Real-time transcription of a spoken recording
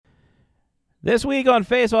This week on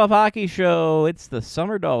Face Off Hockey Show, it's the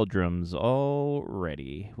summer doldrums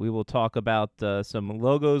already. We will talk about some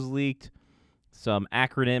logos leaked, some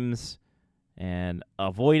acronyms, and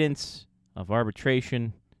avoidance of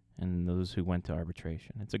arbitration, and those who went to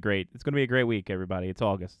arbitration. It's going to be a great week, everybody. It's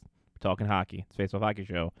August. We're talking hockey. It's Face Off Hockey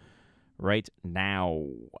Show right now.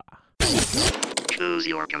 Choose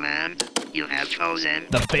your command. You have chosen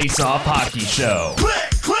the Face Off Hockey Show.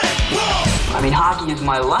 I mean, hockey is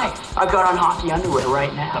my life. I've got on hockey underwear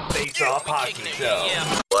right now. The Face Off Hockey Show.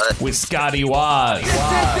 what? With Scotty Waz.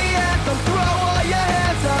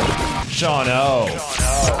 Sean O. In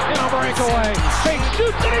a breakaway. Fake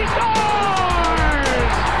shoots and he scores!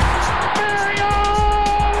 Mario!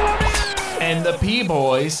 And the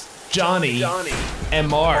P-Boys, Johnny and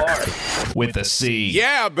Mark. With a C.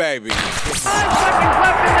 Yeah, baby. 5 seconds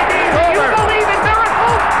left in the game. You believe in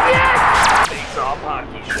miracles? Yes! Face Off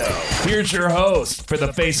Hockey Show. Here's your host for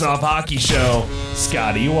the Face Off Hockey Show,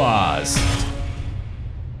 Scotty Waz.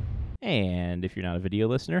 And if you're not a video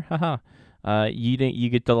listener, you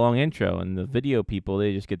get the long intro, and the video people,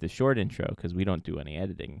 they just get the short intro because we don't do any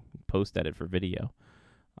editing, post-edit for video.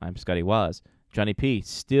 I'm Scotty Waz. Johnny P.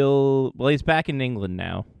 he's back in England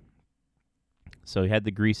now. So he had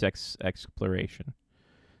the Greece exploration.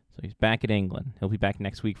 So he's back in England. He'll be back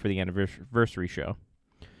next week for the anniversary show.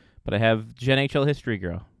 But I have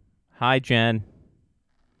JeNHLHistorygirl. Hi, Jen.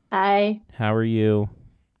 Hi, How are you?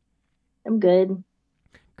 I'm good.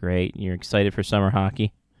 Great. You're excited for summer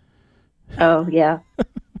hockey? Oh, yeah.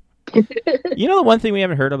 You know, the one thing we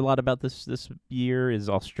haven't heard a lot about this year is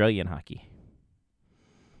Australian hockey.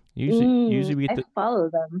 Usually we get I follow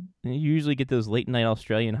them. you usually get those late night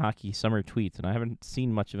Australian hockey summer tweets, and I haven't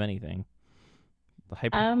seen much of anything. The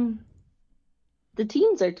hype. The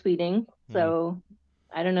teams are tweeting, so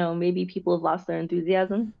I don't know. Maybe people have lost their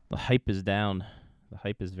enthusiasm. The hype is down. The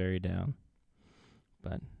hype is very down.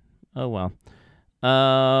 But oh well.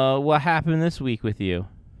 What happened this week with you?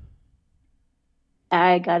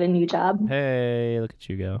 I got a new job. Hey, look at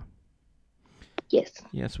you go. Yes.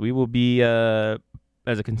 Yes, we will be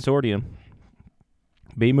as a consortium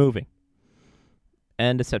be moving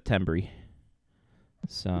end of September.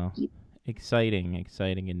 So exciting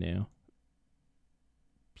and new.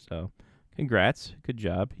 So congrats, good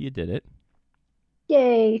job, you did it.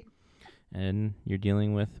 Yay. And you're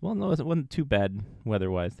dealing with, well, no, it wasn't too bad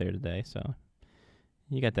weather-wise there today, so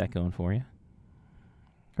you got that going for you.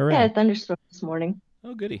 Hooray. Yeah, a thunderstorm this morning.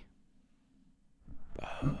 Oh, goody.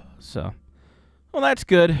 So, well, that's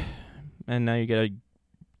good. And now you got to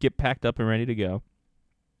get packed up and ready to go.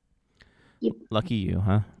 Yep. Lucky you,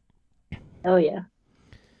 huh? Oh, yeah.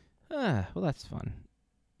 Well, that's fun.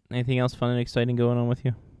 Anything else fun and exciting going on with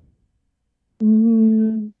you?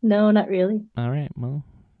 No, not really. All right, well,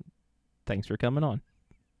 thanks for coming on.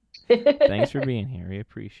 Thanks for being here. We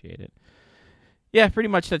appreciate it. Yeah, pretty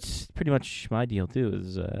much. That's pretty much my deal too.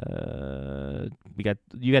 Is you got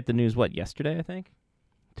the news yesterday? I think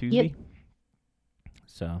Tuesday. Yep.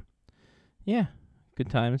 So, yeah, good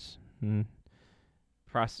times. And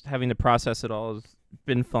having to process it all has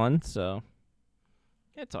been fun. So,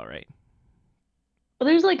 it's all right. Well,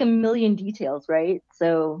 there's like a million details, right?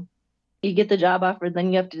 So you get the job offer,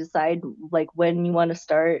 then you have to decide like when you want to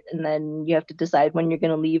start, and then you have to decide when you're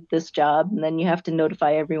going to leave this job, and then you have to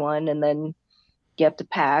notify everyone, and then you have to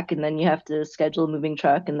pack, and then you have to schedule a moving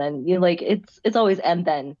truck, and then it's always and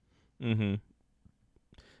then. Mm-hmm.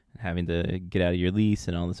 Having to get out of your lease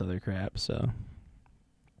and all this other crap. So.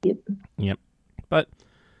 Yep. But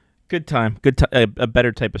good time. A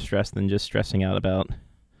better type of stress than just stressing out about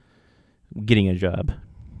getting a job.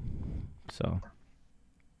 So.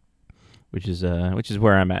 Which is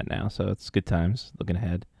where I'm at now. So it's good times. Looking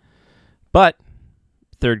ahead. But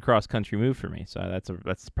third cross country move for me. So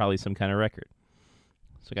that's probably some kind of record.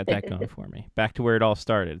 So I got that going for me. Back to where it all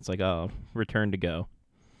started. It's like, return to go.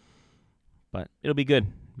 But it'll be good.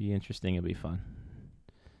 Be interesting. It'll be fun.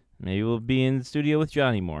 Maybe we'll be in the studio with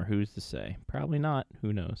Johnny more. Who's to say? Probably not.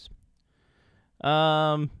 Who knows?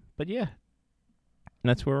 But yeah. And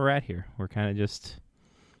that's where we're at here. We're kind of just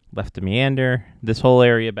left to meander. This whole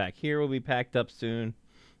area back here will be packed up soon.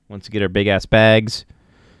 Once we get our big-ass bags,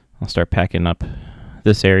 I'll start packing up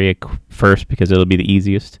this area first because it'll be the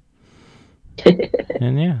easiest.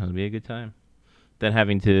 And yeah, it'll be a good time. Then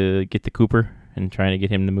having to get the Cooper and trying to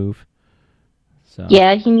get him to move. So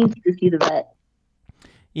Yeah, he needs to see the vet.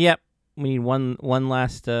 Yep, we need one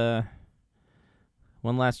last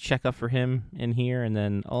checkup for him in here, and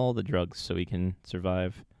then all the drugs so he can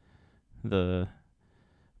survive the.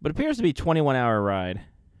 But it appears to be a 21-hour ride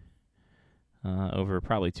over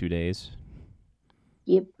probably 2 days.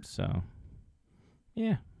 Yep. So,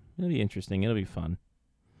 yeah, It'll be interesting. It'll be fun.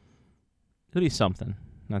 It'll be something.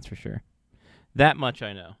 That's for sure. That much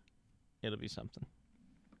I know. It'll be something.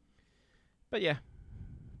 But yeah,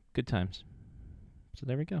 good times. So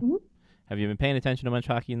there we go. Mhm. Have you been paying attention to much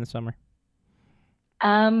hockey in the summer?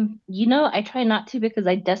 I try not to because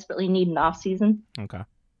I desperately need an off season. Okay.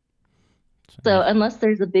 So unless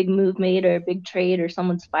there's a big move made or a big trade or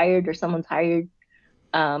someone's fired or someone's hired,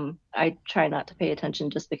 I try not to pay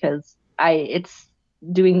attention just because it's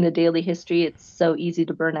doing the daily history. It's so easy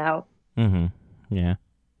to burn out. Mm-hmm. Yeah.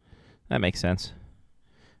 That makes sense.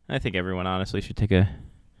 I think everyone honestly should take a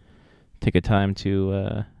time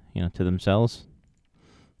to to themselves.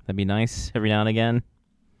 That'd be nice every now and again.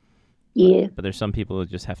 Yeah. But there's some people who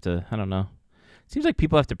just have to, I don't know. It seems like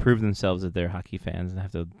people have to prove themselves that they're hockey fans and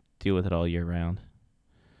have to deal with it all year round.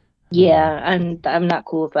 Yeah, and I'm not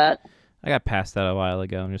cool with that. I got past that a while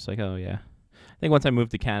ago. I'm just like, oh yeah. I think once I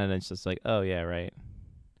moved to Canada, it's just like, oh yeah, right.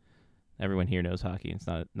 Everyone here knows hockey. It's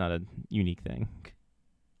not a unique thing.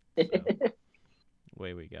 So,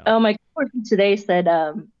 away we go. Oh, my coworker today said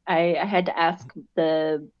I had to ask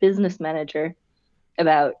the business manager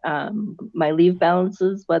about my leave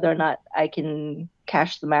balances, whether or not I can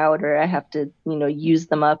cash them out or I have to, use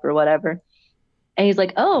them up or whatever. And he's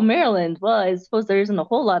like, "Oh, Maryland. Well, I suppose there isn't a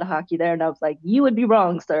whole lot of hockey there." And I was like, "You would be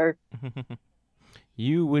wrong, sir."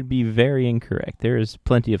 You would be very incorrect. There is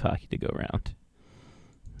plenty of hockey to go around.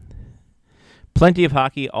 Plenty of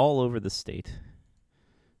hockey all over the state.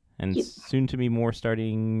 And soon to be more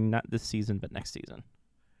starting not this season, but next season.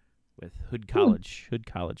 With Hood College. Hood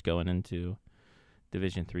College going into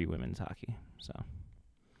Division III women's hockey. So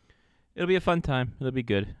it'll be a fun time. It'll be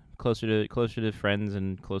good. Closer to friends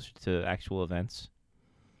and closer to actual events.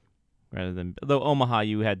 Rather than though Omaha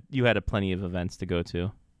you had a plenty of events to go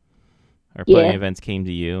to. Or plenty of events came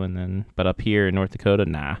to you but up here in North Dakota,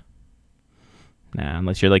 nah. Nah,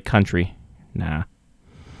 unless you're like country. Nah.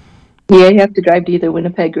 Yeah, you have to drive to either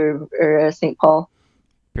Winnipeg or St. Paul.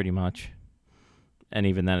 Pretty much. And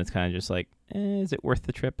even then it's kind of just like, is it worth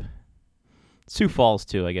the trip? Sioux Falls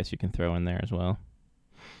too, I guess you can throw in there as well.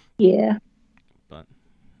 Yeah. But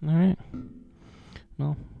all right.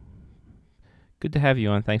 Well, good to have you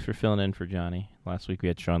on. Thanks for filling in for Johnny. Last week we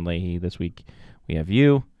had Sean Leahy. This week we have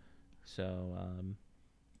you. So,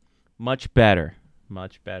 much better.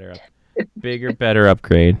 Much better. Bigger, better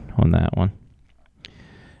upgrade on that one.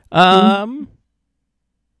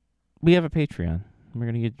 We have a Patreon. We're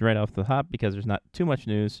going to get right off the hop because there's not too much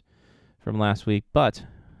news from last week, but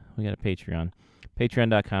we got a Patreon.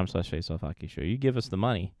 Patreon.com/FaceOffHockeyShow. You give us the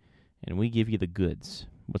money, and we give you the goods.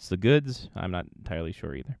 What's the goods? I'm not entirely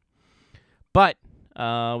sure either. But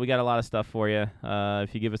we got a lot of stuff for you.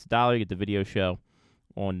 If you give us $1, you get the video show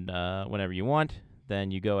on whenever you want.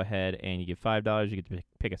 Then you go ahead and you give $5. You get to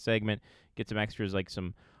pick a segment, get some extras like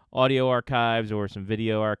some audio archives or some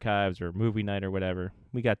video archives or movie night or whatever.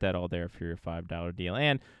 We got that all there for your $5 deal.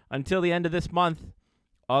 And until the end of this month,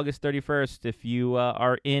 August 31st, if you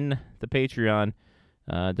are in the Patreon,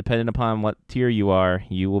 depending upon what tier you are,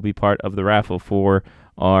 you will be part of the raffle for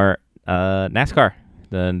our NASCAR,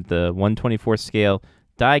 the 1/24 scale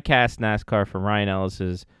die-cast NASCAR for Ryan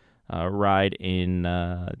Ellis's ride in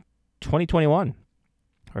 2021.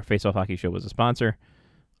 Our Face Off Hockey Show was a sponsor.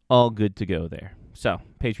 All good to go there. So,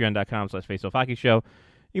 patreon.com/faceoffhockeyshow.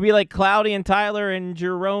 You can be like Cloudy and Tyler and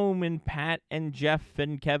Jerome and Pat and Jeff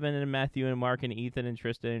and Kevin and Matthew and Mark and Ethan and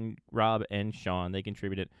Tristan and Rob and Sean. They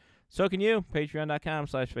contributed. So can you.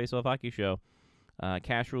 Patreon.com/faceoffhockeyshow.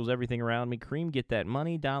 Cash rules everything around me. Cream, get that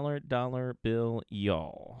money. Dollar bill,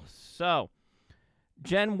 y'all. So,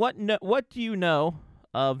 Jen, what do you know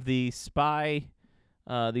of the spy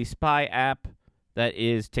app that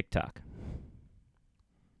is TikTok?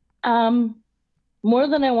 More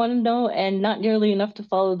than I want to know, and not nearly enough to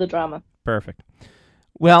follow the drama. Perfect.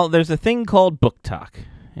 Well, there's a thing called BookTok,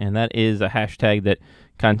 and that is a hashtag that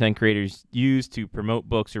content creators use to promote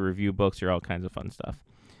books or review books or all kinds of fun stuff.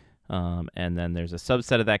 And then there's a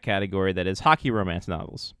subset of that category that is hockey romance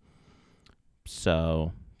novels.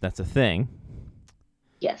 So that's a thing.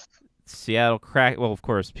 Yes. Seattle Crack. Well, of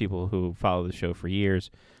course, people who follow the show for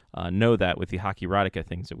years know that with the hockey erotica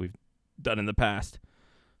things that we've done in the past.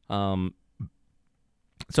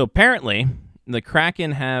 So apparently, the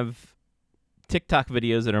Kraken have TikTok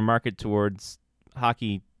videos that are marketed towards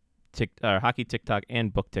hockey TikTok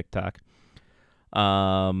and book TikTok.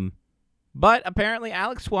 But apparently,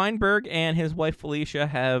 Alex Weinberg and his wife Felicia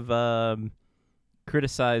have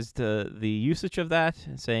criticized the usage of that,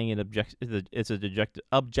 saying it's a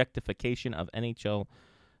objectification of NHL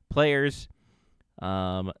players.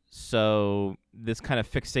 So this kind of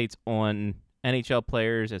fixates on NHL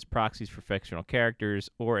players as proxies for fictional characters,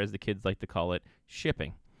 or as the kids like to call it,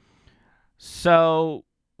 shipping. So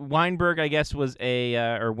Weinberg, I guess, was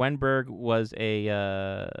Wenberg was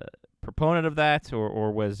a proponent of that,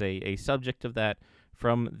 or was a subject of that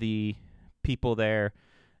from the people there.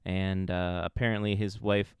 And apparently his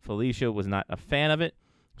wife, Felicia, was not a fan of it.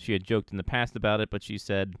 She had joked in the past about it, but she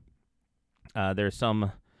said there's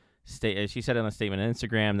some... she said in a statement on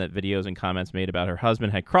Instagram that videos and comments made about her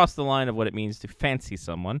husband had crossed the line of what it means to fancy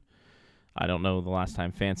someone. I don't know the last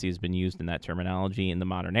time fancy has been used in that terminology in the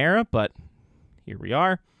modern era, but here we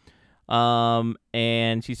are.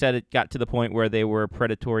 And she said it got to the point where they were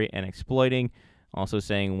predatory and exploiting, also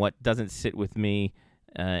saying what doesn't sit with me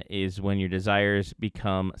is when your desires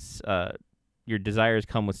come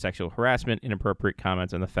with sexual harassment, inappropriate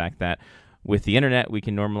comments, and the fact that with the internet, we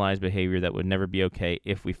can normalize behavior that would never be okay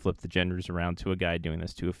if we flip the genders around to a guy doing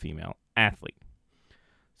this to a female athlete.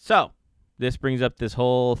 So this brings up this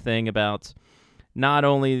whole thing about not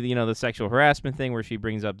only, the sexual harassment thing where she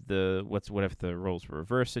brings up the what if the roles were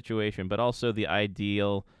reversed situation, but also the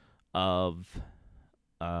ideal of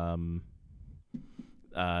I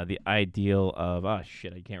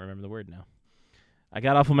can't remember the word now. I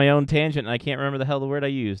got off on my own tangent and I can't remember the hell the word I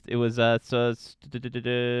used. It was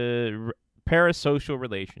parasocial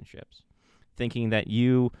relationships, thinking that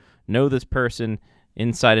you know this person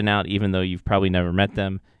inside and out, even though you've probably never met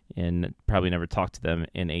them and probably never talked to them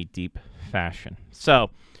in a deep fashion. So,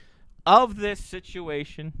 of this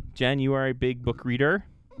situation, Jen, you are a big book reader.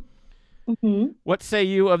 Mm-hmm. What say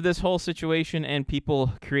you of this whole situation and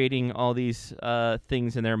people creating all these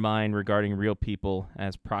things in their mind regarding real people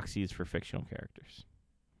as proxies for fictional characters?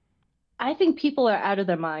 I think people are out of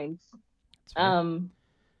their minds. And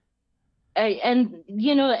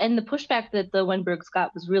the pushback that the Wenbergs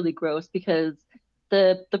got was really gross, because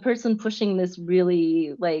the person pushing this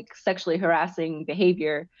really sexually harassing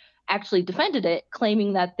behavior actually defended it,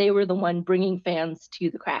 claiming that they were the one bringing fans to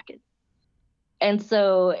the Kraken. And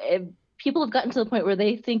so people have gotten to the point where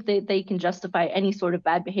they think that they can justify any sort of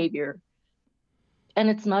bad behavior, and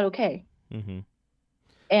it's not okay. Mm-hmm.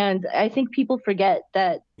 And I think people forget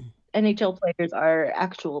that NHL players are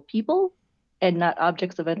actual people and not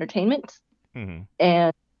objects of entertainment. Mm-hmm.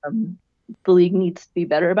 And the league needs to be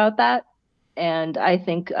better about that. And I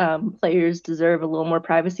think players deserve a little more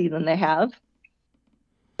privacy than they have.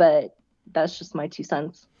 But that's just my 2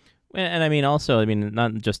 cents. And I mean, also,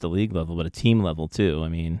 not just a league level, but a team level too. I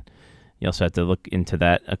mean, you also have to look into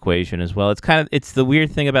that equation as well. It's the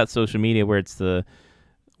weird thing about social media, where it's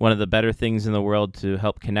one of the better things in the world to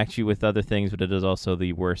help connect you with other things, but it is also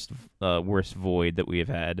the worst void that we have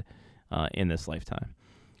had in this lifetime.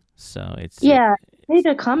 So I made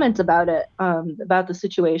a comment about it, about the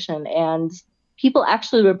situation, and people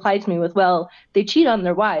actually replied to me with, well, they cheat on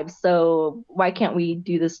their wives, so why can't we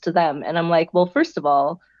do this to them? And I'm like, well, first of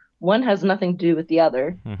all, one has nothing to do with the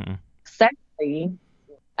other. Mm-hmm. Secondly,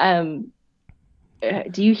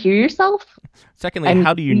 do you hear yourself? Secondly,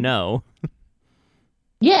 how do you know?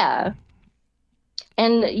 Yeah.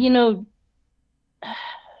 And,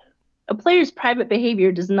 a player's private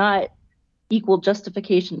behavior does not equal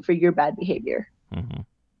justification for your bad behavior. Mm-hmm.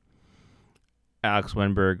 Alex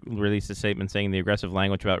Wenberg released a statement saying the aggressive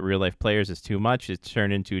language about real-life players is too much. It's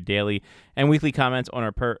turned into daily and weekly comments on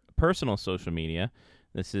our personal social media.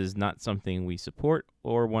 This is not something we support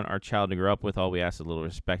or want our child to grow up with. All we ask is a little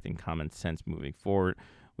respect and common sense moving forward.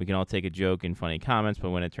 We can all take a joke and funny comments, but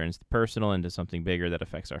when it turns personal into something bigger that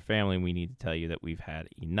affects our family, we need to tell you that we've had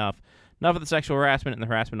enough. Enough of the sexual harassment and the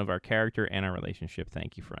harassment of our character and our relationship.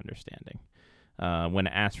 Thank you for understanding. When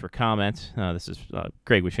asked for comment, this is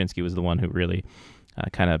Greg Wyshynski was the one who really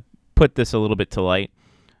kind of put this a little bit to light.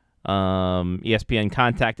 ESPN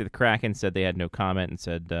contacted the Kraken, said they had no comment, and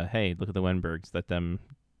said, hey, look at the Wenbergs, let them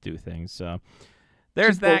do things. So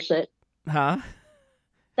there's that. Bullshit. Huh?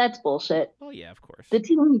 That's bullshit. Oh, yeah, of course. The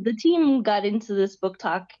team got into this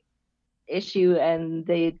BookTok issue, and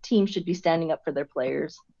the team should be standing up for their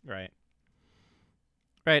players. Right.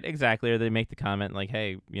 Right, exactly. Or they make the comment like,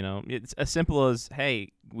 hey, it's as simple as,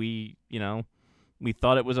 hey, we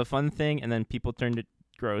thought it was a fun thing, and then people turned it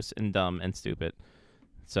gross and dumb and stupid.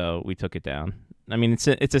 So we took it down. I mean, it's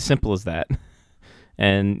as simple as that.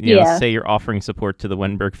 And, say you're offering support to the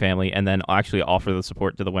Wenberg family and then actually offer the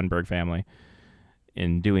support to the Wenberg family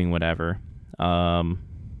in doing whatever. But,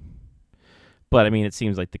 I mean, it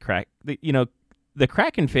seems like the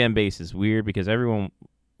Kraken fan base is weird because everyone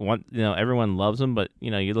loves them, but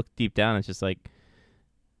you look deep down, it's just like,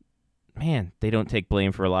 man, they don't take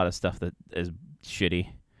blame for a lot of stuff that is shitty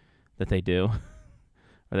that they do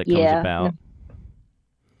or that comes about.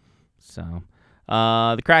 So,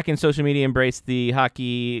 The Kraken social media embraced the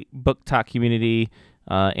hockey BookTok community's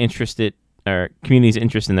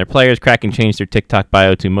interest in their players. Kraken changed their TikTok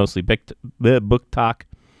bio to mostly BookTok.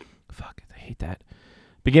 Fuck, I hate that.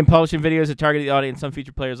 Begin publishing videos that target the audience. Some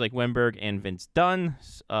feature players like Wenberg and Vince Dunn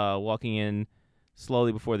walking in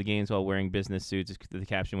slowly before the games while wearing business suits. The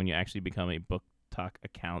caption when you actually become a BookTok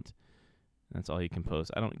account. That's all you can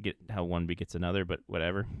post. I don't get how one begets another, but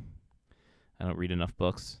whatever. I don't read enough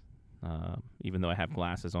books. Even though I have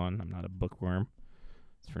glasses on, I'm not a bookworm.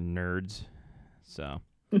 It's for nerds. So,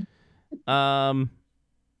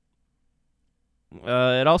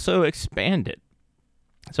 it also expanded.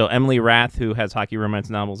 So Emily Rath, who has hockey romance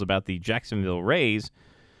novels about the Jacksonville Rays,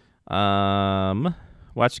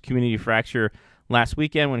 watched the community fracture last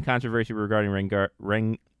weekend when controversy regarding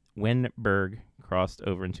Wenberg crossed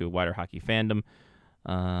over into a wider hockey fandom.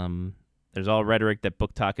 There's all rhetoric that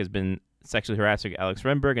BookTok has been sexually harassing Alex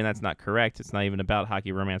Wenberg, and that's not correct. It's not even about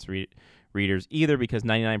hockey romance readers either, because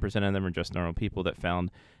 99% of them are just normal people that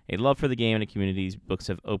found a love for the game and the community's books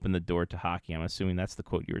have opened the door to hockey. I'm assuming that's the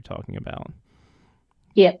quote you were talking about.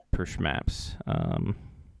 Yep. Per Schmaps.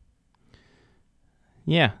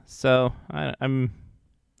 Yeah, so I'm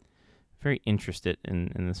very interested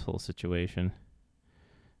in this whole situation.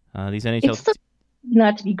 These NHL... It's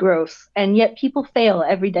not to be gross, and yet people fail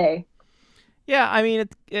every day. Yeah, I mean,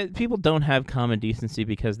 people don't have common decency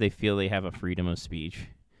because they feel they have a freedom of speech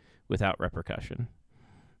without repercussion.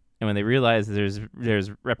 And when they realize there's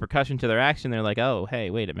repercussion to their action, they're like, "Oh,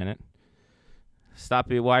 hey, wait a minute.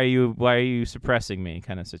 Stop it. Why are you suppressing me?"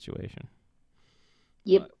 kind of situation.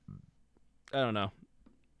 Yep. But, I don't know.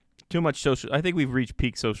 Too much social... I think we've reached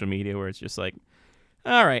peak social media where it's just like,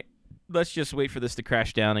 all right, let's just wait for this to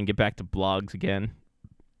crash down and get back to blogs again.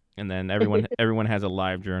 And then everyone has a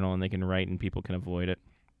live journal and they can write and people can avoid it.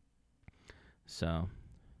 So,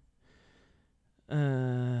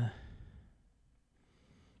 yeah.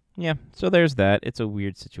 So there's that. It's a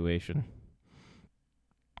weird situation.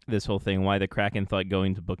 This whole thing, why the Kraken thought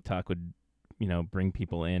going to BookTok would, bring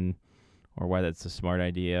people in, or why that's a smart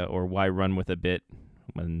idea, or why run with a bit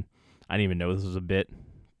when I didn't even know this was a bit,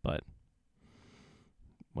 but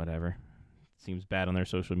whatever. Seems bad on their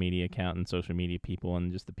social media account and social media people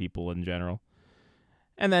and just the people in general.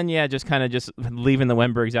 And then, yeah, just leaving the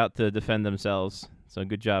Wenbergs out to defend themselves. So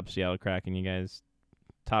good job, Seattle Kraken. You guys,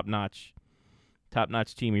 top-notch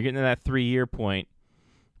team. You're getting to that 3-year point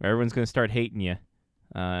where everyone's going to start hating you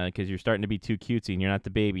because you're starting to be too cutesy and you're not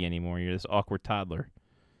the baby anymore. You're this awkward toddler.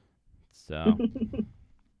 So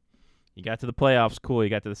you got to the playoffs, cool.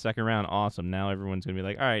 You got to the second round, awesome. Now everyone's going to be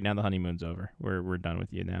like, all right, now the honeymoon's over. We're done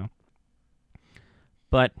with you now.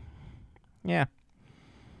 But, yeah.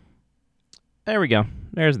 There we go.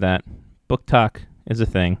 There's that. BookTok is a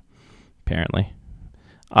thing, apparently.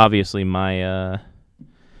 Obviously, my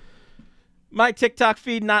TikTok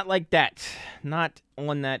feed, not like that. Not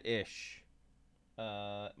on that ish.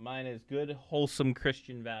 Mine is good, wholesome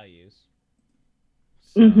Christian values.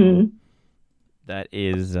 So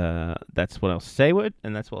that's what I'll say with,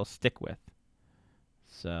 and that's what I'll stick with.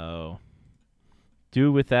 So,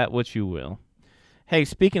 do with that what you will. Hey,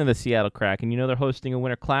 speaking of the Seattle Kraken, they're hosting a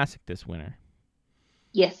Winter Classic this winter.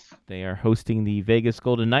 Yes. They are hosting the Vegas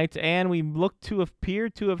Golden Knights, and we appear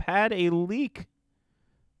to have had a leak.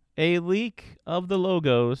 A leak of the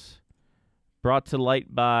logos brought to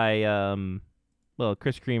light by,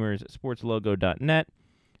 Chris Creamer's sportslogo.net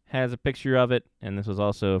has a picture of it, and this was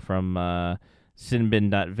also from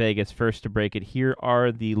sinbin.vegas. First to break it, here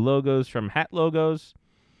are the logos from Hat Logos.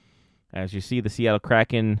 As you see, the Seattle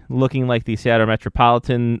Kraken looking like the Seattle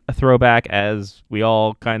Metropolitan throwback, as we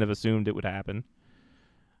all kind of assumed it would happen.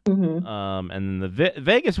 And the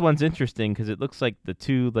Vegas one's interesting because it looks like the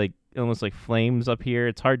two, almost like flames up here.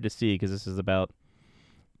 It's hard to see because this is about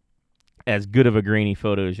as good of a grainy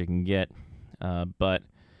photo as you can get. But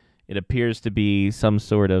it appears to be some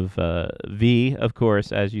sort of V, of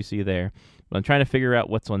course, as you see there. But I'm trying to figure out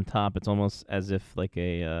what's on top. It's almost as if like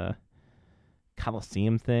a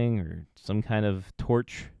Coliseum thing or some kind of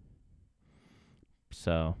torch.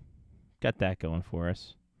 So, got that going for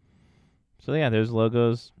us. So yeah, there's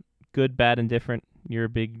logos, good, bad, and different. You're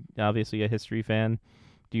obviously a history fan.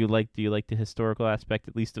 Do you like the historical aspect,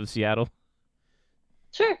 at least of Seattle?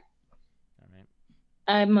 Sure. All right.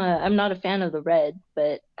 I'm not a fan of the red,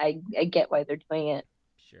 but I get why they're doing it.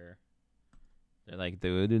 Sure. They're like,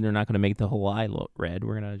 they're not going to make the whole eye look red.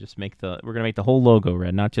 We're gonna make the whole logo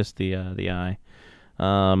red, not just the eye.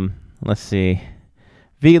 Let's see.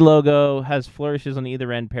 V logo has flourishes on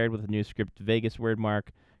either end paired with a new script Vegas word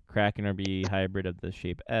mark. Kraken RB hybrid of the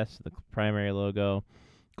shape S, the primary logo.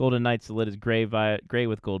 Golden Knights, the lid is gray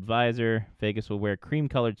with gold visor. Vegas will wear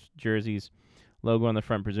cream-colored jerseys. Logo on the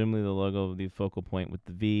front, presumably the logo of the focal point with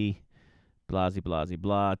the V. Blasey, blasey,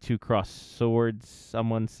 blah. 2 crossed swords,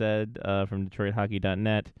 someone said from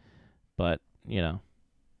DetroitHockey.net. But,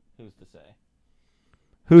 who's to say?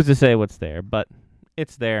 Who's to say what's there? But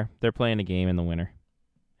it's there. They're playing a game in the winter.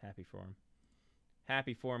 Happy for them.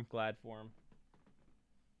 Happy for them, glad for them,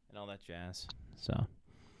 and all that jazz. So,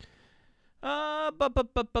 I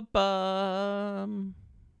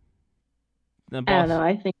don't know.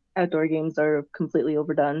 I think outdoor games are completely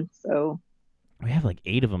overdone. So we have like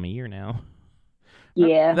 8 of them a year now.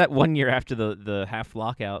 Yeah. That one year after the half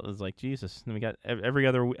lockout was like Jesus. And we got every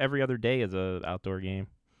other day is a outdoor game.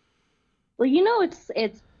 Well,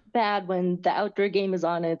 it's bad when the outdoor game is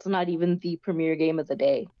on and it's not even the premier game of the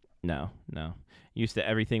day. No. Used to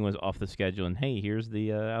everything was off the schedule and hey, here's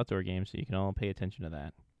the outdoor game so you can all pay attention to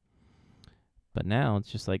that. But now it's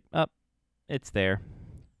just like, it's there.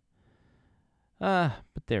 But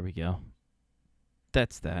there we go.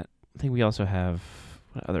 That's that. I think we also have,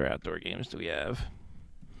 what other outdoor games do we have?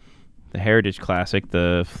 The Heritage Classic,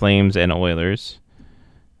 the Flames and Oilers.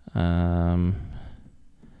 And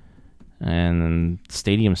then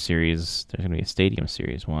Stadium Series. There's going to be a Stadium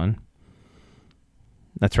Series one.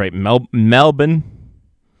 That's right. Melbourne's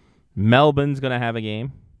going to have a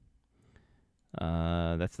game.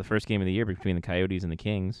 That's the first game of the year between the Coyotes and the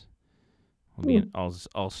Kings. We'll be in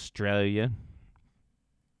Australia.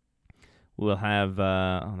 We'll have,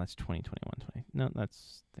 that's 2021. No,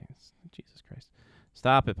 that's Jesus Christ.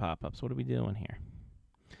 Stop it, pop-ups. What are we doing here?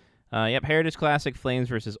 Heritage Classic, Flames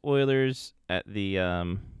versus Oilers at the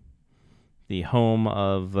home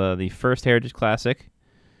of the first Heritage Classic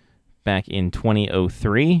back in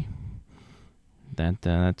 2003.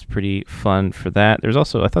 That's pretty fun for that. There's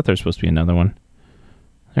also, I thought there was supposed to be another one.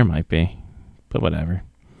 There might be, but whatever.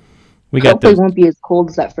 Hopefully it won't be as cold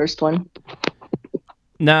as that first one.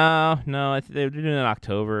 No, they're doing it in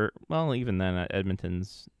October. Well, even then,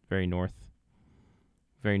 Edmonton's very north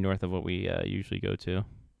of what we usually go to.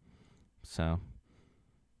 So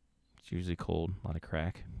it's usually cold, a lot of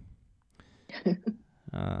crack.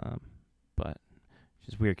 But it's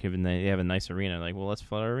just weird given they have a nice arena. Like, well, let's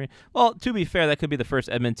flood our arena. Well, to be fair, that could be the first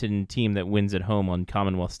Edmonton team that wins at home on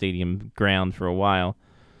Commonwealth Stadium ground for a while.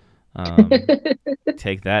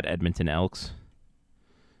 Take that, Edmonton Elks.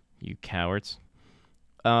 You cowards.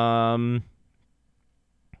 Oh,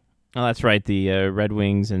 that's right. The Red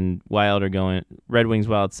Wings, Wild,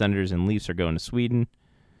 Senators, and Leafs are going to Sweden.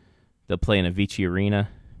 They'll play in Avicii Arena.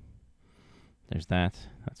 There's that.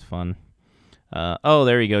 That's fun.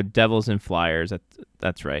 There you go. Devils and Flyers.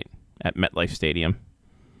 That's right. At MetLife Stadium.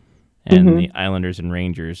 And the Islanders and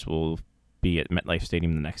Rangers will be at MetLife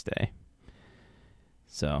Stadium the next day.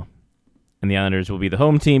 So, and the Islanders will be the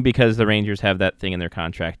home team because the Rangers have that thing in their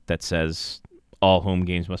contract that says all home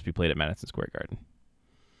games must be played at Madison Square Garden.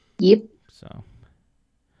 Yep. So,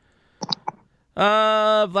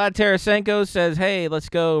 Vlad Tarasenko says, "Hey, let's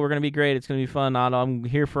go. We're gonna be great. It's gonna be fun. I'm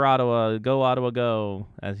here for Ottawa. Go Ottawa, go!"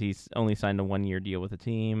 As he's only signed a 1-year deal with the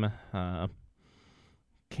team.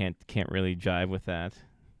 Can't really jive with that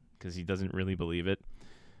because he doesn't really believe it,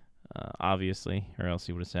 obviously, or else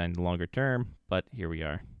he would have signed longer term. But here we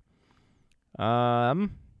are. I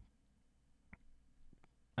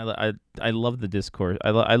love the discourse.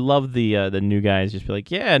 I love the new guys just be like,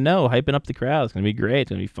 yeah, no, hyping up the crowd. It's gonna be great. It's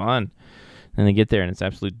gonna be fun. And they get there and it's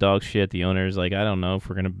absolute dog shit. The owner's like, I don't know if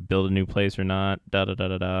we're gonna build a new place or not. Da da da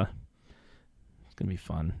da da. It's gonna be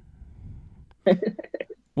fun.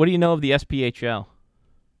 What do you know of the SPHL?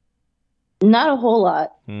 Not a whole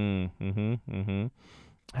lot.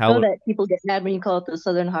 How that people get mad when you call it the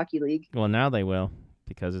Southern Hockey League. Well, now they will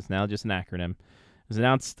because it's now just an acronym. It was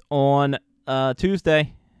announced on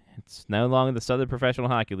Tuesday. It's no longer the Southern Professional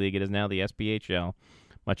Hockey League. It is now the SPHL,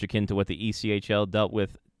 much akin to what the ECHL dealt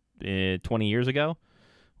with 20 years ago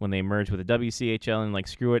when they merged with the WCHL and like,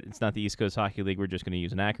 screw it, it's not the East Coast Hockey League. We're just going to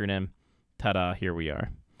use an acronym. Ta-da, here we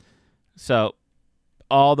are. So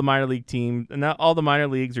all the minor league teams, and now all the minor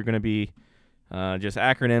leagues are going to be just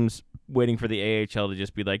acronyms waiting for the AHL to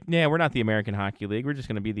just be like, yeah, we're not the American Hockey League. We're just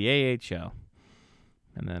going to be the AHL.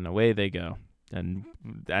 And then away they go. And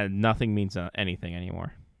nothing means anything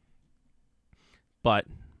anymore. But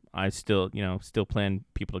I still plan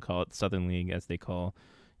people to call it Southern League as they call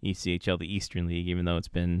ECHL the Eastern League, even though it's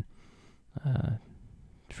been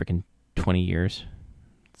freaking 20 years.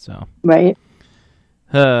 So right.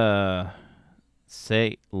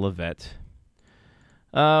 Say Levette.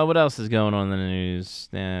 What else is going on in the news?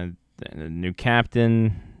 The new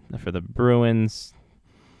captain for the Bruins.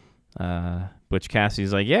 Butch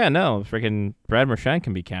Cassidy's like, yeah, no, freaking Brad Marchand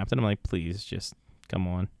can be captain. I'm like, please, just come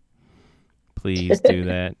on. Please do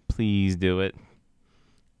that. Please do it.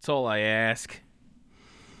 That's all I ask.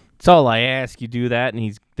 That's all I ask. You do that, and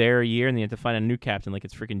he's there a year, and you have to find a new captain like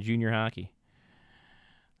it's freaking junior hockey.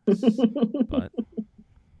 But,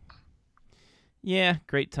 yeah,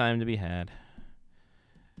 great time to be had.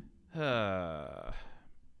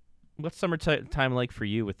 What's summertime like for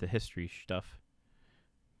you with the history stuff?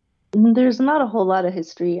 There's not a whole lot of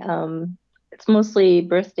history. It's mostly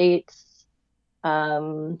birth dates,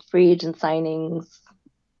 free agent signings,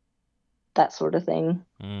 that sort of thing.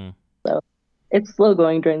 So it's slow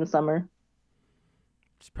going during the summer.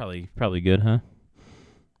 It's probably good, huh?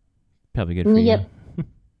 Probably good for Yep. you.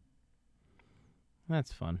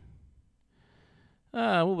 That's fun.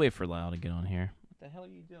 We'll wait for Lyle to get on here. What the hell are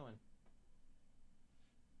you doing?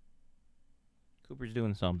 Cooper's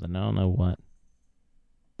doing something. I don't know what.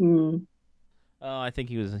 Oh, I think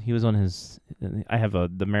he was on his. I have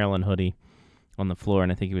the Maryland hoodie on the floor,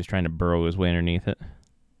 and I think he was trying to burrow his way underneath it.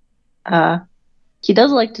 He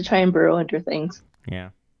does like to try and burrow under things. Yeah.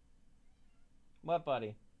 What,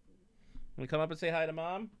 buddy? Want to come up and say hi to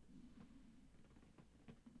Mom?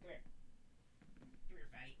 Come here. Come here,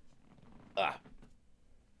 fatty.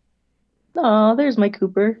 Oh, there's my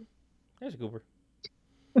Cooper. There's a Cooper.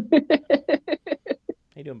 How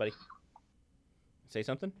you doing, buddy? Say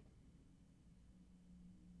something?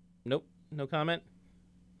 Nope. No comment?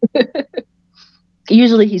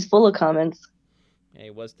 Usually he's full of comments. Yeah, he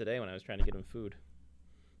was today when I was trying to get him food.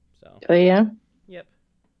 So. Oh, yeah? Yep.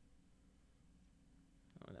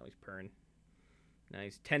 Oh, now he's purring. Now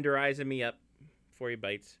he's tenderizing me up before he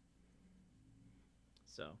bites.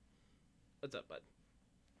 So, what's up, bud?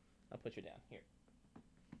 I'll put you down. Here.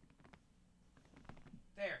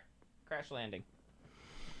 There. Crash landing.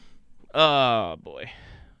 Oh, boy.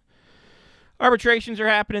 Arbitrations are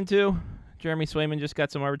happening, too. Jeremy Swayman just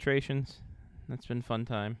got some arbitrations. That's been a fun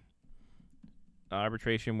time.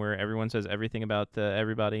 Arbitration where everyone says everything about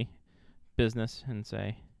everybody business and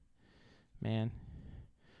say, man,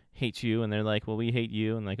 hate you. And they're like, well, we hate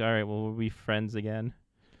you. And like, all right, well, we'll be friends again.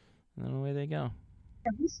 And then away they go.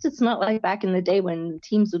 At least it's not like back in the day when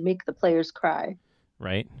teams would make the players cry.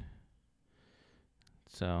 Right.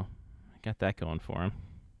 So, I got that going for him.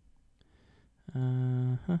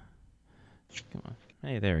 Come on.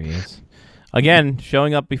 Hey, there he is. Again,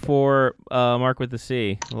 showing up before Mark with the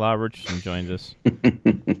C. Lyle Richardson joins us.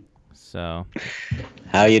 So,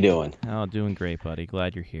 how you doing? Oh, doing great, buddy.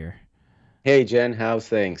 Glad you're here. Hey, Jen. How's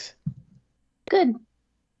things? Good.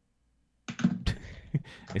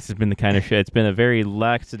 This has been the kind of show. It's been a very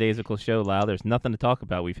lackadaisical show, Lyle. There's nothing to talk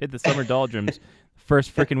about. We've hit the summer doldrums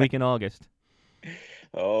first freaking week in August.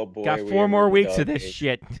 Oh, boy. Got 4 more weeks of this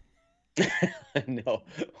shit. I know.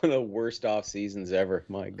 One of the worst off seasons ever.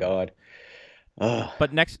 My God.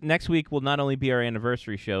 But next week will not only be our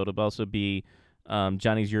anniversary show, it'll also be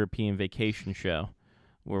Johnny's European vacation show,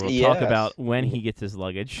 where we'll talk about when he gets his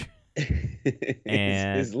luggage.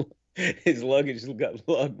 And his luggage got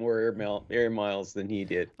a lot more air miles than he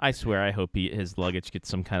did. I swear, I hope his luggage gets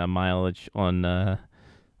some kind of mileage onto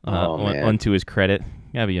his credit.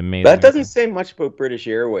 That'd be amazing. That doesn't say much about British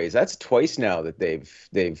Airways. That's twice now that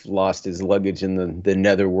they've lost his luggage in the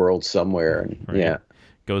netherworld somewhere. And, right. Yeah,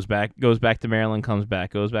 goes back to Maryland, comes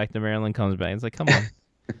back. Goes back to Maryland, comes back. It's like, come on.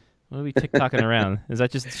 What are we tick-tocking around? Is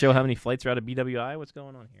that just to show how many flights are out of BWI? What's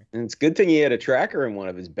going on here? And it's a good thing he had a tracker in one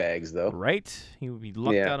of his bags, though. Right? He would be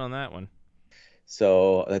lucked out on that one.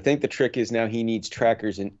 So I think the trick is now he needs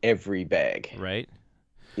trackers in every bag. Right?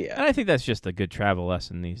 Yeah. And I think that's just a good travel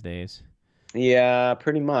lesson these days. Yeah,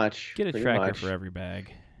 pretty much. Get a tracker for every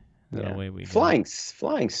bag. That way we flying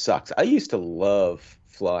sucks. I used to love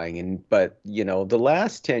flying, but the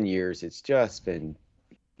last 10 years it's just been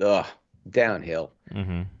downhill.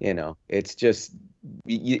 Mm-hmm. It's just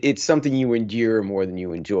something you endure more than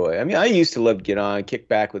you enjoy. I mean, I used to love to get on, kick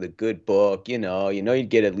back with a good book. You'd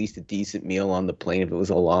get at least a decent meal on the plane if it was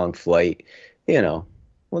a long flight.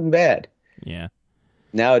 Wasn't bad. Yeah.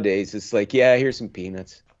 Nowadays it's like, yeah, here's some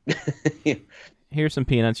peanuts. Here's some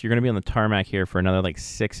peanuts. You're going to be on the tarmac here for another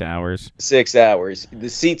 6 hours. 6 hours. The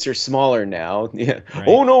seats are smaller now. Yeah. Right.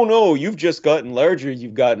 Oh, no. You've just gotten larger.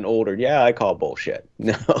 You've gotten older. Yeah, I call bullshit.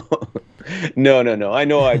 No. No. I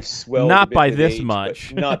know I've swelled. Not by this age,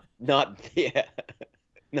 much. Not yeah.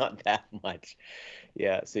 Not that much.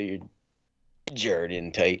 Yeah, so you're jarred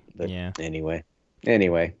in tight. But yeah. Anyway.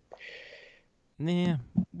 Yeah,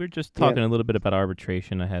 we're just talking a little bit about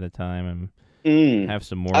arbitration ahead of time and have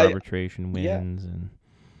some more arbitration wins and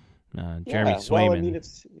Jeremy Swayman. Well, I mean,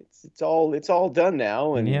 it's all done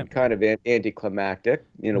now and kind of anticlimactic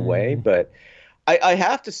in a way, but I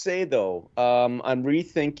have to say though, I'm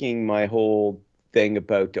rethinking my whole thing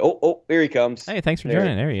about. Oh, here he comes. Hey, thanks for There.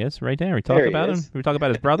 joining. There he is, right there. We talk There he about him. is. We talk about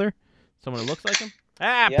his brother, someone who looks like him.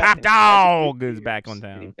 Ah, Yeah, Pop and he magically Dog is back on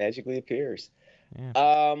appears. And he town. magically appears. Yeah.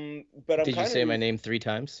 But I'm Did you kind say of my name 3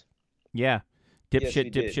 times? Yeah. Yes, we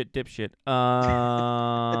Dipshit, did. dipshit, dipshit.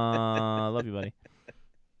 Love you, buddy.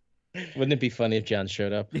 Wouldn't it be funny if John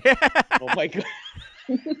showed up? Yeah. Oh my god.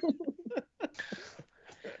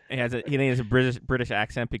 He has a British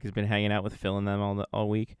accent because he's been hanging out with Phil and them all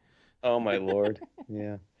week. Oh my lord.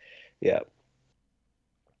 Yeah. What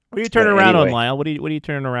are you turning around on, Anyway. Lyle? What are you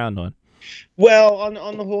turning around on? Well,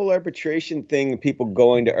 on the whole arbitration thing, people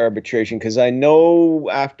going to arbitration, because I know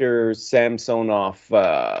after Samsonov,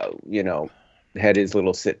 had his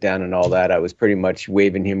little sit down and all that, I was pretty much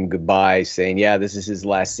waving him goodbye, saying, yeah, this is his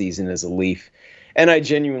last season as a Leaf. And I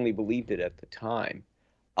genuinely believed it at the time.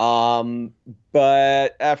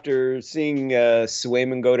 But after seeing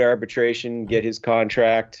Swayman go to arbitration, get his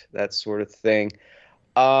contract, that sort of thing,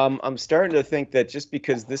 I'm starting to think that just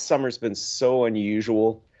because this summer's been so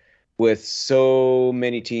unusual with so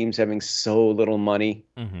many teams having so little money,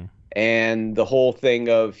 and the whole thing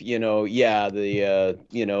of, the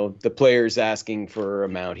players asking for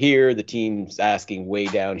amount here, the team's asking way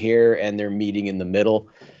down here, and they're meeting in the middle.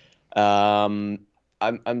 I'm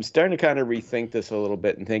starting to kind of rethink this a little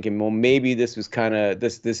bit and thinking, well, maybe this was kind of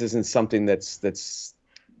this isn't something that's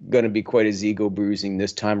going to be quite as ego bruising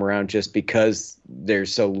this time around, just because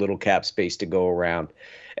there's so little cap space to go around.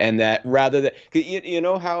 And that rather than, you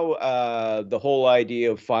know how the whole idea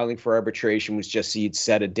of filing for arbitration was just so you'd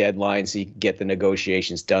set a deadline so you could get the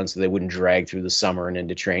negotiations done so they wouldn't drag through the summer and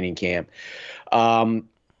into training camp.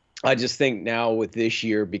 I just think now with this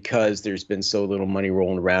year, because there's been so little money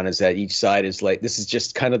rolling around, is that each side is like, this is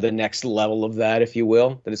just kind of the next level of that, if you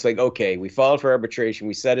will. That it's like, okay, we filed for arbitration,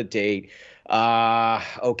 we set a date.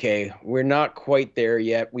 Okay, we're not quite there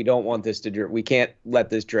yet. We don't want this we can't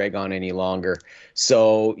let this drag on any longer.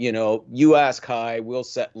 So, you ask high, we'll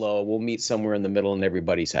set low, we'll meet somewhere in the middle, and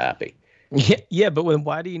everybody's happy. Yeah, but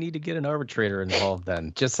why do you need to get an arbitrator involved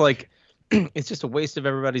then? Just like, it's just a waste of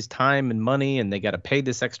everybody's time and money, and they got to pay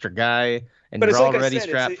this extra guy, and you're already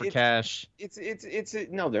strapped for cash.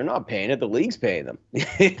 No, they're not paying it. The league's paying them.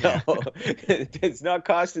 It's not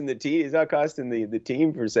costing the team. It's not costing the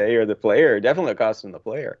team per se, or the player. Definitely not costing the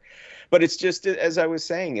player. But it's just, as I was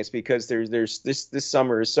saying, it's because there's this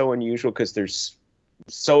summer is so unusual because there's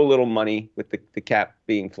so little money with the cap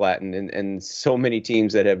being flattened, and so many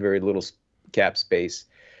teams that have very little cap space.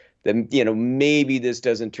 Then maybe this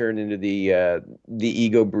doesn't turn into the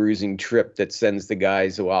ego bruising trip that sends the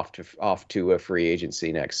guys off to a free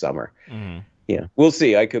agency next summer. Yeah, we'll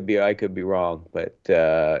see. I could be wrong, but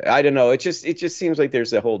I don't know. It just seems like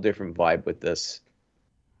there's a whole different vibe with this,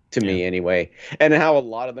 to me anyway. And how a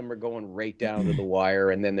lot of them are going right down to the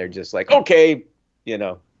wire, and then they're just like, okay,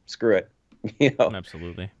 screw it.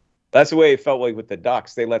 Absolutely. That's the way it felt like with the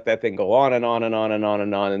Ducks. They let that thing go on and on and on and on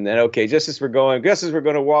and on. And then, okay,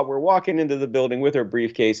 we're walking into the building with our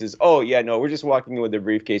briefcases. Oh, yeah, no, we're just walking in with our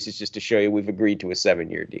briefcases just to show you we've agreed to a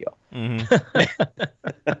 7-year deal. I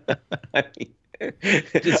mean,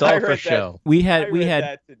 it's all for show. We had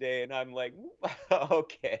that today, and I'm like,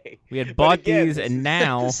 okay. We had bought these, and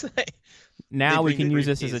now we can use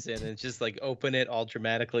this as and just like open it all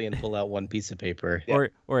dramatically and pull out one piece of paper,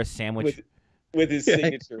 or a sandwich. With his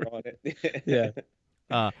signature on it. Yeah.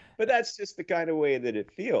 But that's just the kind of way that it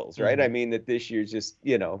feels, right? I mean, that this year's just,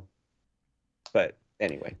 but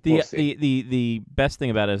anyway. We'll see. The best thing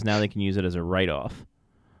about it is now they can use it as a write-off.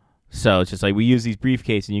 So it's just like, we use these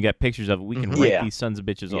briefcases and you got pictures of it. We can write these sons of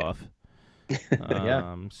bitches off.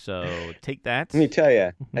 So take that. Let me tell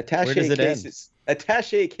you,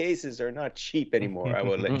 attaché cases are not cheap anymore. I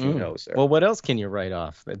will let you know, sir. Well, what else can you write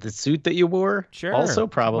off? The suit that you wore, sure, also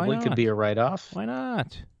probably could be a write-off. Why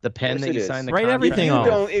not? The pen that you signed the write contract. everything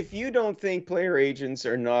off. If you don't think player agents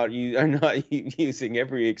are not using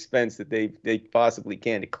every expense that they possibly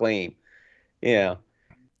can to claim, yeah.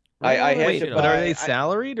 But are they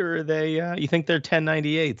salaried, or are they? You think they're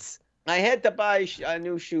 1098s? I had to buy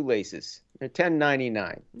new shoelaces. They're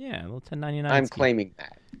 $10.99. Yeah, a little $10.99. I'm claiming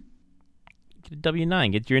that. Get a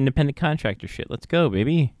W-9. Get your independent contractor shit. Let's go,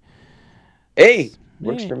 baby. Hey,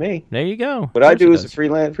 works for me. There you go. What I do as a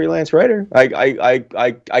freelance writer, I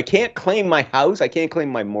can't claim my house. I can't claim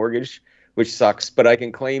my mortgage, which sucks. But I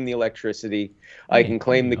can claim the electricity. I can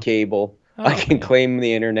claim the cable. I can claim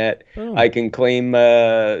the internet. I can claim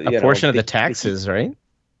a portion of the taxes, right?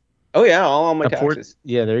 Oh yeah, all my taxes.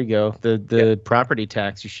 Yeah, there you go. The property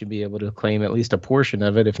tax, you should be able to claim at least a portion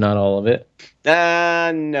of it, if not all of it.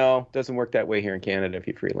 No, doesn't work that way here in Canada if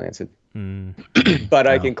you freelance it. But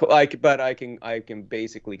I can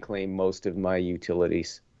basically claim most of my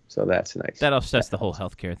utilities, so that's nice. That offsets the whole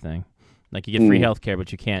healthcare thing. Like you get free healthcare,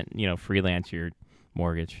 but you can't, freelance your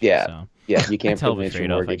mortgage. Yeah, so. yeah, you can't freelance your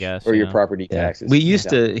mortgage or your property taxes. We used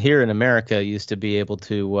to here in America be able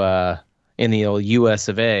to in the old U.S.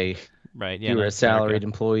 of A. Right. Yeah. You were a salaried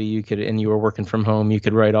employee. You could, and you were working from home. You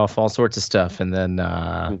could write off all sorts of stuff, and then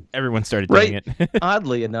everyone started doing it.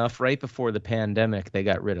 Oddly enough, right before the pandemic, they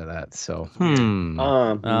got rid of that. So, oh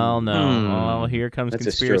no! Oh, here comes That's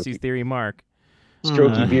conspiracy theory, Mark.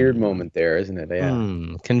 Strokey beard moment there, isn't it?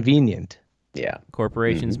 Yeah. Convenient. Yeah.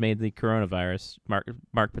 Corporations made the coronavirus. Mark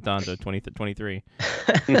Patanzo, 2023.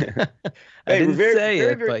 I didn't say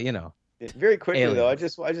it, but Very quickly though, I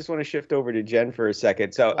just want to shift over to Jen for a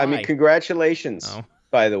second. So I mean, congratulations,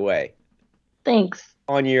 by the way. Thanks.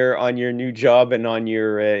 On your new job and on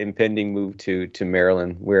your impending move to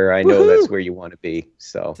Maryland, where I know that's where you want to be.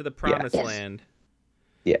 So to the promised land.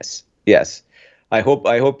 Yes. I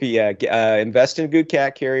hope you invest in a good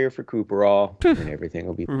cat carrier for Cooperall, and everything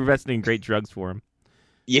will be. We're investing in great drugs for him.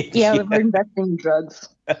 Yeah, we're investing in drugs.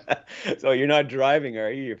 So you're not driving,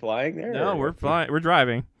 are you? You're flying there? No, we're flying. We're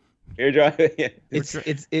driving. You're driving.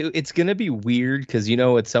 It's gonna be weird because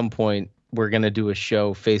at some point we're gonna do a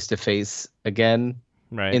show face to face again,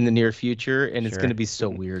 right, in the near future, and it's gonna be so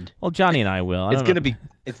weird. Well, Johnny and I will. It's gonna be.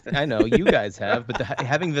 I know you guys have, but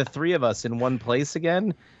having the three of us in one place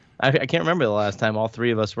again. I can't remember the last time all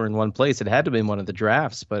three of us were in one place. It had to be in one of the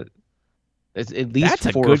drafts, but it's at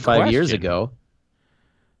least 4 or 5 years ago.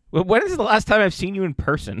 Well, when is the last time I've seen you in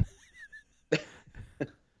person?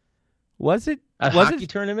 Was it a hockey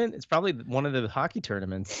tournament? It's probably one of the hockey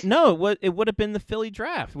tournaments. No, it would have been the Philly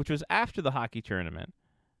draft, which was after the hockey tournament.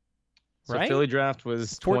 So right? Philly draft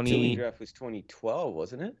was 20 draft was 2012,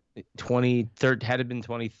 wasn't it? 2013 had it been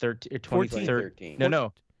 2013 or 2013?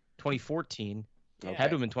 No, 2014. Okay.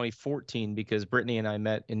 Had to have been 2014 because Brittany and I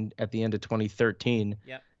met at the end of 2013,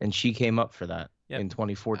 and she came up for that in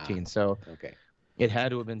 2014. So it had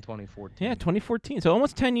to have been 2014. Yeah, 2014. So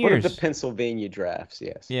almost 10 years. One of the Pennsylvania drafts,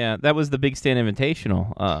 yes. Yeah, that was the Big Stand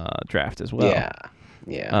Invitational draft as well.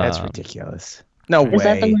 Yeah. That's ridiculous. No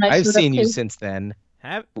way. I've seen you since then.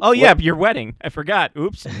 Your wedding. I forgot.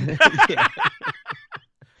 Oops.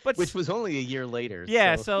 But which was only a year later.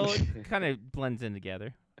 Yeah, so it kind of blends in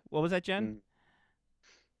together. What was that, Jen?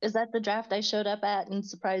 Is that the draft I showed up at and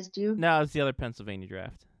surprised you? No, it's the other Pennsylvania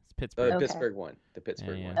draft. It's Pittsburgh. Pittsburgh one. The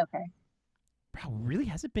Pittsburgh one. Okay. Bro, really?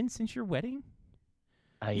 Has it been since your wedding?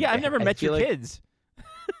 I've never met your kids.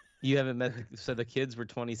 You haven't met. So the kids were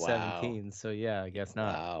 2017. Wow. So yeah, I guess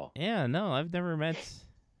not. Wow. Yeah, no, I've never met.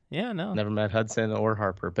 Yeah, no. Never met Hudson or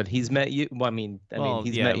Harper, but he's met you. Well,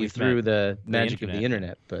 he's met you through the magic of the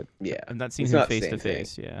internet. But I've not seen him face to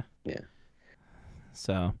face. Yeah.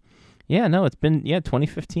 So. Yeah, no, it's been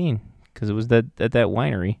 2015 because it was at that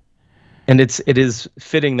winery, and it is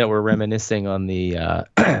fitting that we're reminiscing on the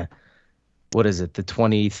what is it, the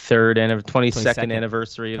 22nd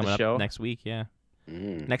anniversary of the show next week,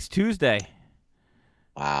 next Tuesday.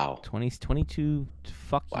 Wow, 22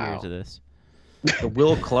 years of this. The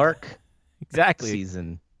Will Clark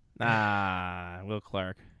season. Will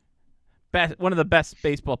Clark, one of the best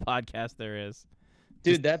baseball podcasts there is.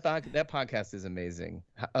 Dude, that podcast is amazing.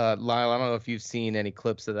 Lyle, I don't know if you've seen any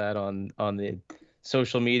clips of that on the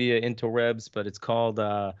social media interwebs, but it's called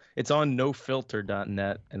it's on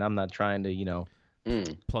nofilter.net, and I'm not trying to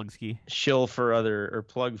plug ski shill for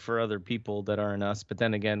plug for other people that aren't us, but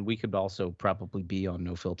then again, we could also probably be on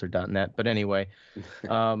nofilter.net. But anyway,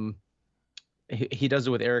 he does it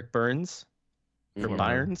with Eric Burns or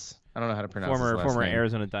Byrnes. I don't know how to pronounce his last former name.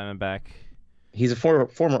 Arizona Diamondback. He's a former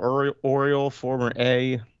Oriole, former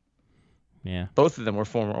A. Yeah. Both of them were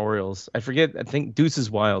former Orioles. I forget. I think Deuces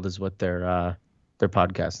Wild is what their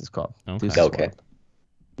podcast is called. Okay.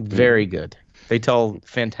 Very good. They tell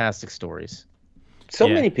fantastic stories. So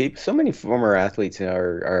many people, so many former athletes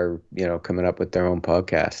are coming up with their own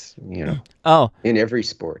podcasts. In every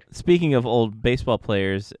sport. Speaking of old baseball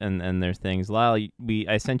players and their things, Lyle,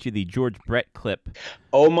 I sent you the George Brett clip.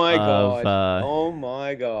 Oh my god! Oh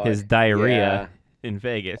my god! His diarrhea in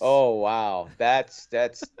Vegas. Oh wow! That's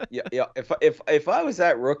yeah. If I was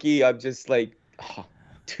that rookie, I'm just like, oh,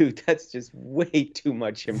 dude, that's just way too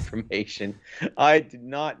much information. I did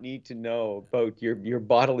not need to know about your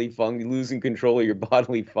bodily losing control of your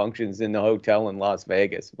bodily functions in the hotel in Las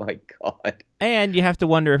Vegas. My God. And you have to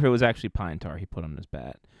wonder if it was actually pine tar he put on his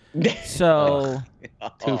bat. So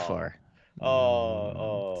too far.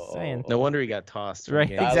 Saying. No wonder he got tossed. From Right,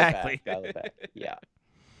 games. exactly. Yeah.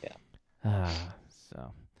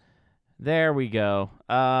 So there we go.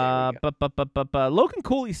 But Logan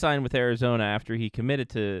Cooley signed with Arizona after he committed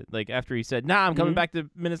to after he said, "Nah, I'm coming back to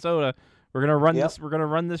Minnesota. We're gonna run this. We're gonna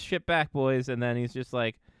run this shit back, boys." And then he's just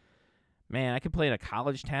like, "Man, I could play in a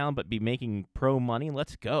college town, but be making pro money.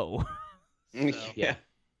 Let's go." Yeah.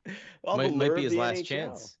 Well, might be his last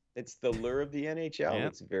chance. It's the lure of the NHL. Yeah.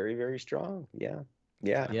 It's very, very strong. Yeah.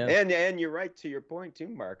 Yeah. And you're right to your point too,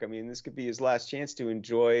 Mark. I mean, this could be his last chance to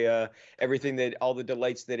enjoy everything all the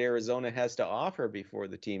delights that Arizona has to offer before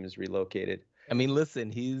the team is relocated. I mean,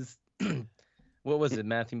 listen, he's what was it,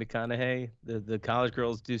 Matthew McConaughey? The college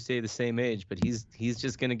girls do stay the same age, but he's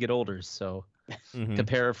just gonna get older. So to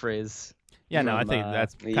paraphrase. Yeah, no, I think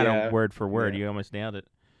that's kind of word for word. You almost nailed it.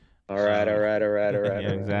 All right.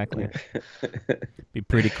 Yeah, exactly. Be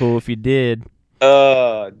pretty cool if you did.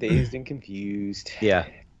 Dazed and Confused. Yeah,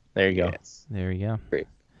 there you go. Yes. There you go.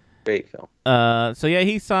 Great film. So yeah,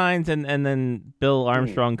 he signs, and then Bill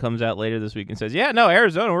Armstrong comes out later this week and says, "Yeah, no,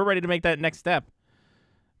 Arizona, we're ready to make that next step."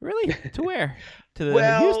 Really? To where? To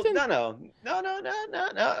the Houston? No.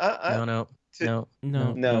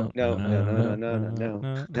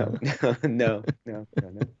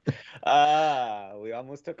 We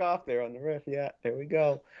almost took off there on the riff. Yeah, there we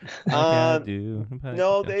go. No,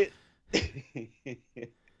 they.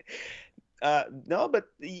 No, but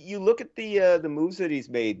you look at the moves that he's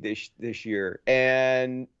made this year,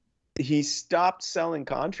 and he stopped selling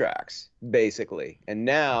contracts basically, and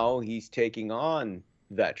now he's taking on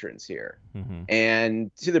veterans here,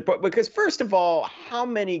 and to the point because first of all, how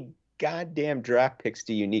many goddamn draft picks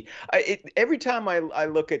do you need? Every time I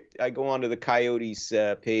go onto the Coyotes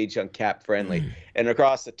page on Cap Friendly, and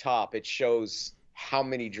across the top it shows how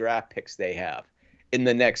many draft picks they have in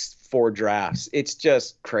the next 4 drafts. It's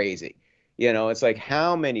just crazy. It's like,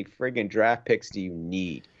 how many friggin' draft picks do you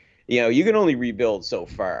need? You can only rebuild so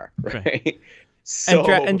far, right? So,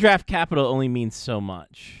 and draft capital only means so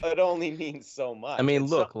much. It only means so much. I mean,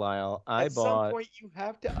 look, Lyle, at some point you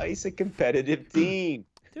have to ice a competitive team.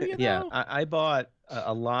 Do you know? Yeah, I bought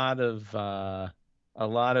a lot of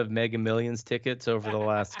Mega Millions tickets over the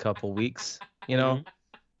last couple weeks.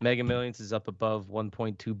 Mega Millions is up above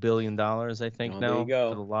 $1.2 billion, I think, now. There you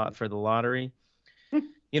go. For the lottery.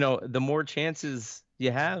 The more chances you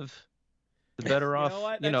have, the better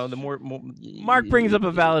off. The more Mark brings up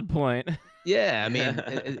a valid point. Yeah, I mean,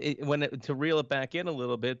 to reel it back in a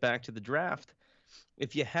little bit, back to the draft,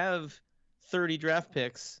 if you have 30 draft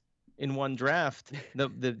picks in one draft,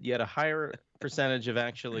 you had a higher percentage of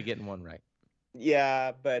actually getting one right.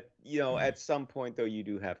 Yeah, but at some point though, you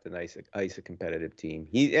do have to ice a competitive team.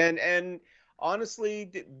 And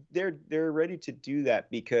honestly, they're ready to do that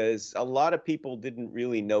because a lot of people didn't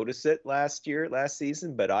really notice it last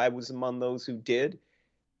season, but I was among those who did.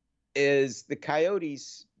 Is the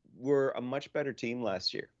Coyotes were a much better team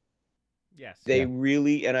last year. Yes. They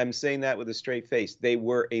really, and I'm saying that with a straight face, they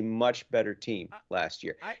were a much better team last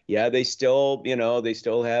year. They still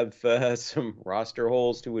have some roster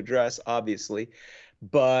holes to address, obviously,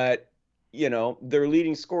 but their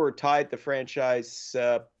leading scorer tied the franchise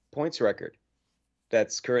points record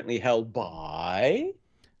that's currently held by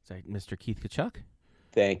Mr. Keith Tkachuk.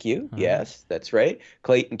 Thank you. Yes, that's right.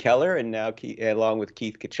 Clayton Keller, and now along with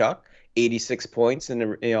Keith Tkachuk, 86 points in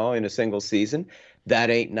a single season. That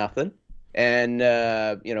ain't nothing. And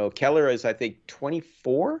Keller is, I think,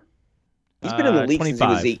 24. He's been in the league 25. since he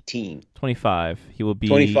was 18. 25. He will be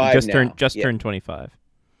 25 turned 25.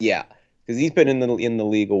 Yeah, because he's been in the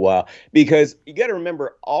league a while. Because you got to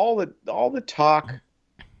remember all the talk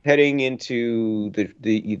heading into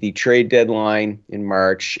the trade deadline in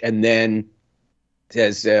March, and then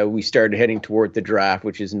as we started heading toward the draft,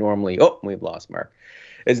 which is normally we've lost Mark.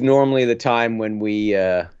 It's normally the time when we.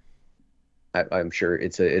 I'm sure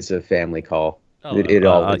it's a family call.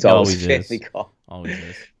 It's always a family call. Always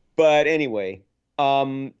is. But anyway,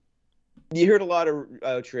 you heard a lot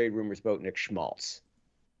of trade rumors about Nick Schmaltz,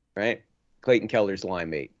 right? Clayton Keller's line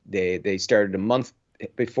mate. They started a month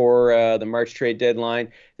before the March trade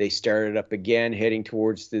deadline. They started up again heading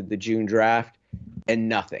towards the June draft, and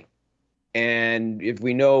nothing. And if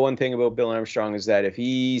we know one thing about Bill Armstrong is that if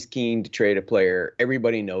he's keen to trade a player,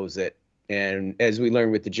 everybody knows it. And as we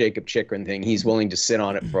learned with the Jacob Chikrin thing, he's willing to sit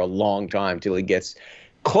on it for a long time till he gets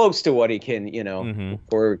close to what he can,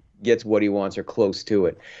 or gets what he wants or close to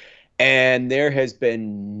it. And there has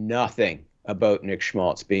been nothing about Nick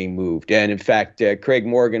Schmaltz being moved. And in fact, Craig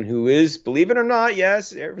Morgan, who is, believe it or not,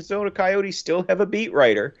 yes, Arizona Coyotes still have a beat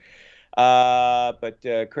writer. But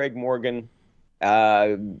Craig Morgan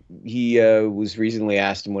He was recently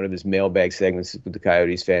asked in one of his mailbag segments with the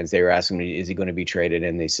Coyotes fans. They were asking me, is he going to be traded?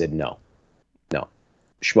 And they said no.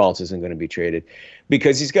 Schmaltz isn't going to be traded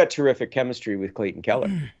because he's got terrific chemistry with Clayton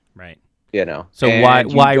Keller. Right. So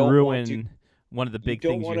why ruin one of the big things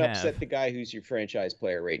you have? You don't want to upset the guy who's your franchise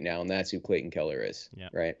player right now, and that's who Clayton Keller is. Yeah.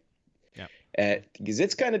 Right. Yeah. Because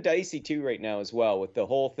it's kind of dicey too right now as well with the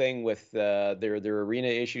whole thing with their arena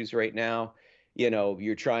issues right now.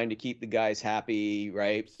 You're trying to keep the guys happy,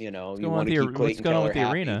 right? You want to keep Clayton Keller happy.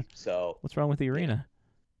 Arena? So what's wrong with the arena?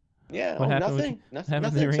 Yeah, nothing. Nothing.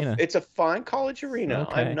 The arena? It's a fine college arena.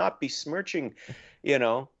 Okay. I'm not besmirching,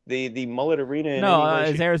 the mullet arena.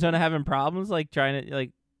 Is Arizona having problems like trying to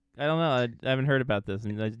like? I don't know. I haven't heard about this,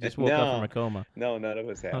 and I just woke up from a coma. No, none of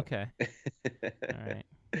us have. Okay. All right.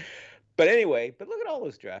 But anyway, look at all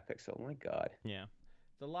those draft picks. Oh my God. Yeah,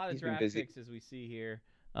 it's a lot of draft picks as we see here.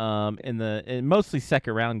 In mostly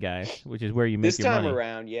second round guys, which is where you make your money. This time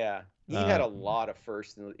around, yeah. He had a lot of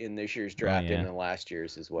firsts in this year's draft and in last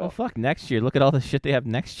year's as well. Well, fuck, next year. Look at all the shit they have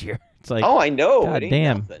next year. It's like, I know. God it ain't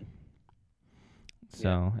damn. Nothing.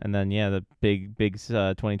 So, and then, the big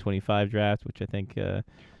 2025 draft, which I think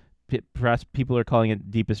perhaps people are calling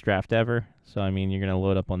it deepest draft ever. So, I mean, you're going to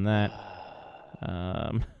load up on that.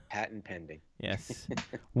 Patent pending. Yes.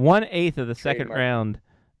 1/8 of the second round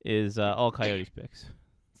is all Coyotes picks.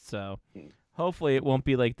 So... Hopefully it won't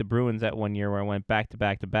be like the Bruins that one year where I went back to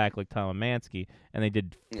back to back like Tom Mansky, and they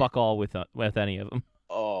did fuck all with any of them.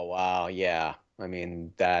 Oh wow, yeah. I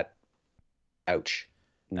mean that. Ouch.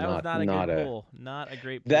 That was not a good pull. Not a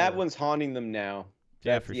great pull. That one's haunting them now.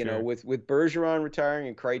 Yeah, for sure. With Bergeron retiring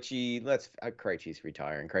and Krejci, Krejci's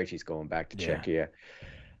retiring. Krejci's going back to Czechia.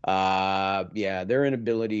 Their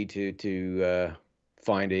inability to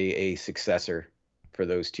find a successor for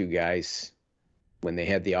those two guys when they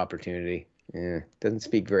had the opportunity. Yeah, doesn't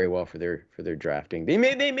speak very well for their drafting. They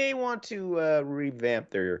may want to revamp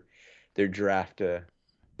their draft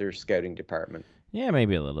their scouting department. Yeah,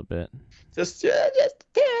 maybe a little bit. Just a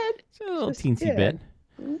tad. Just a little teensy bit.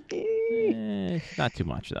 Not too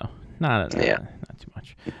much though. Not too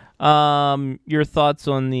much. Your thoughts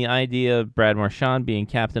on the idea of Brad Marchand being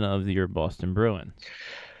captain of your Boston Bruins?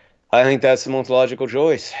 I think that's the most logical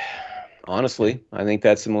choice. Honestly, I think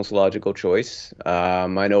that's the most logical choice.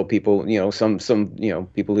 I know people, some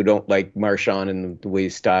people who don't like Marchand and the way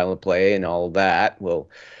his style of play and all of that will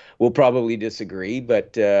probably disagree.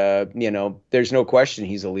 But there's no question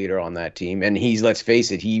he's a leader on that team, and let's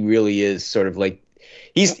face it, he really is sort of like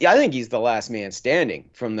I think he's the last man standing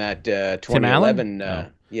from that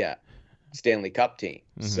 2011 Stanley Cup team.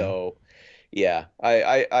 Mm-hmm. So. Yeah,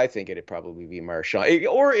 I think it'd probably be Marchand.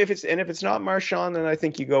 Or if it's not Marchand, then I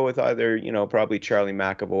think you go with either, probably Charlie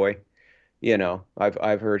McAvoy.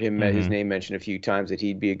 I've heard him his name mentioned a few times that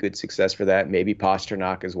he'd be a good success for that. Maybe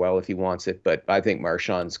Pasternak as well if he wants it, but I think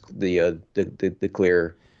Marchand's the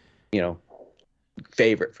clear,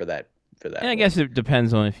 favorite for that. And I guess it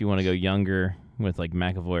depends on if you want to go younger with like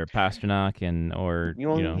McAvoy or Pasternak, or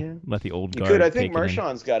let the old guard. You could. I think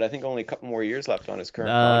Marchand's got only a couple more years left on his current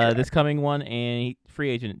contract. This coming one, and free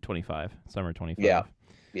agent at 25, summer 25.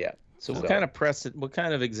 Yeah. So what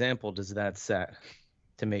kind of example does that set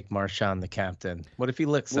to make Marchand the captain? What if he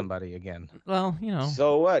licks somebody again? Well,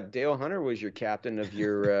 So what? Dale Hunter was your captain of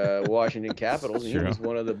your Washington Capitals. And he was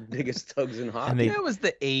one of the biggest thugs in hockey. That was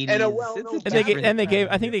the 80s. And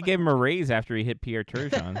I think they gave him a raise after he hit Pierre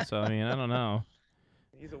Turgeon. So I mean, I don't know.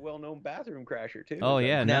 He's a well-known bathroom crasher too. Oh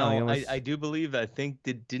yeah, I do believe. I think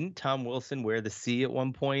didn't Tom Wilson wear the C at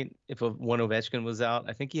one point? If one Ovechkin was out,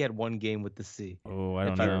 I think he had one game with the C. Oh, I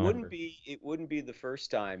don't know. It wouldn't be the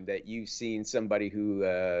first time that you've seen somebody who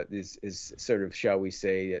is sort of, shall we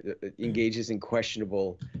say, engages in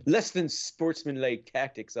questionable, less than sportsmanlike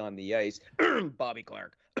tactics on the ice. Bobby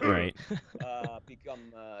Clark. Right.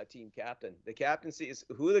 Become team captain. The captaincy is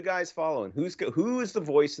who are the guys following? Who is the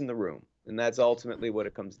voice in the room? And that's ultimately what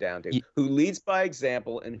it comes down to. Who leads by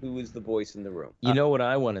example and who is the voice in the room? You know what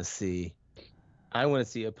I want to see? I want to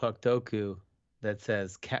see a puck doku that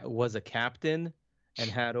says was a captain and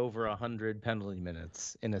had over 100 penalty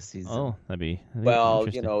minutes in a season. Oh, that'd be well,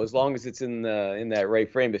 as long as it's in that right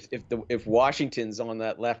frame. If Washington's on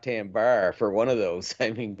that left-hand bar for one of those,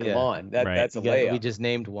 I mean, come on, that's a layup. We just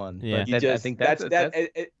named one. Yeah, I think that's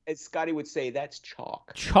as Scotty would say, that's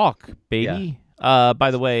chalk. Chalk, baby. Yeah. By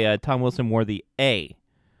the way, Tom Wilson wore the A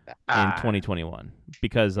in 2021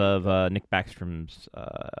 because of Nick Backstrom's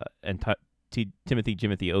and Timothy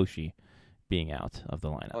Oshie being out of the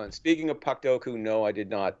lineup. And speaking of puck doku, no, I did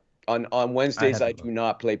not. On Wednesdays, I do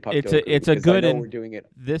not play puck doku. It's a good. I know we're doing it.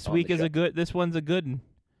 This week is a good. This one's a good one.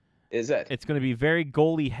 Is it? It's going to be very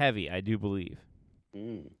goalie heavy, I do believe.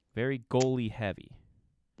 Very goalie heavy.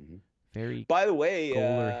 Mm-hmm. Very. By the way,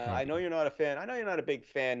 goaler heavy. I know you're not a fan. I know you're not a big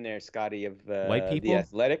fan there, Scotty, of White people? The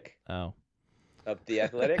Athletic. Oh. Of The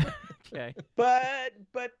Athletic. Okay.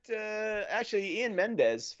 But actually, Ian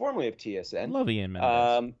Mendez, formerly of TSN. Love Ian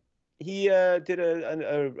Mendez. He did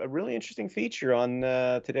a really interesting feature on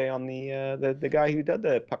today on the guy who did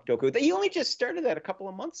the puck doku. He only just started that a couple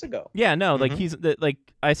of months ago. Yeah, no, like he's like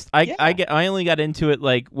I only got into it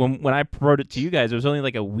like when I wrote it to you guys. It was only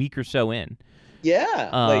like a week or so in. Yeah,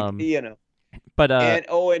 like you know. But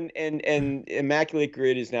and Immaculate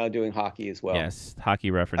Grid is now doing hockey as well. Yes, Hockey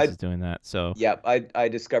Reference is doing that. So yep, I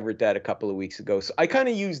discovered that a couple of weeks ago. So I kind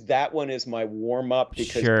of used that one as my warm up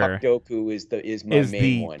because Puck Doku is my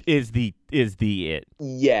main one. Is the it?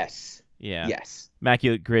 Yes. Yeah. Yes.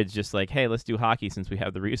 Immaculate Grid's just like, hey, let's do hockey since we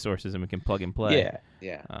have the resources and we can plug and play. Yeah.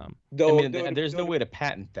 Yeah. There's no way to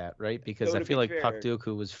patent that, right? Because I feel like Puck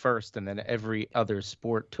Doku was first, and then every other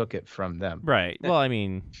sport took it from them. Right. Well, I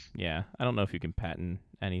mean, yeah. I don't know if you can patent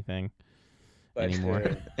anything anymore.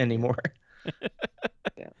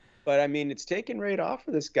 Yeah. But I mean, it's taken right off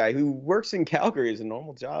for this guy who works in Calgary. Is a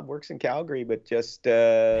normal job, works in Calgary, but just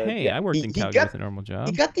hey, I worked in Calgary with a normal job.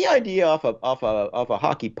 He got the idea off a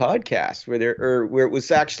hockey podcast where it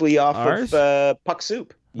was actually off of Puck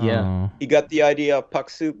Soup. Yeah, he got the idea of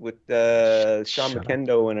Puck Soup with Sean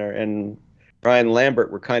McKendo and Ryan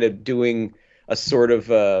Lambert. Were kind of doing a sort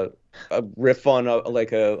of a riff on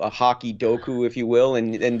a hockey doku, if you will,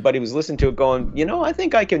 and Buddy was listening to it going, I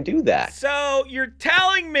think I can do that. So you're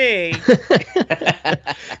telling me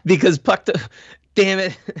because damn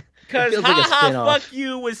it, because Fuck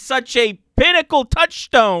You was such a pinnacle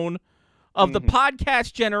touchstone of the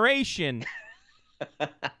podcast generation.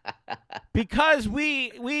 Because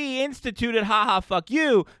we instituted Fuck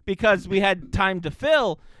You because we had time to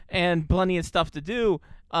fill and plenty of stuff to do.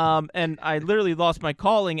 And I literally lost my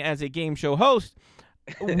calling as a game show host.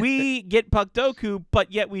 We get Puck Doku, but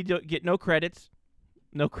yet we get no credits.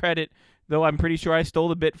 No credit, though I'm pretty sure I stole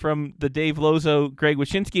a bit from the Dave Lozo, Greg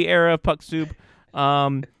Wyshynski era of Puck Soup.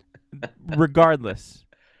 Regardless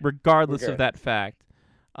of that fact.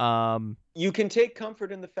 You can take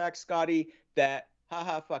comfort in the fact, Scotty, that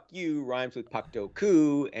Fuck You rhymes with Puck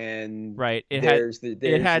Doku, and right.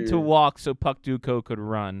 It had to walk so Puck Doku could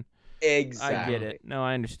run. Exactly. I get it. No,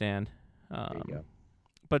 I understand. There you go.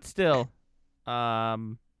 But still,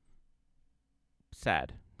 sad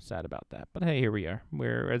about that. But hey, here we are.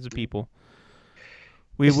 We're as a people.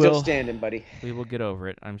 We're still standing, buddy. We will get over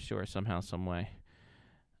it, I'm sure, somehow, some way.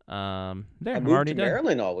 A move to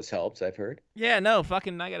Maryland always helps, I've heard. Yeah, no,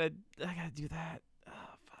 fucking, I gotta do that.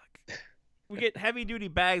 Oh, fuck. We get heavy duty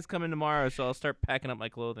bags coming tomorrow, so I'll start packing up my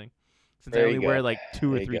clothing. Since I only wear like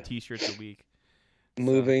 2 or 3 T-shirts a week.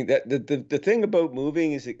 Moving, the thing about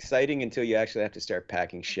moving is exciting until you actually have to start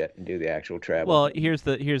packing shit and do the actual travel. Well, here's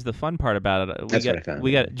the fun part about it. That's what I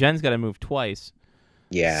found. Jen's got to move twice.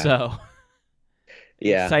 Yeah. So.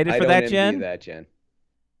 Yeah. Excited for that, Jen? That, Jen.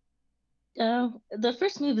 The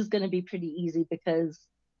first move is going to be pretty easy because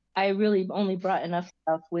I really only brought enough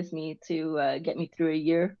stuff with me to get me through a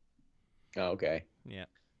year. Oh, okay. Yeah.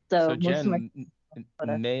 So Jen,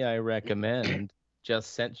 may I recommend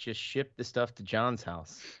just ship the stuff to John's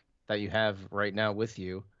house that you have right now with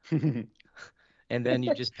you, and then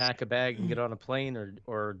you just pack a bag and get on a plane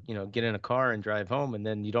or get in a car and drive home, and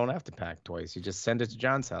then you don't have to pack twice. You just send it to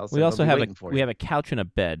John's house. We also have a couch and a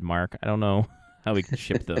bed, Mark. I don't know how we can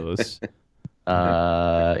ship those.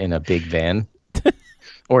 In a big van,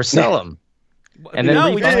 or sell them. And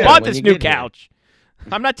then we just bought this new couch.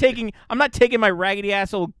 I'm not taking my raggedy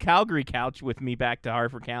ass old Calgary couch with me back to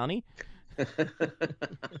Harford County.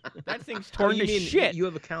 That thing's torn to shit. You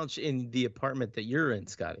have a couch in the apartment that you're in,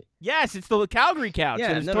 Scotty. Yes, it's the Calgary couch.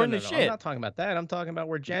 Yeah, it's torn to shit. I'm not talking about that. I'm talking about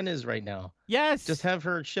where Jen is right now. Yes. Just have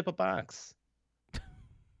her ship a box.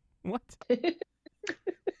 What?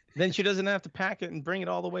 Then she doesn't have to pack it and bring it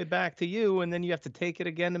all the way back to you, and then you have to take it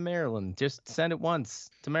again to Maryland. Just send it once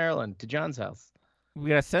to Maryland, to John's house. We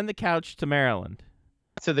gotta send the couch to Maryland.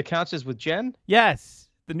 So the couch is with Jen? Yes.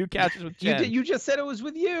 The new couch is with Jen. You just said it was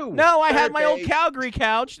with you. No, I had my old Calgary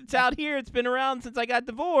couch. It's out here. It's been around since I got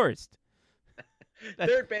divorced.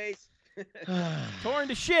 Third base. Torn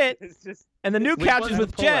to shit. And the new couch is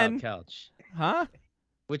with Jen. Couch? Huh?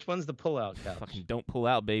 Which one's the pull-out couch? Fucking don't pull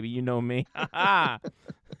out, baby. You know me. I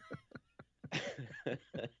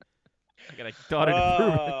got a daughter to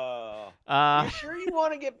prove it. You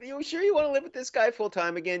sure you want to live with this guy full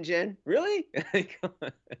time again, Jen? Really?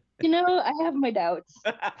 I have my doubts.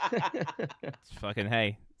 It's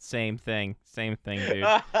fucking same thing, dude.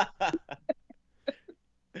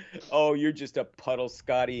 Oh, you're just a puddle,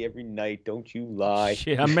 Scotty, every night. Don't you lie.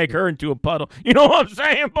 Shit, I make her into a puddle. You know what I'm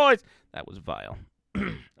saying, boys? That was vile.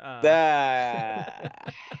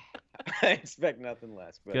 That I expect nothing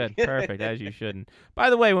less. Buddy. Good, perfect, as you shouldn't. By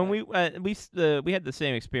the way, when we had the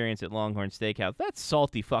same experience at Longhorn Steakhouse. That's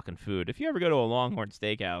salty fucking food. If you ever go to a Longhorn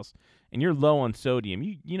Steakhouse and you're low on sodium,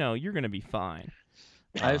 you know you're gonna be fine.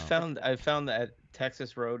 I've found that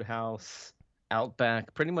Texas Roadhouse,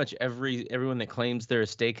 Outback, pretty much everyone that claims they're a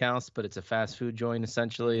steakhouse, but it's a fast food joint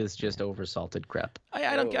essentially, is just oversalted crap.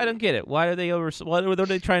 I don't get it. Why are they what are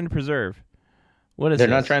they trying to preserve? What is They're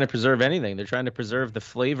this? not trying to preserve anything. They're trying to preserve the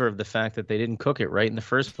flavor of the fact that they didn't cook it right in the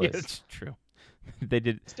first place. Yeah, it's true. They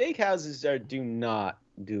did. Steakhouses do not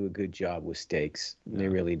do a good job with steaks. They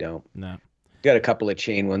really don't. No. Got a couple of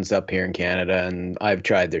chain ones up here in Canada, and I've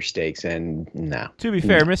tried their steaks, and no. To be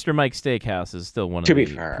fair, Mr. Mike's Steakhouse is still one of To the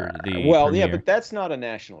be fair, the well, premier. yeah, but that's not a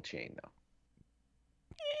national chain, though.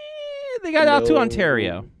 They got out to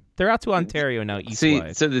Ontario. They're out to Ontario now, east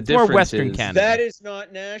wise. So the It's difference more Western is Canada. That is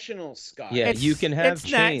not national, Scott. Yeah, you can have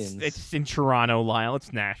chains. It's in Toronto, Lyle.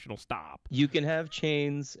 It's national. Stop. You can have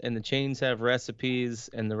chains, and the chains have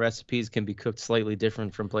recipes, and the recipes can be cooked slightly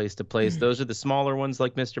different from place to place. Those are the smaller ones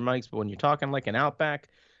like Mr. Mike's, but when you're talking like an Outback,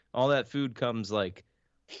 all that food comes like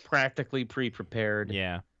practically pre-prepared.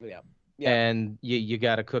 Yeah. And you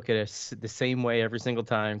got to cook it the same way every single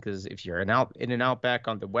time, because if you're in an Outback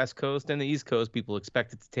on the West Coast and the East Coast, people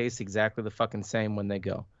expect it to taste exactly the fucking same when they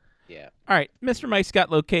go. Yeah. All right, Mr. Mike's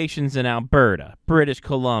got locations in Alberta, British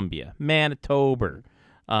Columbia, Manitoba,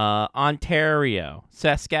 Ontario,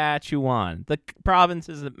 Saskatchewan, the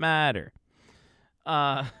provinces that matter.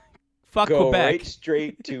 Fuck Go Quebec. right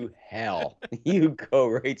straight to hell. You go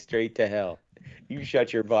right straight to hell. You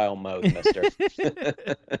shut your vile mouth, mister.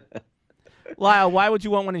 Lyle, why would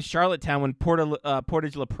you want one in Charlottetown when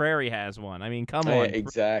Portage La Prairie has one? I mean, come on.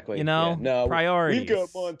 Exactly. You know, No, priorities. We've got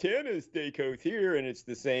Montana's steakhouse here, and it's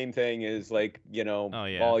the same thing as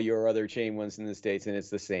all your other chain ones in the States, and it's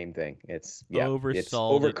the same thing. It's it's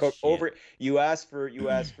overcooked. Shit. You ask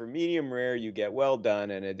for medium rare, you get well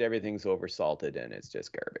done, and everything's oversalted, and it's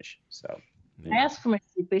just garbage. So I asked for my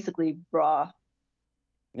steak basically raw.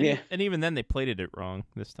 And even then, they plated it wrong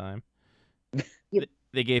this time. Yep.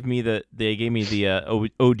 They gave me the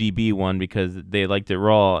ODB one because they liked it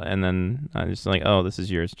raw, and then I was just like, "Oh, this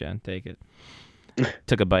is yours, Jen. Take it."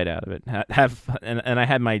 Took a bite out of it. And I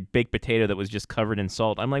had my baked potato that was just covered in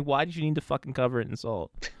salt. I'm like, why did you need to fucking cover it in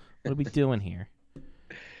salt? What are we doing here?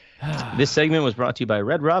 This segment was brought to you by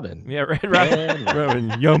Red Robin. Yeah, Red Robin.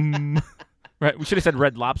 Robin, yum. Right, we should have said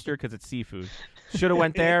Red Lobster because it's seafood. Should have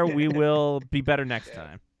went there. We will be better next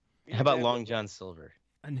time. How about Long John Silver?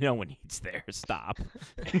 No one eats there. Stop.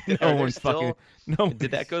 No one fucking. No.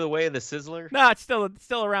 Did that go the way of the Sizzler? No, it's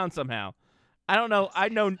still around somehow. I don't know. I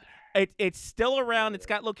know it's still around. It's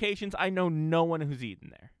got locations. I know no one who's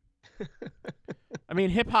eaten there. I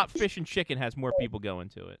mean, Hip Hop Fish and Chicken has more people going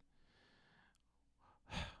to it.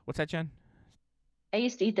 What's that, Jen? I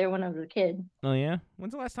used to eat there when I was a kid. Oh yeah.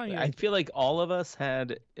 When's the last time you? I feel like all of us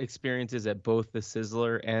had experiences at both the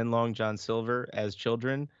Sizzler and Long John Silver as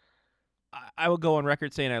children. I will go on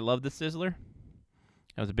record saying I love the Sizzler.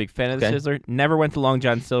 I was a big fan of the Sizzler. Never went to Long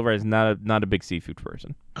John Silver. As not a big seafood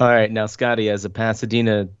person. All right, now Scotty, as a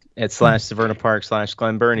Pasadena at /Severna Park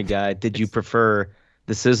 /Glen Burnie guy, did you prefer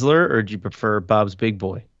the Sizzler or did you prefer Bob's Big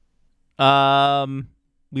Boy?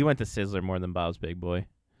 We went to Sizzler more than Bob's Big Boy.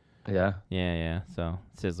 Yeah. Yeah. So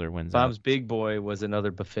Sizzler wins. Bob's out. Big Boy was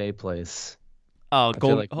another buffet place. Oh,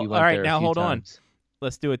 All right, now hold on.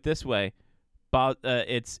 Let's do it this way.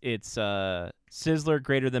 It's Sizzler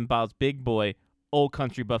greater than Bob's Big Boy. Old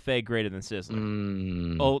Country Buffet greater than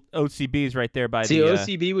Sizzler. Old OCB's right there by the.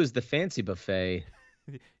 OCB was the fancy buffet.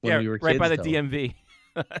 When we were kids, right by the though. DMV.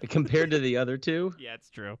 Compared to the other two. Yeah, it's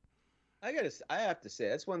true. I have to say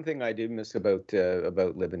that's one thing I do miss about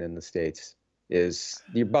living in the States is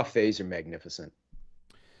your buffets are magnificent.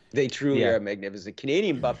 They truly are magnificent.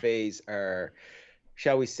 Canadian buffets are,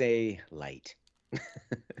 shall we say, light.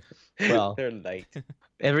 Well, they're light.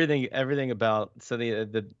 Everything about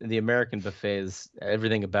the American buffets,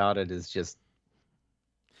 everything about it is just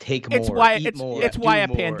take more. It's why a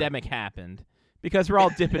pandemic happened, because we're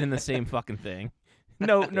all dipping in the same fucking thing.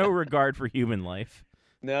 No regard for human life.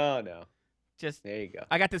 No. Just there you go.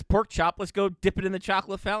 I got this pork chop. Let's go dip it in the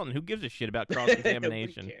chocolate fountain. Who gives a shit about cross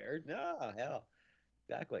contamination? Nobody cared. No, hell,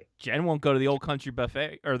 exactly. Jen won't go to the Old Country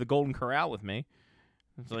Buffet or the Golden Corral with me.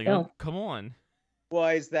 It's like, oh, come on.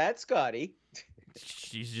 Why is that, Scotty?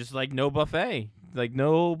 She's just like, no buffet. Like,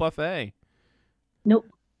 no buffet. Nope.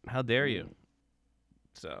 How dare you?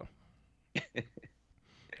 So.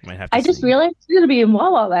 Might have to I just see. realized it's going to be in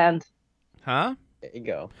Wawa Land. Huh? There you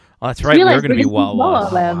go. Oh, that's right. We're going to be Wawa. Wawa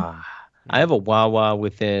Land. Wawa. I have a Wawa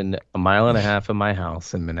within a mile and a half of my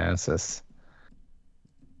house in Manassas.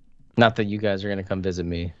 Not that you guys are going to come visit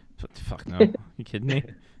me. Fuck no. You kidding me?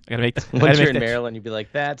 I gotta make. Once you're in Maryland, you'd be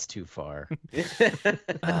like, "That's too far." Sorry.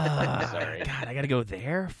 God, I gotta go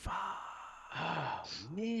there. Fuck. Oh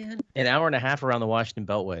man. An hour and a half around the Washington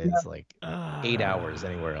Beltway is like 8 hours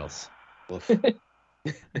anywhere else. Hold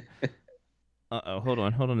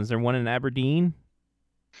on. Is there one in Aberdeen?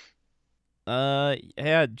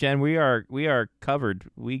 Yeah, Jen, we are covered.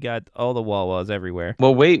 We got all the Wawas everywhere.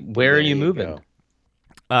 Well, wait, where are you moving? Go.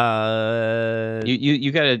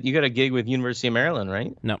 You got a gig with University of Maryland,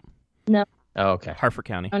 right? No. Oh, okay. Harford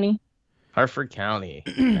County. Harford County.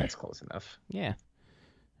 That's close enough. Yeah.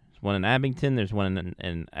 There's one in Abington. There's one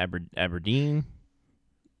in Aberdeen.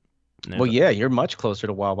 Well, yeah, you're much closer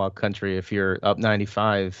to Wild Wild Country if you're up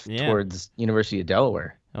 95 towards University of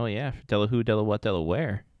Delaware. Oh yeah,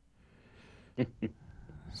 Delaware.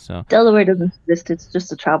 So Delaware doesn't exist. It's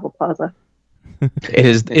just a travel plaza.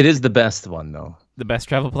 It is the best one though. The best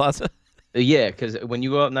travel plaza. Yeah, because when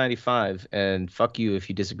you go up 95, and fuck you if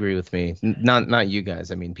you disagree with me, not you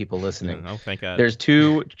guys. I mean, people listening. Oh, thank God. There's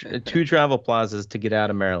two travel plazas to get out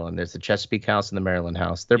of Maryland. There's the Chesapeake House and the Maryland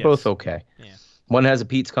House. They're both okay. Yeah. One has a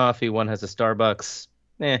Pete's Coffee. One has a Starbucks.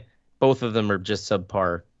 Both of them are just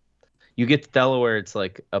subpar. You get to Delaware, it's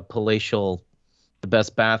like a palatial, the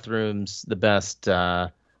best bathrooms, the best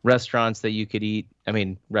restaurants that you could eat. I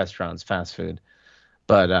mean, restaurants, fast food,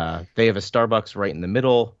 but they have a Starbucks right in the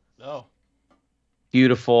middle. Oh.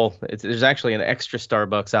 Beautiful. There's actually an extra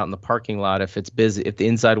Starbucks out in the parking lot if it's busy. If the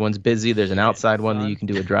inside one's busy, there's an outside one that you can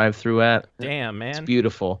do a drive-through at. Damn, man. It's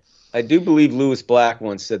beautiful. I do believe Lewis Black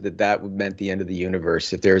once said that meant the end of the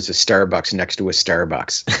universe if there's a Starbucks next to a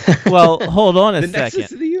Starbucks. Well, hold on a the second.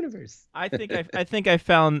 nexus of the universe. I think I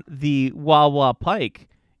found the Wawa Pike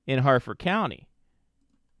in Harford County.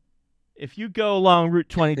 If you go along Route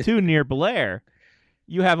 22 near Blair,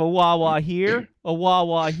 you have a Wawa here, a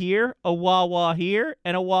Wawa here, a Wawa here,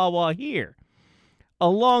 and a Wawa here.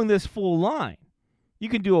 Along this full line, you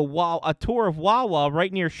can do a tour of Wawa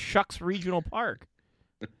right near Shucks Regional Park.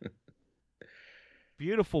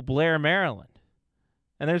 Beautiful Blair, Maryland.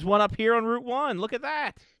 And there's one up here on Route 1. Look at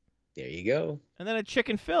that. There you go. And then a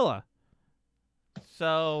Chicken Filla.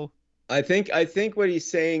 So I think what he's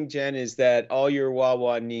saying, Jen, is that all your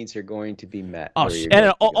Wawa needs are going to be met.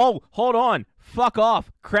 Hold on. Fuck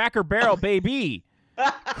off. Cracker Barrel, baby.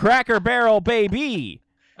 Cracker Barrel, baby.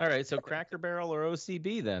 All right, so Cracker Barrel or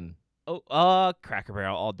OCB then? Cracker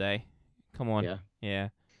Barrel all day. Come on. Yeah.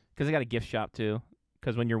 Because they got a gift shop too.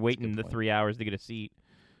 Because when you're waiting the 3 hours to get a seat,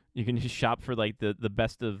 you can just shop for like the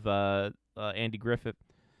best of Andy Griffith,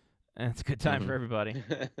 and it's a good time for everybody.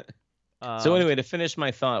 So anyway, to finish my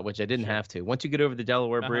thought, which I didn't have to, once you get over the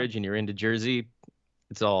Delaware Bridge and you're into Jersey,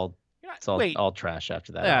 it's all trash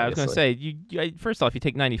after that. Yeah, obviously. I was gonna say, you first off, you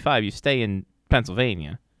take 95, you stay in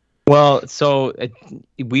Pennsylvania. Well, so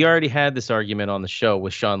we already had this argument on the show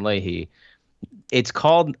with Sean Leahy. It's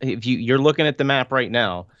called, if you're looking at the map right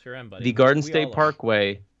now, sure am, buddy. The Garden State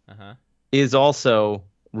Parkway is also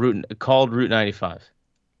called Route 95.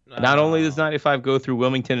 Not only does 95 go through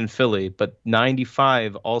Wilmington and Philly, but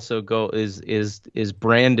 95 also is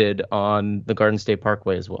branded on the Garden State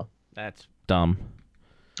Parkway as well. That's dumb.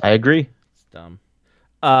 I agree. It's dumb.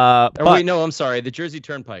 Wait, no, I'm sorry. The Jersey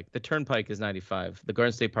Turnpike. The Turnpike is 95. The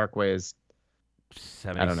Garden State Parkway is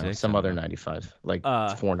 76, I don't know, some other 95, like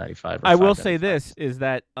 495. Or I will say this is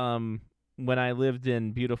that when I lived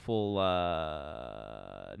in beautiful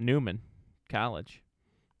Newman College,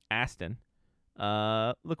 Aston,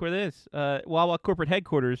 look where it is. Wawa corporate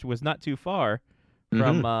headquarters was not too far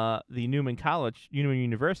from the Newman College, Newman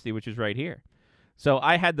University, which is right here. So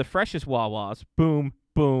I had the freshest Wawas, boom,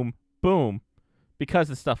 boom, boom, because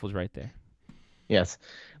the stuff was right there. Yes.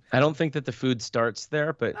 I don't think that the food starts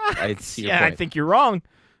there, but I see your point. I think you're wrong.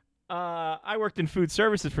 I worked in food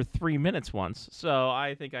services for 3 minutes once, so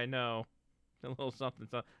I think I know a little something.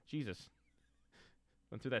 Jesus.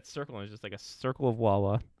 Went through that circle, and it was just like a circle of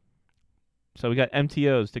Wawa. So we got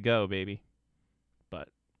MTOs to go, baby. But,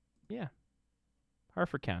 yeah.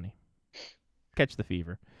 Harford County. Catch the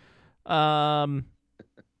fever.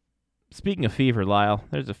 Speaking of fever, Lyle,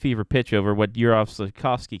 there's a fever pitch over what Yurov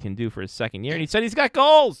Slavkovsky can do for his second year, and he said he's got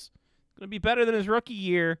goals. Going to be better than his rookie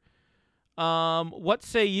year. What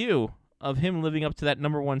say you of him living up to that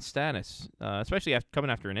number one status, especially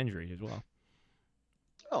coming after an injury as well?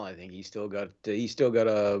 Oh, I think he's still got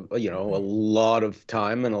a lot of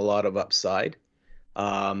time and a lot of upside.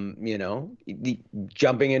 Jumping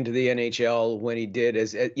into the NHL when he did,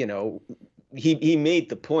 he made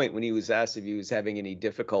the point when he was asked if he was having any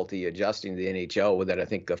difficulty adjusting to the NHL with it, I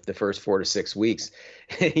think of the first 4 to 6 weeks.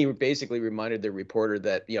 He basically reminded the reporter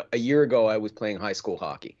that, a year ago I was playing high school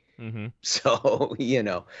hockey. Mm-hmm. So,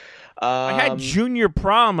 I had junior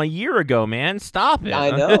prom a year ago, man. Stop it.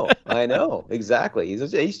 I know. Exactly.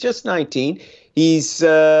 He's just 19. But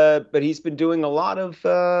he's been doing a lot of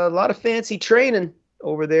fancy training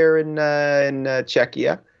over there in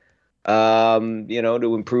Czechia.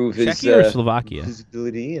 To improve his Czechia or Slovakia?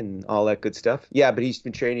 Visibility and all that good stuff. Yeah, but he's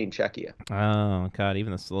been training in Czechia. Oh God,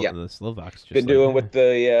 even the Slovaks just been doing with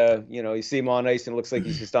the you see him on ice and it looks like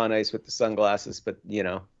he's just on ice with the sunglasses, but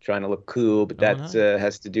trying to look cool. But that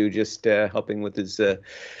has to do just helping with his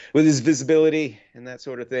visibility and that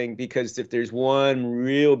sort of thing. Because if there's one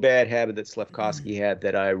real bad habit that Slafkovsky had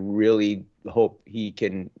that I really hope he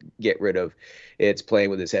can get rid of, it's playing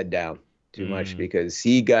with his head down too much, because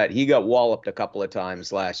he got walloped a couple of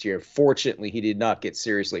times last year. Fortunately, he did not get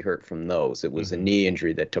seriously hurt from those. It was a knee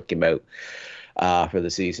injury that took him out for the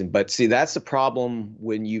season. But see, that's the problem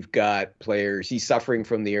when you've got players. He's suffering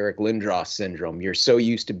from the Eric Lindros syndrome. You're so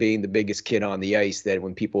used to being the biggest kid on the ice that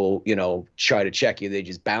when people, try to check you, they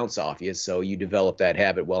just bounce off you. So you develop that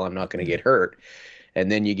habit. Well, I'm not going to get hurt. And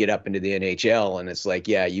then you get up into the NHL, and it's like,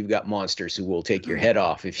 yeah, you've got monsters who will take your head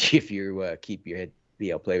off if you keep your head.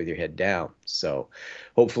 Play with your head down. So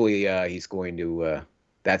hopefully he's going to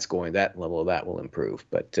that level of that will improve.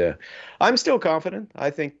 But I'm still confident. I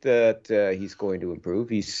think that he's going to improve.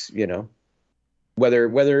 He's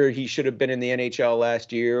whether he should have been in the NHL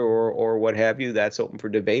last year or what have you, that's open for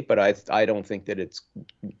debate. But I don't think that it's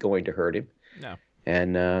going to hurt him. No.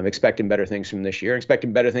 And I'm expecting better things from this year.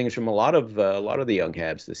 Expecting better things from a lot of the young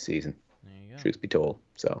Habs this season. There you go. Truth be told.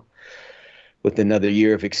 So, with another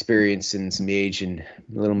year of experience and some age and a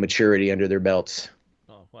little maturity under their belts.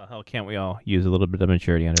 Oh, well, hell, can't we all use a little bit of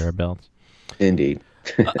maturity under our belts? Indeed.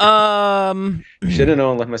 Should have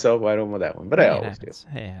known, left myself wide open with that one, but I always do. It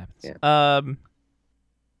happens.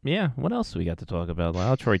 Yeah. What else do we got to talk about?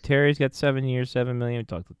 Well, Troy Terry's got 7 years, $7 million.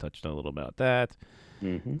 We touched a little about that.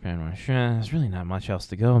 Mm-hmm. There's really not much else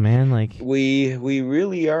to go, man. Like we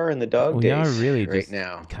really are in the dog days. We are really right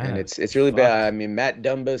now, and it's really bad. I mean, Matt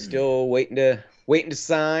Dumba's still waiting to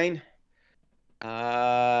sign.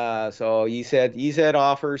 So he's had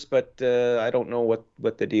offers, but I don't know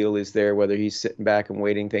what the deal is there. Whether he's sitting back and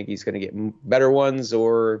waiting, think he's going to get better ones,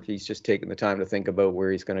 or if he's just taking the time to think about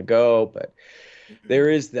where he's going to go. But there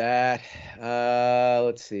is that.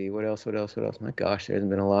 Let's see. What else? My gosh, there hasn't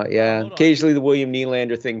been a lot. Yeah. Occasionally the William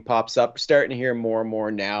Nylander thing pops up. Starting to hear more and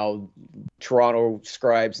more now. Toronto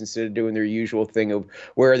scribes, instead of doing their usual thing of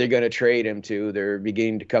where they're going to trade him to, they're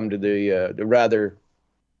beginning to come to the rather,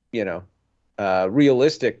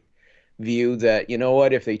 realistic view that,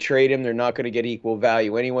 if they trade him, they're not going to get equal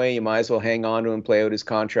value anyway. You might as well hang on to him, play out his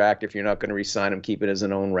contract. If you're not going to re-sign him, keep it as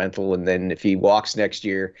an own rental. And then if he walks next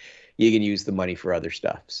year, you can use the money for other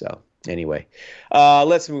stuff. So anyway,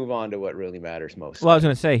 let's move on to what really matters most. Well, I was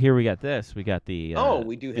going to say, here we got this. We got the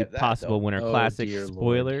we do have that, possible though. Winter Classic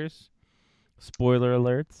spoilers. Spoiler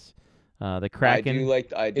alerts. The Kraken.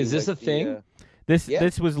 Is this a thing?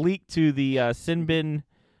 This was leaked to the Sinbin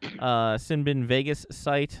Vegas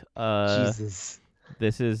site. Jesus.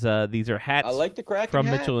 This is these are hats. I like the Kraken from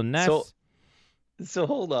hat. Mitchell and Ness. So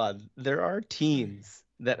hold on. There are teams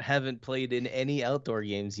that haven't played in any outdoor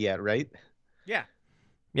games yet, right? Yeah.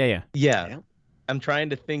 I'm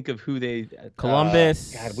trying to think of who they.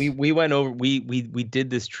 Columbus. God, we went over. We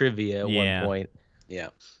did this trivia at one point. Yeah.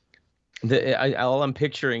 All I'm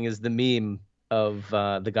picturing is the meme of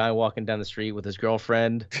the guy walking down the street with his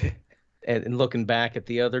girlfriend. And looking back at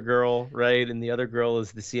the other girl, right? And the other girl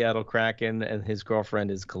is the Seattle Kraken, and his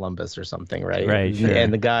girlfriend is Columbus or something, right? Right. Sure.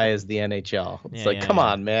 And the guy is the NHL. It's come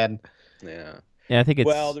on, man. Yeah. Yeah, I think it's.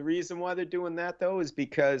 Well, the reason why they're doing that, though, is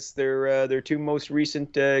because their two most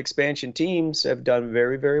recent expansion teams have done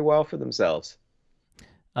very, very well for themselves.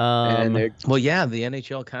 The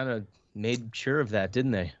NHL kind of made sure of that,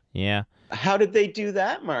 didn't they? Yeah. How did they do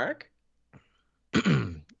that, Mark?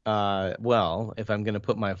 Well, if I'm going to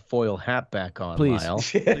put my foil hat back on, please. Lyle.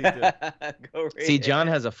 Please do. Go right See, John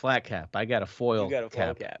has a flat cap. I got a foil cap. You got a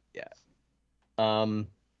foil cap, yeah.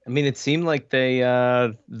 I mean, it seemed like they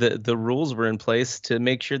the rules were in place to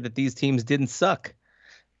make sure that these teams didn't suck.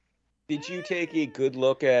 Did you take a good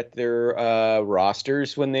look at their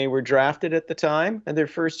rosters when they were drafted at the time in their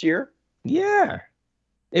first year? Yeah.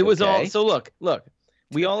 It was all so look.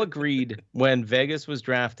 We all agreed when Vegas was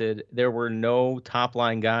drafted, there were no top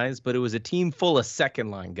line guys, but it was a team full of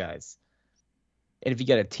second line guys. And if you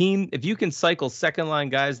get a team, if you can cycle second line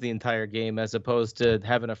guys the entire game as opposed to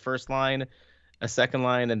having a first line, a second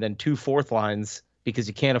line, and then 2 fourth lines because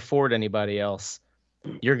you can't afford anybody else,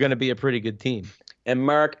 you're going to be a pretty good team. And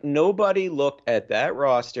Mark, nobody looked at that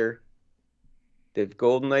roster, the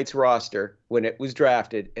Golden Knights roster, when it was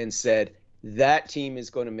drafted and said, that team is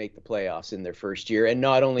going to make the playoffs in their first year. And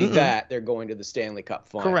not only that, they're going to the Stanley Cup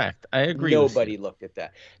final. Correct. I agree. Nobody looked at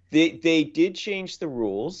that. They did change the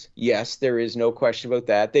rules. Yes, there is no question about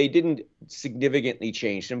that. They didn't significantly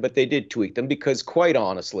change them, but they did tweak them because, quite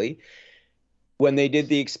honestly, when they did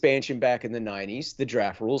the expansion back in the 90s, the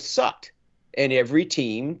draft rules sucked. And every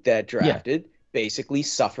team that drafted basically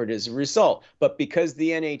suffered as a result. But because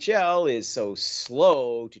the NHL is so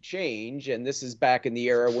slow to change, and this is back in the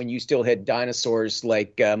era when you still had dinosaurs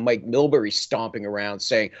like Mike Milbury stomping around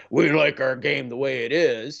saying, we like our game the way it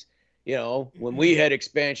is. You know, when we had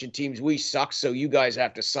expansion teams, we suck, so you guys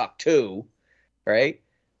have to suck too, right?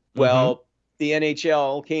 Well, the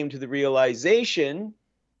NHL came to the realization,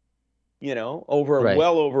 you know,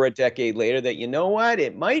 well over a decade later, that, you know what,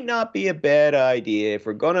 it might not be a bad idea if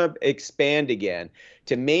we're going to expand again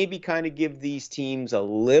to maybe kind of give these teams a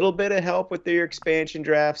little bit of help with their expansion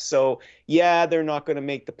drafts. So, yeah, they're not going to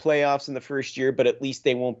make the playoffs in the first year, but at least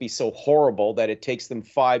they won't be so horrible that it takes them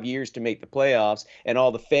 5 years to make the playoffs and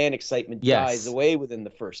all the fan excitement dies away within the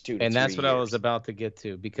first 2 to 3 years. And that's what I was about to get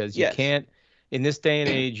to, because you can't, in this day and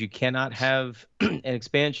age, you cannot have an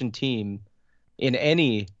expansion team in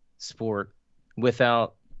any sport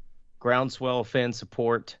without groundswell fan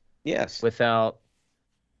support. Yes. Without,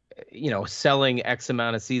 you know, selling X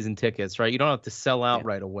amount of season tickets, right? You don't have to sell out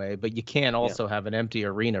right away, but you can't also have an empty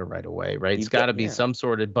arena right away, right? It's got to be some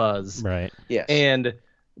sort of buzz. Right. Yes. And I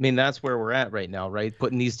mean, that's where we're at right now, right?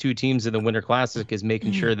 Putting these 2 teams in the Winter Classic is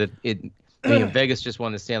making sure that Vegas just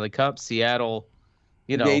won the Stanley Cup. Seattle,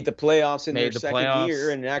 you know, made the playoffs in their second year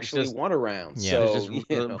and actually won a round. So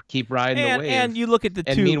just keep riding the wave. And you look at the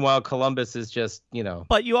two. And meanwhile, Columbus is just, you know.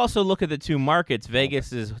 But you also look at the 2 markets.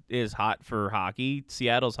 Vegas is hot for hockey.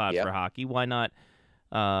 Seattle's hot for hockey. Why not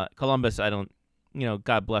Columbus? I don't, you know,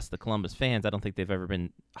 God bless the Columbus fans. I don't think they've ever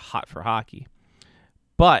been hot for hockey.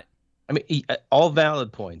 But I mean, all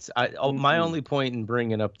valid points. My only point in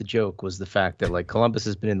bringing up the joke was the fact that, like, Columbus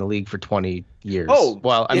has been in the league for 20 years. Oh,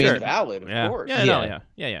 well, I mean, it's valid, of course. Yeah.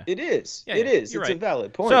 It is. Yeah, it is. You're it's right. a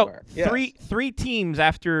valid point. So Mark. Yes. three teams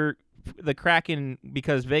after the Kraken,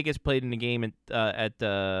 because Vegas played in a game in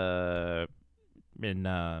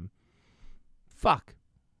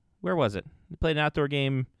where was it? They played an outdoor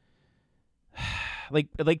game,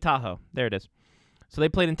 Lake Tahoe. There it is. So they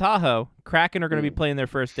played in Tahoe. Kraken are going to be playing their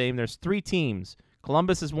first game. There's 3 teams.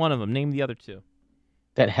 Columbus is one of them. Name the other 2.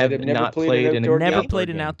 That have not played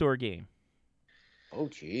an outdoor game. Oh,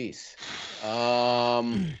 jeez.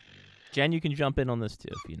 Jen, you can jump in on this too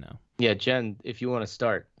if you know. Yeah, Jen, if you want to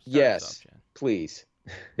start. Yes, please.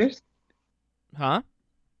 Huh?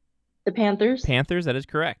 The Panthers. Panthers, that is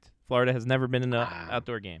correct. Florida has never been in an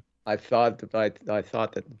outdoor game. I thought that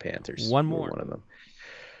the Panthers one were more. one of them.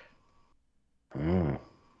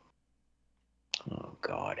 Oh,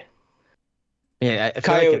 God. Yeah,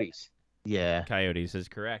 Coyotes. Coyotes is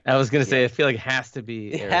correct. I was going to say, I feel like it has to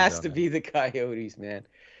be Arizona. It has to be the Coyotes, man.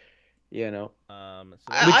 You know. So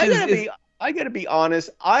I gotta be honest.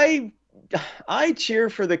 I cheer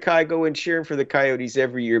for the cheering for the Coyotes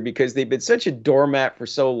every year because they've been such a doormat for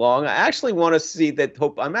so long. I actually want to see that.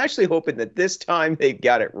 I'm actually hoping that this time they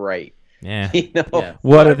got it right. Yeah. You know? Yeah.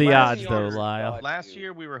 What are the odds, though, Lyle? Last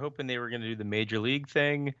year, we were hoping they were going to do the major league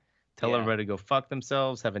thing, tell everybody to go fuck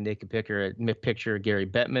themselves, have a naked picture of Gary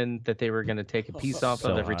Bettman that they were going to take a piece off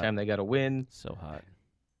of every time they got a win. So hot.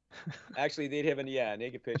 Actually, they'd have a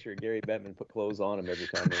naked picture of Gary Bettman, put clothes on him every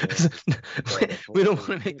time they win. We don't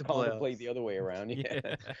want to make the playoffs. playoffs. Play the other way around.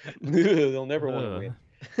 Yeah. They'll never want to win.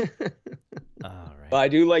 All right. But I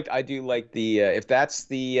do like the if that's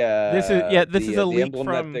the this is a leak emblem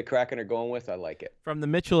from that the Kraken are going with. I like it. From the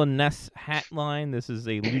Mitchell and Ness hat line. This is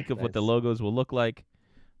a leak of what the logos will look like.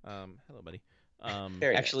 Hello, buddy.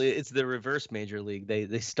 Actually, it's the reverse major league.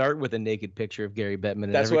 They start with a naked picture of Gary Bettman.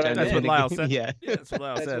 And that's every what time That's what Lyle said. Yeah, that's what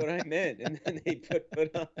Lyle said. That's what I meant. And then they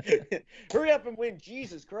put on, hurry up and win,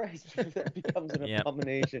 Jesus Christ! That becomes an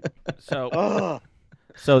abomination. So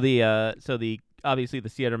the obviously the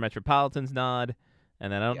Seattle Metropolitans nod,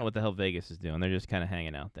 and then I don't know what the hell Vegas is doing. They're just kind of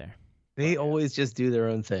hanging out there. They always just do their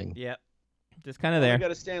own thing. Yep. Just kind of there. They got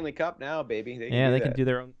a Stanley Cup now, baby. They can do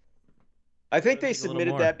their own. I think they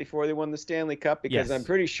submitted that before they won the Stanley Cup because Yes. I'm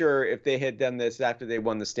pretty sure if they had done this after they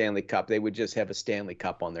won the Stanley Cup, they would just have a Stanley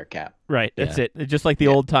Cup on their cap. Right, that's it. It's just like the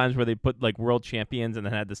old times where they put like world champions and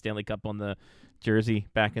then had the Stanley Cup on the jersey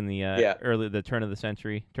back in the the turn of the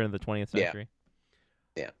 20th century.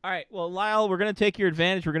 Yeah. All right, well, Lyle, we're going to take your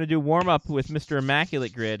advantage. We're going to do warm-up with Mr.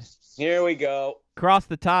 Immaculate Grid. Here we go. Across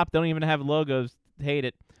the top, don't even have logos. Hate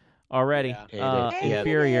it already.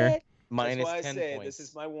 Inferior. Minus That's why 10 I say points. this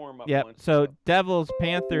is my warm-up Yep. one. So Devils,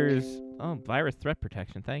 Panthers. Oh, virus threat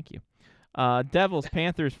protection. Thank you. Devils,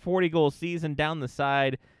 Panthers, 40-goal season down the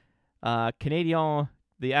side. Canadiens,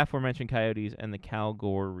 the aforementioned Coyotes, and the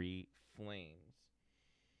Calgary Flames.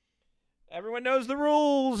 Everyone knows the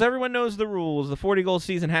rules. Everyone knows the rules. The 40-goal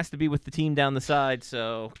season has to be with the team down the side,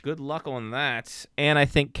 so good luck on that. And I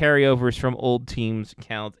think carryovers from old teams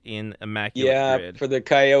count in Immaculate Grid. For the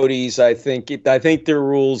Coyotes, I think the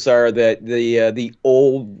rules are that the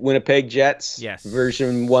old Winnipeg Jets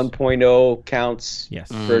version 1.0 counts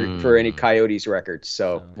for any Coyotes records.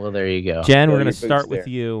 So well, there you go. Jen, we're going to start with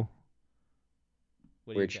you.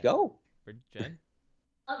 Where'd you go? Jen?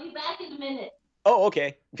 I'll be back in a minute. Oh,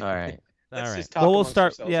 okay. All right. All right. Just talk well, we'll amongst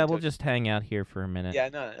start. ourselves Yeah, until- we'll just hang out here for a minute.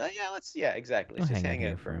 Exactly. Let's just hang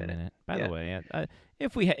out for a minute. By the way,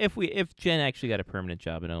 if Jen actually got a permanent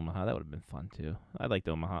job in Omaha, that would have been fun too. I liked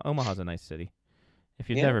Omaha. Omaha's a nice city. If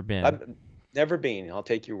you've never been, I've never been. I'll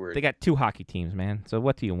take your word. They got 2 hockey teams, man. So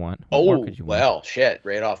what do you want? What more could you want? Shit!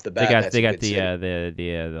 Right off the bat, They got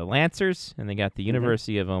the Lancers and they got the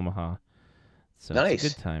University of Omaha. So nice.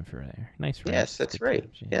 It's a good time for there. Nice race. Yes, that's right.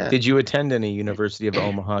 Yeah. Did you attend any University of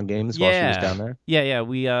Omaha games while she was down there? Yeah.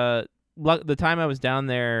 We the time I was down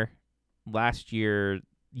there last year,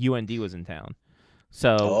 UND was in town.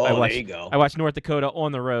 So there you go. I watched North Dakota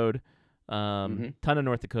on the road. Ton of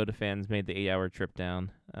North Dakota fans made the 8-hour trip down,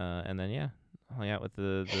 and then hung out with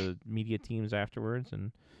the media teams afterwards,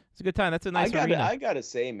 and it's a good time. That's a nice arena. I gotta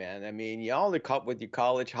say, man. I mean, y'all with your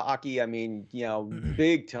college hockey. I mean,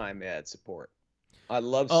 big time ad support. I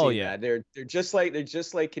love seeing that. They're just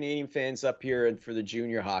like Canadian fans up here and for the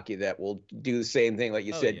junior hockey that will do the same thing, like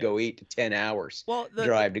you said, go 8 to 10 hours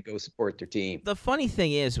drive to go support their team. The funny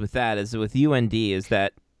thing is with UND is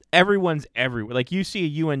that everyone's everywhere. Like you see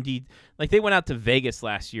a UND, like they went out to Vegas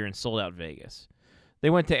last year and sold out Vegas. They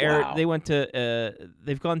went to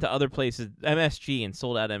they've gone to other places, MSG, and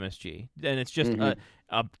sold out MSG, and it's just a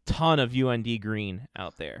ton of UND green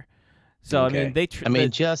out there. So okay. I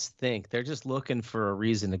mean, just think they're just looking for a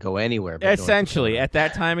reason to go anywhere. Essentially, at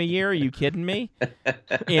that time of year, are you kidding me?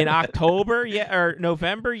 In October, or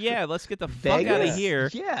November, let's get the fuck out of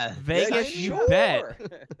here. Yeah, Vegas, you bet.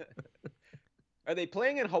 Are they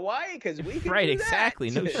playing in Hawaii? Because we can right, do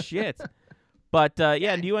exactly. that. No shit. But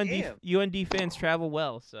UND fans travel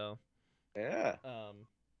well, so yeah.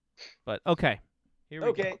 But okay, here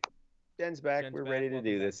we go. Jen's back. We're ready to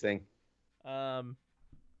do this thing.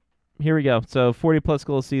 Here we go. So 40+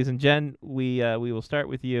 goal season. Jen, we will start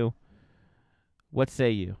with you. What say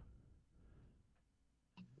you?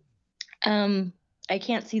 I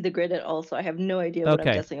can't see the grid at all, so I have no idea what I'm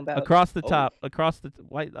guessing about. Across the top,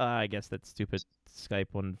 I guess that's stupid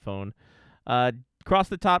Skype on phone. Across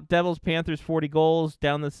the top, Devils, Panthers, 40 goals.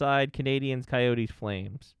 Down the side, Canadians, Coyotes,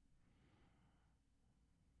 Flames.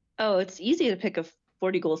 Oh, it's easy to pick a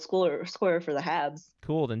 40-goal scorer for the Habs.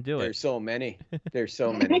 Cool, then do it. There's so many. There's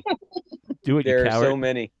so many. Do it, you coward. There are so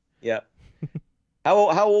many. Yep.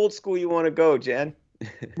 How old school you want to go, Jen?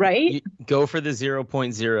 Right? Go for the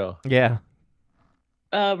 0.0. Yeah.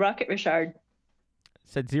 Rocket Richard.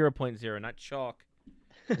 Said 0.0, not chalk.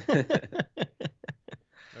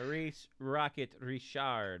 Maurice Rocket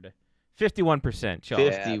Richard. 51% chalk.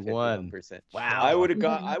 51%. Wow. I would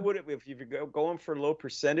have if you're going for low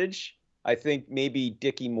percentage, I think maybe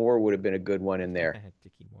Dickie Moore would have been a good one in there.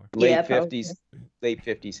 Dickie Moore. Late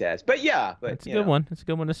 50s has. But it's a good one. It's a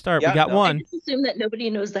good one to start. We got one. I just assume that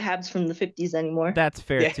nobody knows the Habs from the 50s anymore. That's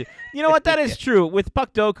fair too. You know what? That is true. With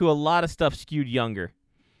Puck Doku, a lot of stuff skewed younger.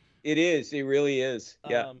 It is. It really is.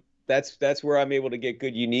 Yeah. That's where I'm able to get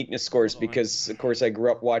good uniqueness scores because, of course, I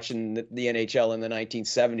grew up watching the NHL in the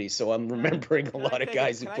 1970s, so I'm remembering a lot of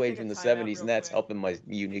guys who played from the 70s, and that's helping my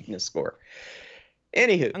uniqueness score.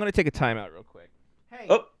 Anywho, I'm gonna take a timeout real quick. Hey,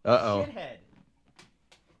 shithead.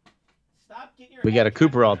 Stop getting your we got a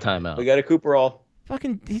Cooperall timeout. We got a Cooperall.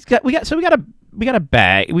 Fucking, we got a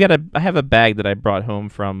bag. I have a bag that I brought home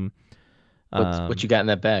from. What you got in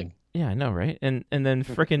that bag? Yeah, I know, right? And then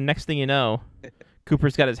freaking next thing you know,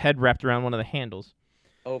 Cooper's got his head wrapped around one of the handles.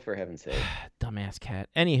 Oh, for heaven's sake! Dumbass cat.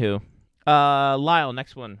 Anywho, Lyle,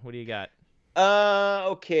 next one. What do you got?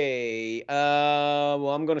 Okay. Well,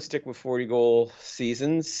 I'm going to stick with 40-goal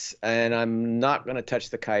seasons, and I'm not going to touch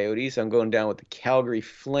the Coyotes. I'm going down with the Calgary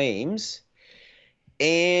Flames.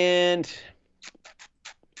 And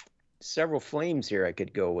several Flames here I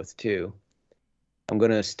could go with, too. I'm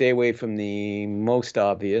going to stay away from the most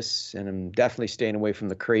obvious, and I'm definitely staying away from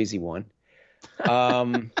the crazy one.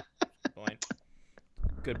 Point.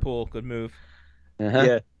 Good pull. Good move.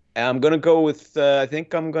 Yeah. I'm going to go with, I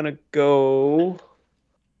think I'm going to go...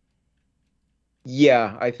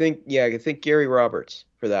 I think Gary Roberts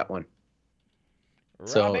for that one.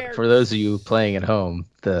 So for those of you playing at home,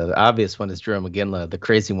 the obvious one is Jerome McGinley. The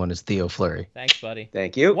crazy one is Theo Fleury. Thanks, buddy.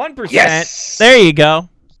 Thank you. 1%. Yes! There you go.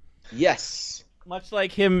 Yes. Much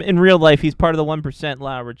like him in real life, he's part of the 1%,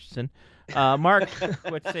 Lyle Richardson. Mark,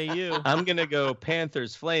 what say you? I'm going to go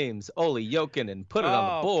Panthers, Flames, Ole Jokinen. Put it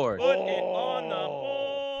on the board. Put it on the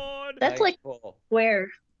board. That's like where?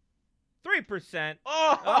 3%.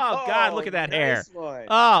 Oh, God, look at that hair. One.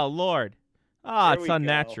 Oh, Lord. Oh, There it's we go.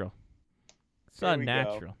 unnatural. It's There we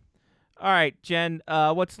unnatural. All right, Jen,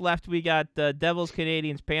 what's left? We got Devils,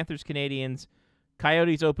 Canadians, Panthers, Canadians,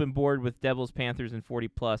 Coyotes open board with Devils, Panthers, and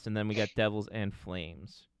 40+, and then we got Devils and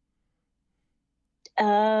Flames.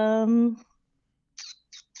 I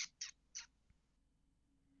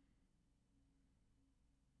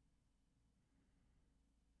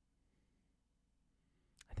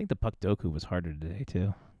think the puck Doku was harder today,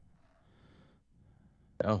 too.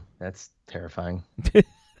 Oh, that's terrifying.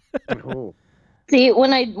 See,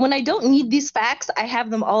 when I don't need these facts, I have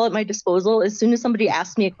them all at my disposal. As soon as somebody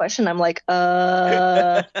asks me a question, I'm like,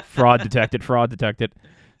 Fraud detected, fraud detected.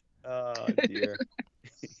 Oh, dear.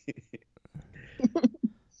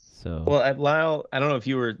 So. Well, Lyle, I don't know if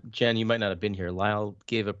you were, Jen, you might not have been here. Lyle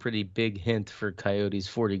gave a pretty big hint for Coyotes'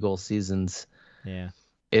 40-goal seasons. Yeah.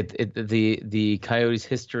 The Coyotes'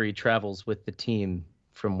 history travels with the team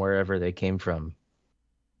from wherever they came from.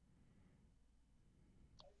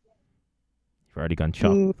 You've already gone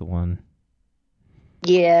chalk with the one.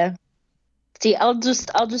 yeah. See, I'll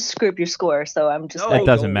just screw up your score. So I'm just. That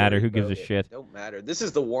doesn't don't matter. worry Who gives a about it. shit? Don't matter. This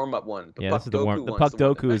is the warm-up one. Yeah, this is the one. The puck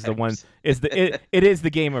Doku is the one. It is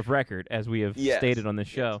the game of record, as we have stated on this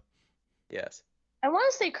show. Yes. I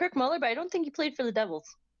want to say Kirk Muller, but I don't think he played for the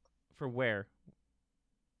Devils. For where?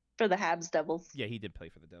 For the Habs Devils. Yeah, he did play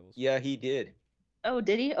for the Devils. Yeah, he did. Oh,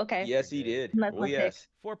 did he? Okay. Yes, he did. That's Oh, my yes.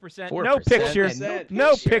 4%. 4%. No picture. And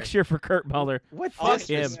No picture for Kurt Muller. What Fuck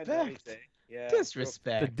him. disrespect? Yeah.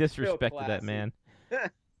 Disrespect. The disrespect of that classy. man.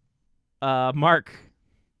 Mark.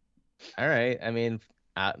 All right. I mean,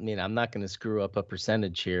 I'm not going to screw up a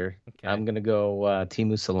percentage here. Okay. I'm going to go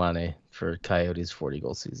Teemu Selanne for Coyotes'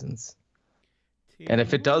 40-goal seasons. And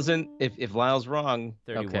if it doesn't, if Lyle's wrong,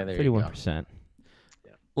 31, okay, there you go. 31%.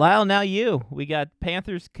 Yeah. Lyle, now you. We got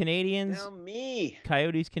Panthers, Canadians. Now me.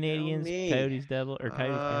 Coyotes, Canadians. me. Coyotes, Devil, or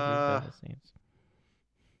Coyotes, Panthers, Devils. Saints.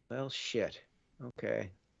 Well, shit.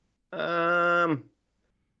 Okay. Not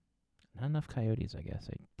enough Coyotes, I guess.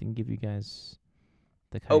 I didn't give you guys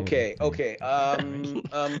the Coyotes. Okay.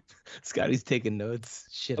 Scotty's taking notes.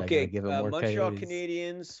 Shit, I gotta give him more Montreal Coyotes.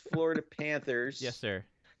 Canadiens, Florida Panthers. Yes, sir.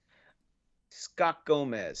 Scott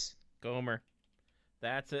Gomez. Gomer.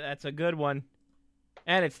 That's a good one.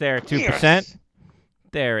 And it's there at 2%. Yes!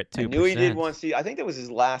 There at 2%. I knew he did one season. I think that was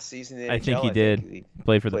his last season in the NHL. I think he did. He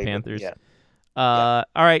played for the Panthers. Yeah. All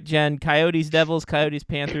right, Jen. Coyotes, Devils, Coyotes,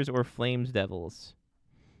 Panthers, or Flames, Devils?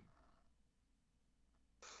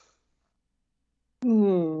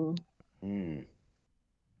 Oh,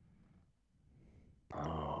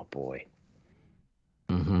 boy.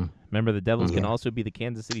 Mm-hmm. Remember, the Devils can also be the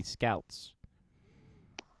Kansas City Scouts.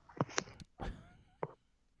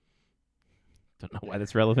 Don't know why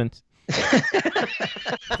that's relevant.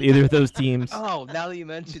 Either of those teams. Oh, now that you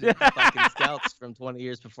mentioned it, the fucking Scouts from 20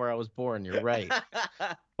 years before I was born. You're right.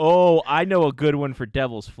 Oh, I know a good one for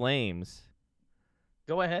Devils Flames.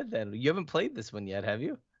 Go ahead then. You haven't played this one yet, have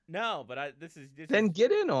you? No, but this is. Then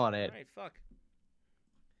get in on it. All right, fuck.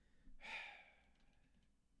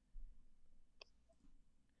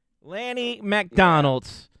 Lanny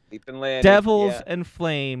McDonald's. Lanny. Devils and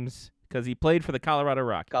Flames, because he played for the Colorado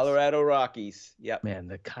Rockies. Colorado Rockies. Yep. Man,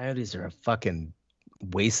 the Coyotes are a fucking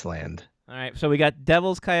wasteland. All right, so we got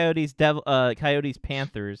Devils, Coyotes, Coyotes,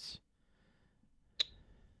 Panthers.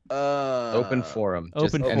 Open forum. Open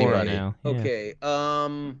Just forum anybody. now. Yeah. Okay.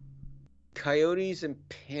 Coyotes and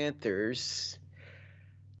Panthers.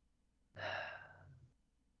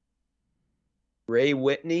 Ray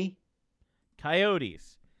Whitney.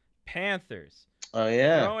 Coyotes, Panthers. Oh,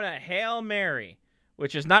 yeah. Throwing a Hail Mary,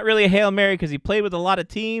 which is not really a Hail Mary because he played with a lot of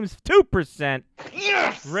teams. 2%.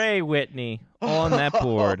 Yes! Ray Whitney on that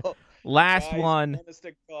board. Last Guys, one. honest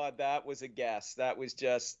to God, that was a guess. That was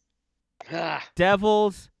just.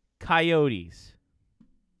 Devils, Coyotes.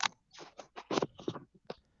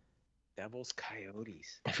 Devils,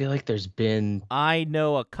 Coyotes. I feel like there's been. I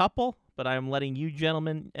know a couple, but I'm letting you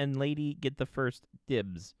gentlemen and lady get the first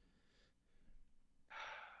dibs.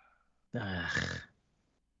 Ugh.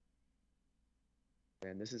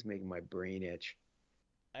 Man, this is making my brain itch.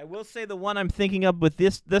 I will say the one I'm thinking of with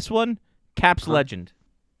this one, Caps Legend.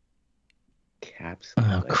 Caps. Oh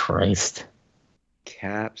Legend. Christ.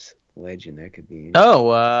 Caps Legend. That could be.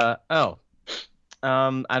 I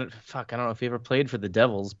don't know if he ever played for the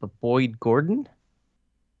Devils, but Boyd Gordon?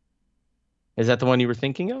 Is that the one you were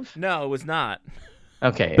thinking of? No, it was not.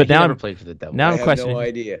 Okay, but he now never I'm played for the Devils. Now I I'm have questioning. no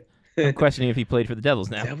idea. I'm questioning if he played for the Devils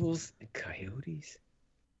now. Devils and Coyotes.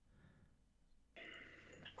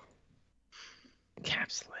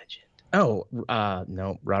 Caps Legend. Oh,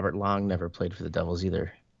 no, Robert Long never played for the Devils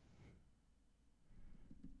either.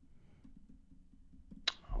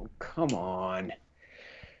 Oh, come on.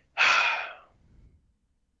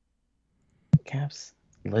 Caps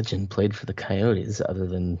Legend played for the Coyotes other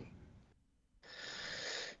than...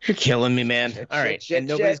 You're killing me, man. Shit, All right, shit, and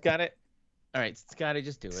nobody's shit. got it? All right, Scotty,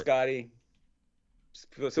 just do it. Scotty.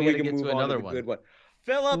 So We we gotta can get move to on another to the one. good one.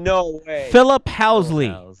 Philip No way. Philip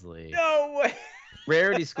Housley. No way.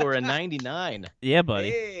 Rarity score a 99. Yeah, buddy.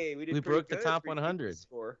 Hey, we We broke the top 100.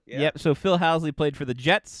 Score. Yeah. Yep. So Phil Housley played for the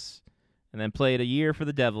Jets, and then played a year for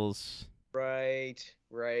the Devils. Right.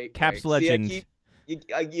 Caps See, Legend.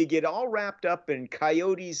 you get all wrapped up in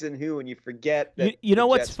Coyotes and who, and you forget that. You know the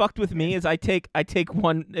what's Jets- fucked with me is I take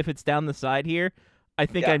one if it's down the side here. I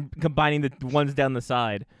think Yeah. I'm combining the ones down the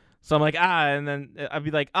side. So I'm like, and then I'd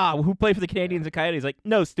be like, who played for the Canadians and Coyotes? Like,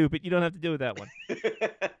 no, stupid, you don't have to do that one.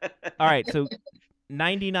 All right, so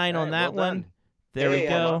 99 All on right, that well one. done. There we Hey,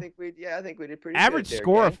 go. I think we did pretty Average good there,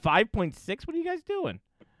 score gang. of 5.6. What are you guys doing?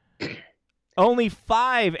 Only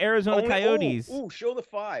 5 Arizona Coyotes. Ooh, show the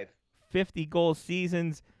 5. 50 goal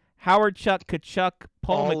seasons. Howard, Chuck, Kachuk,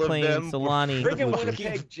 Paul All of McLean, them were Solani. Friggin' Winnipeg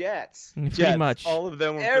Winnipeg Jets. Pretty much. All of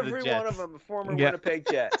them were Every for the Jets. one of them a former Yep. Winnipeg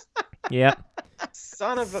Jets. Yep.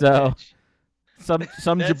 Son of a So- bitch. Some That's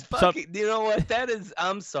some fucking, you know what? That is,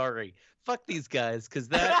 I'm sorry. Fuck these guys, because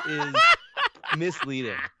that is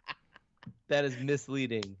misleading. That is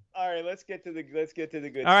misleading. All right, let's get to the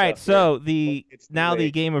good. All right, stuff so here. the It's too now the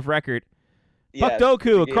late. game of record. Yes, Puck Doku the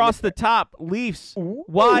game across of- the top. Leafs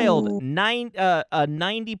Wild a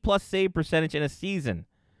 90+ save percentage in a season.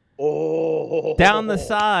 Oh. Down the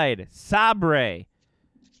side, Sabre,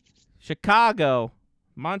 Chicago,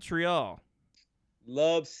 Montreal.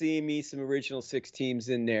 Love seeing me some original 6 teams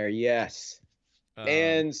in there. Yes.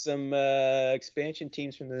 And some expansion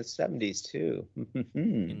teams from the 70s too.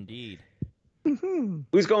 Indeed.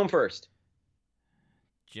 Who's going first?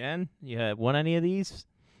 Jen, you have won any of these?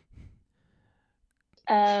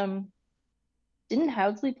 Didn't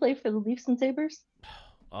Housley play for the Leafs and Sabres?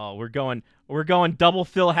 Oh, we're going double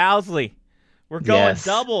Phil Housley. We're going Yes.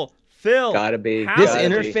 double Phil. Gotta be. Housley. This Gotta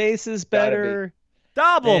be. interface is Gotta be. better.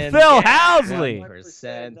 Double And- Phil Yeah. Housley.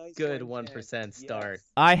 1%. Nice Good 1%. 1% start.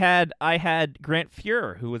 Yes. I had Grant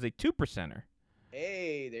Fuhrer, who was a 2%er.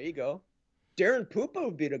 Hey, there you go. Darren Pupa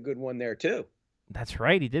would be a good one there too. That's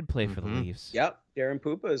right. He did play for the Mhm. Leafs. Yep, Darren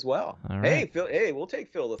Pupa as well. All Hey, right. Phil. Hey, we'll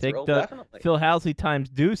take Phil the Take thrill, the definitely. Phil Housley times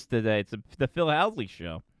deuce today. It's the Phil Housley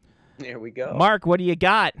show. There we go. Mark, what do you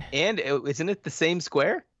got? And isn't it the same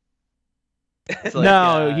square? It's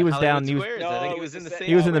No, he was Hollywood down. He was- Squares. I think he was in the same.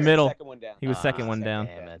 He was in the square. middle. Second one down. He was second one down.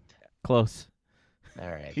 Damn it. Close. All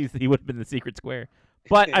right. He would have been the secret square.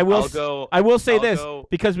 But I will I'll say I'll this, go-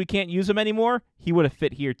 because we can't use him anymore, he would have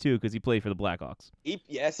fit here too because he played for the Blackhawks.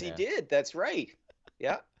 Yes, he Yeah. did. That's right.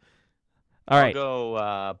 Yeah. All I'll right.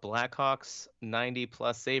 go Blackhawks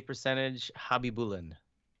 90+ save percentage. Hobby Bulin.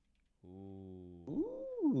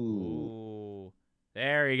 Ooh.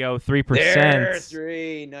 There you go. 3%. There's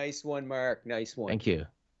 3. Nice one, Mark. Nice one. Thank you.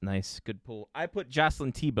 Nice. Good pull. I put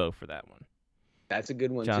Jocelyn Thibault for that one. That's a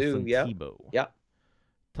good one Jocelyn too. Yeah. Thibault. Yeah.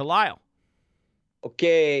 To Lyle.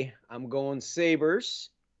 Okay, I'm going Sabres.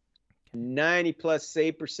 90+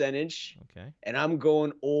 save percentage. Okay. And I'm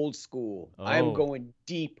going old school. I'm Oh. going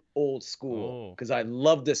deep old school Oh. because I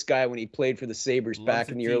loved this guy when he played for the Sabres Loves back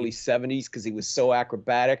it in the deep. early 70s because he was so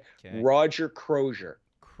acrobatic. Okay. Roger Crozier.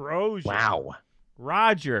 Crozier. Wow.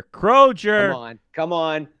 Roger Crozier. Come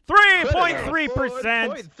on.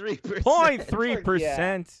 3.3%. 0.3%.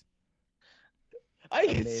 0.3%. I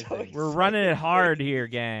get so Amazing. We're running it excited. hard here,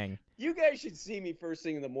 gang. You guys should see me first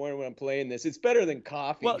thing in the morning when I'm playing this. It's better than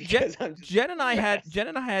coffee. Well, because I'm just- Jen and I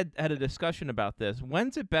had a discussion about this.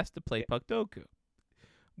 When's it best to play Puck Doku?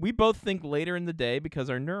 We both think later in the day because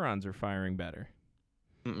our neurons are firing better.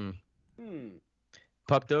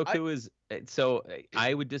 Puckdoku is so.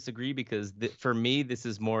 I would disagree because for me, this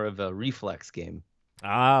is more of a reflex game.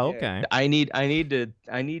 Ah, okay. I need to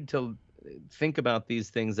think about these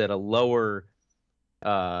things at a lower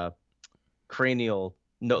cranial,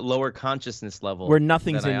 lower consciousness level where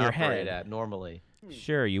nothing's than in I your operate head. at normally.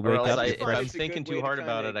 Sure, you Or wake else up. if I'm it's a thinking good way too to hard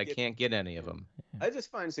about kinda it, I can't get any of them. I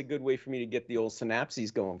just find it's a good way for me to get the old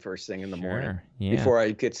synapses going first thing in the morning Yeah. before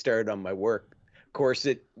I get started on my work. Of course,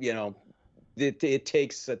 it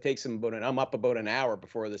takes I'm up about an hour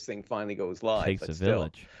before this thing finally goes live. Takes but a still.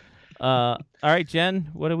 village. All right,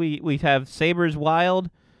 Jen, what do we have? Sabres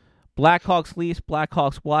Wild, Blackhawks Leafs,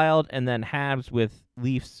 Blackhawks Wild, and then Habs with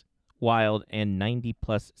Leafs Wild and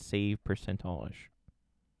 90+ save percentage.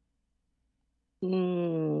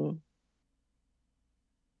 I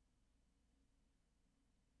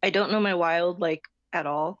don't know my Wild like at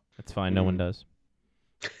all. That's fine. No one does.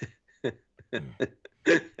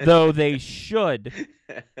 Though they should.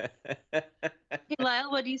 Hey, Lyle,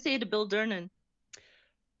 what do you say to Bill Durnan?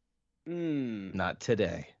 Not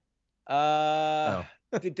today.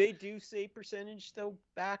 Did they do save percentage though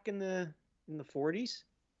back in the 40s?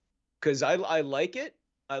 Because I like it.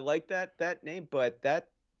 I like that name, but that.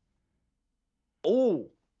 Because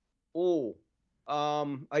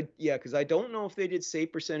I don't know if they did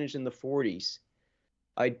save percentage in the 40s.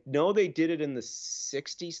 I know they did it in the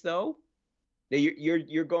 60s though. Now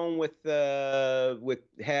you're going with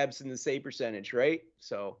Habs in the save percentage, right?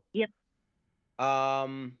 So. Yep.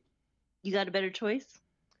 You got a better choice?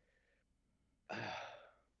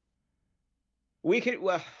 We could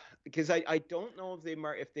because I don't know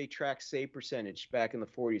if they track save percentage back in the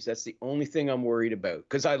 40s. That's the only thing I'm worried about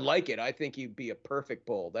because I like it. I think he'd be a perfect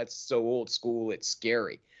bull. That's so old school. It's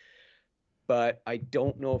scary. But I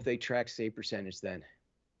don't know if they track save percentage then.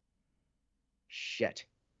 Shit.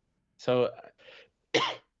 So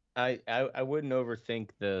I wouldn't overthink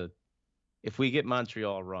if we get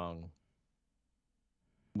Montreal wrong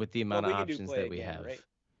with the amount of options that we have. Right?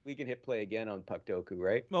 We can hit play again on Puckdoku,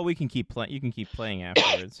 right? Well, we can keep playing. You can keep playing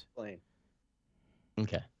afterwards.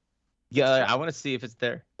 Okay. Yeah, I want to see if it's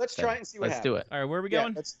there. Let's try and see what happens. Let's do it. All right, where are we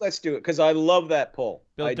going? Let's do it because I love that poll.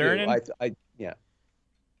 Bill I Durnan? do.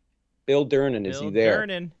 Bill Durnan, is he there?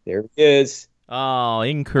 Durnan. There he is. Oh,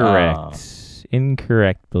 incorrect.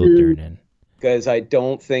 Incorrect, Bill Durnan. Because I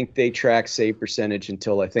don't think they track save percentage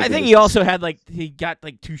until I think he also had he got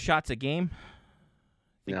 2 shots a game.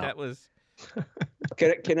 I think that was.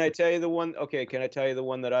 Can I tell you the one? Okay, can I tell you the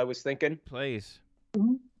one that I was thinking? Please.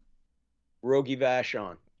 Rogie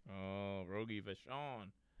Vachon. Oh, Rogie Vachon.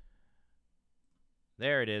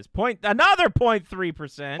 There it is. Another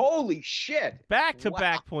 0.3%. Holy shit!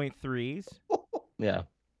 Back-to-back 0.3s. Yeah.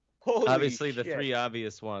 Holy Obviously, shit. the 3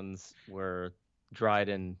 obvious ones were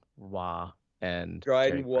Dryden, Waugh, and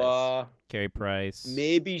Carey Price.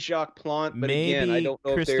 Maybe Jacques Plante, but maybe again, I don't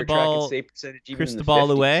know if they're tracking save percentage even in the 50s.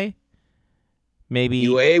 Cristobal Maybe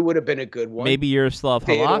UA would have been a good one. Maybe Yaroslav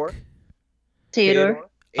Halak. Theodore.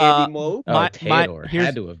 Andy Moe. Theodore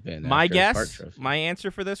had to have been. My guess, my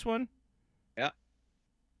answer for this one. Yeah.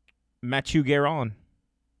 Mathieu Guérin.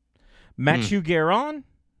 Mathieu Guérin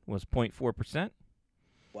was 0.4%.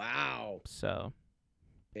 Wow. So.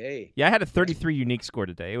 Hey. Yeah, I had a 33 unique score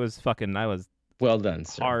today. It was I was well done,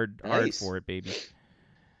 sir. Hard for it, baby.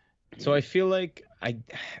 So I feel like I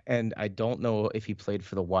don't know if he played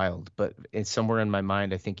for the Wild, but it's somewhere in my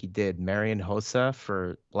mind I think he did. Marian Hossa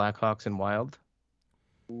for Blackhawks and Wild.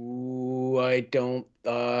 Ooh, I don't.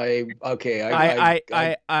 I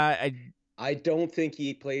don't think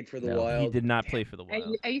he played for the Wild. He did not play for the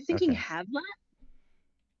Wild. Are you thinking Havlat?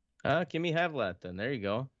 Give me Havlat then. There you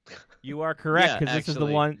go. You are correct because this is the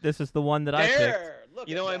one. This is the one that I picked. Look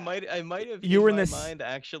I might have. You were in my mind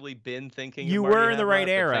actually been thinking. You of were in the right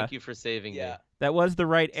era. Thank you for saving me. That was the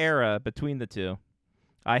right era between the two.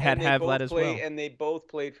 I had Havlat as well. And they both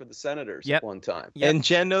played for the Senators at one time. Yep. And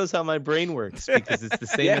Jen knows how my brain works because it's the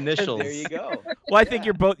same initials. There you go. Well, I think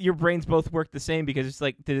your brains both work the same because it's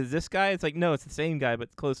like, is this guy? It's like, no, it's the same guy, but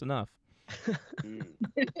it's close enough.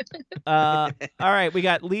 All right, we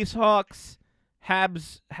got Leafs Hawks,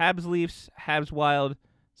 Habs Leafs, Habs Wild,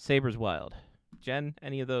 Sabres Wild. Jen,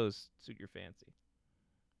 any of those suit your fancy?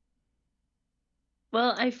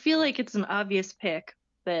 Well, I feel like it's an obvious pick,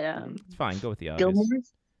 but it's fine. Go with the obvious.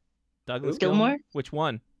 Gilmore's? Douglas Gilmore? Which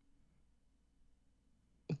one?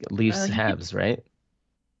 Leafs Habs, right?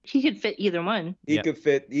 He could fit either one. He could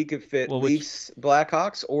fit Leafs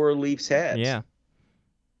Blackhawks or Leafs Habs. Yeah.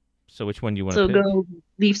 So which one do you want to pick? So go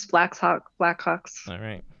Leafs Blackhawks. All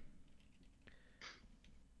right.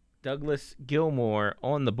 Douglas Gilmore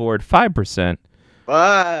on the board, 5%.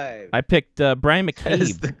 5. I picked Brian McCabe. That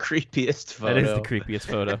is the creepiest photo. That is the creepiest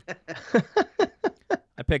photo.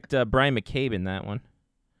 I picked Brian McCabe in that one.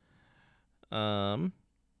 All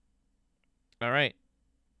right.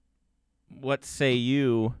 What say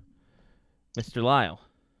you, Mr. Lyle?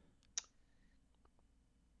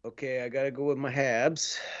 Okay, I gotta go with my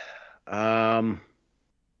Habs. I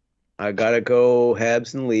gotta go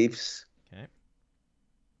Habs and Leafs. Okay.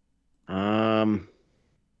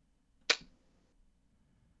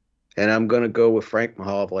 And I'm gonna go with Frank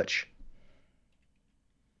Mahovlich.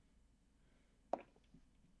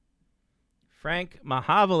 Frank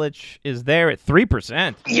Mahovlich is there at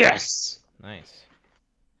 3%. Yes. Nice.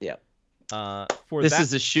 Yep. This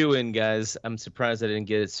is a shoe-in, guys. I'm surprised I didn't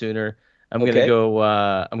get it sooner. I'm Okay. gonna go.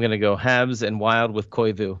 I'm gonna go Habs and Wild with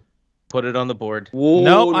Koivu. Put it on the board. Whoa,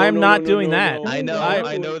 No, I'm not doing that. I know.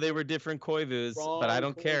 I- I know they were different Koivus, but I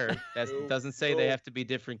don't care. That doesn't say they have to be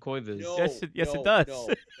different Koivus. Yes, it does.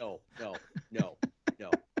 No.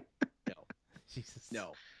 Jesus.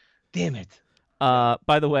 No. Damn it.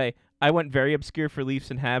 By the way, I went very obscure for Leafs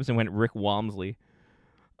and Habs and went Rick Walmsley.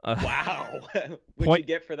 Wow. What'd Point- you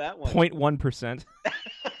get for that one? 0.1%.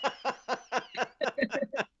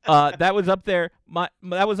 That was up there.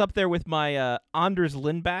 That was up there with my Anders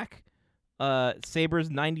Lindback, Sabres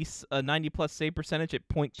 90 plus save percentage at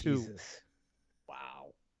 0.2. Jesus.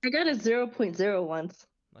 Wow. I got a 0.0 once.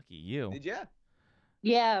 Lucky you. Did ya?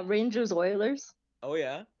 Yeah, Rangers Oilers. Oh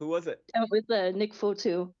yeah. Who was it? With Nick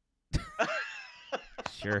Fotu.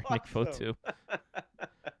 Sure, Nick Awesome. Fotu.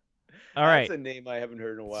 All right. That's a name I haven't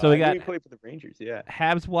heard in a while. So we I knew got- he played for the Rangers. Yeah.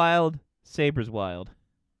 Habs Wild, Sabres Wild.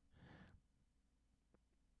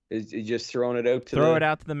 Is you just throwing it out to Throw the... it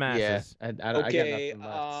out to the masses. Yeah. I got Okay. nothing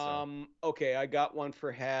left. So. Okay. I got one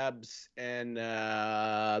for Habs and the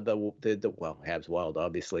Habs Wild,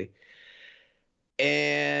 obviously.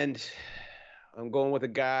 And I'm going with a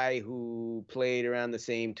guy who played around the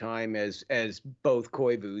same time as both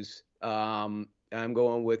Koivus. I'm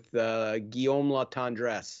going with Guillaume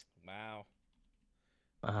Latendresse. Wow.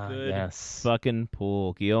 Ah, Good yes. fucking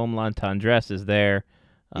pool. Guillaume Latendresse is there.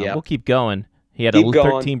 Yep. We'll keep going. He had Keep a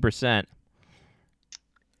going. 13%.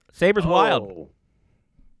 Sabres Wild.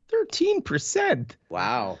 13%.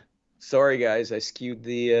 Wow. Sorry, guys. I skewed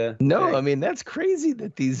the. No, thing. I mean that's crazy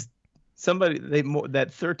that that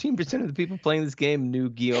 13% of the people playing this game knew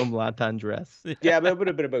Guillaume Latendresse. Yeah, but it would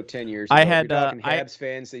have been about 10 years I ago. If had, you're talking I- Habs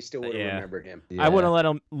fans, they still would have Yeah. remembered him. I would have let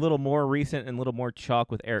him a little more recent and a little more chalk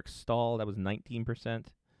with Eric Stahl. That was 19%.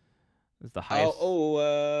 That's the highest.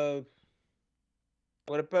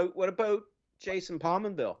 What about Jason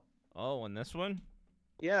Pominville? Oh, and this one?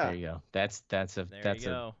 Yeah. There you go. That's a There you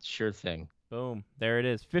go. sure thing. Boom. There it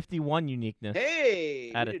is. 51 uniqueness.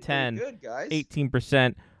 Hey, Out you of did pretty 10, good, guys.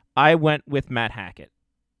 18%. I went with Matt Hackett.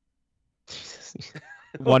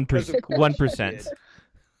 1%. 1%.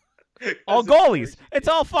 All goalies. It's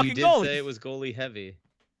all fucking You did goalies. say it was goalie heavy.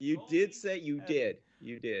 You did say you did.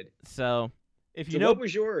 You did. So, if you So know, what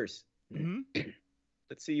was yours? Mhm.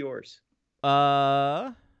 Let's see yours.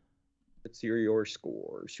 Oh Let's hear your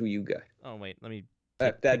scores. Who you got? wait, let me.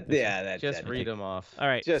 That this Just read them off. All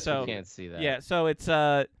right, Just so You can't see that. yeah, so it's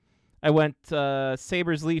I went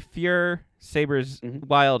Sabres Leaf Fuhr, Sabres Mhm.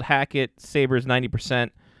 Wild Hackett, Sabres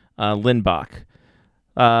 90%, Lindbach,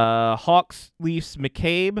 Hawks Leafs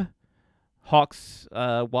McCabe, Hawks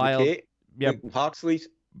Wild Okay. yep Hawksley.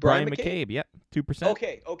 Brian McCabe, yep 2%.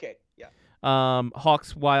 Okay. Yeah.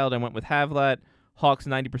 Hawks Wild I went with Havlat, Hawks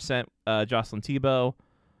 90%, Jocelyn Tebow,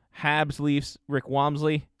 Habs Leafs Rick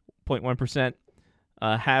Walmsley 0.1%.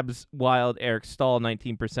 Habs Wild Eric Stahl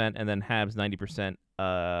 19%, and then Habs 90%.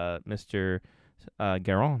 Mr.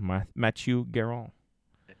 Guerin, Mathieu Guerin,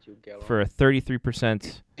 for a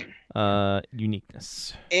 33%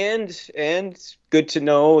 uniqueness. And good to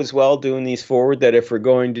know as well, doing these forward, that if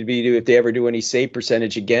they ever do any save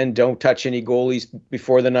percentage again, don't touch any goalies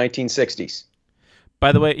before the 1960s.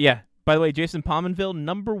 By the way, Jason Pominville,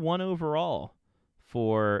 number 1 overall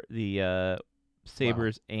for the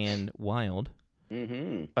Sabres and Wild.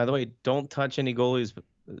 Mm-hmm. By the way, don't touch any goalies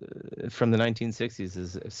from the 1960s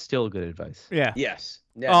is still good advice. Yeah. Yes.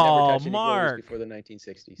 Oh, Never touch any Mark. goalies before the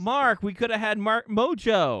 1960s. Mark, we could have had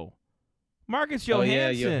Mojo. Marcus Oh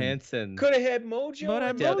Johansson. yeah, Johansson. Could have had Mojo. But I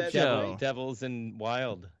had Yeah, Mojo. that's right. Devils and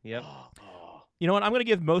Wild. Yep. You know what? I'm going to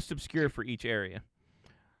give most obscure for each area.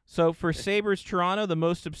 So for Sabres Toronto, the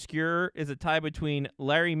most obscure is a tie between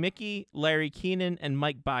Larry Mickey, Larry Keenan, and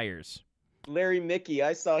Mike Byers. Larry Mickey.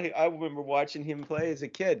 I remember watching him play as a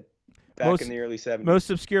kid back in the early 70s. Most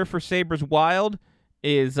obscure for Sabres Wild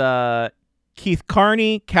is Keith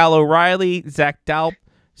Carney, Cal O'Reilly, Zach Dalp,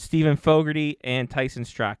 Stephen Fogarty, and Tyson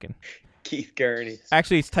Strachan. Keith Gurney.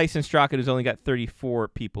 Actually, it's Tyson Strachan who's only got 34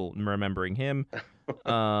 people remembering him.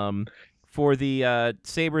 For the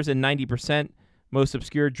Sabres and 90%, most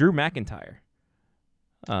obscure, Drew McIntyre.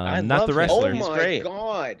 Not the wrestler. Oh He's my great.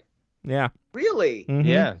 God. Yeah. Really? Mhm.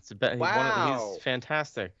 Yeah, Wow. he's a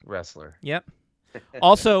fantastic wrestler. Yep.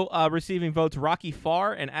 Also receiving votes, Rocky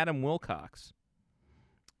Farr and Adam Wilcox.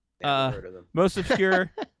 Never heard of them. Most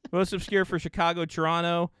obscure for Chicago,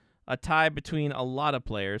 Toronto. A tie between a lot of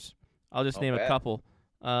players. I'll just name a couple.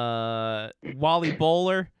 Wally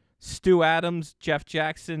Bowler, Stu Adams, Jeff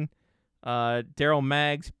Jackson, Daryl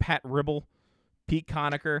Maggs, Pat Ribble, Pete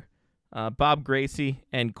Conacher, Bob Gracie,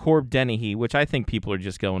 and Corb Dennehy, which I think people are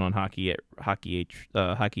just going on hockey. Oh,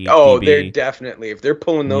 DB. they're definitely. If they're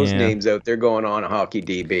pulling those names out, they're going on a hockey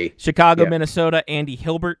DB. Chicago, Minnesota, Andy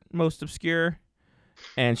Hilbert, most obscure.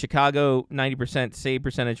 And Chicago, 90% save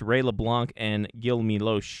percentage, Ray LeBlanc and Gil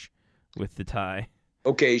Milosh with the tie.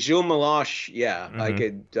 Okay, Gilles Meloche,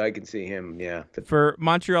 Mm-hmm. I can see him, yeah. For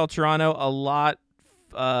Montreal, Toronto, a lot,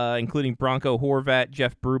 including Bronco Horvat,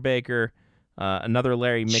 Jeff Brubaker, another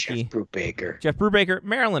Larry Mickey. Jeff Brubaker,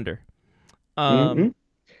 Marylander.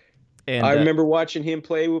 And I remember watching him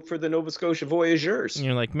play for the Nova Scotia Voyageurs. And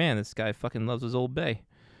you're like, man, this guy fucking loves his old bay.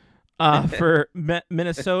 For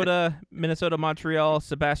Minnesota, Montreal,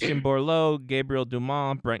 Sebastien Borleau, Gabriel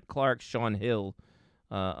Dumont, Brent Clark, Sean Hill,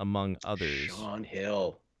 among others. Sean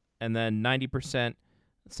Hill. And then 90%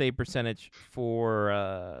 save percentage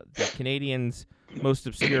for the Canadians, most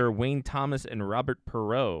obscure, Wayne Thomas and Robert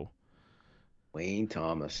Perreault. Wayne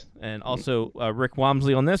Thomas. And also Rick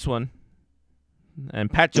Wamsley on this one. And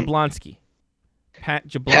Pat Jablonski. We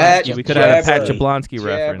could have a Pat Jablonski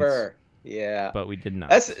reference. Yeah, but we did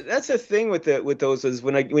not. That's the thing with those is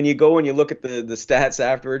when you go and you look at the stats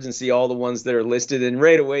afterwards and see all the ones that are listed, and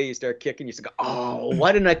right away you start kicking. You go, oh,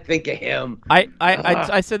 why didn't I think of him?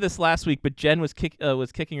 I said this last week, but Jen was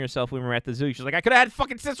kicking herself when we were at the zoo. She's like, I could have had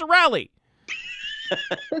fucking Cicerelli.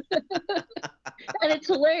 And it's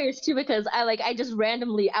hilarious too because I just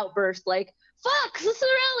randomly outburst like, fuck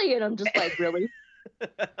Cicerelli, and I'm just like, really?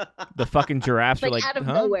 The fucking giraffes are like out of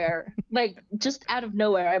nowhere, just out of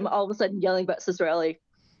nowhere, I'm all of a sudden yelling about Cicerelli.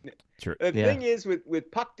 The thing is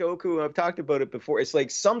with Puck Doku, I've talked about it before. It's like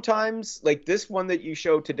sometimes, like this one that you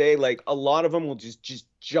showed today, like a lot of them will just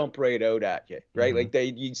jump right out at you, right? Mm-hmm.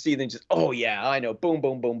 Like you see them just, oh yeah, I know, boom,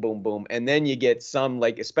 boom, boom, boom, boom, and then you get some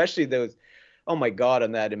like, especially those. Oh my God,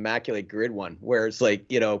 on that Immaculate Grid one, where it's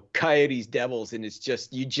like, Coyotes Devils, and it's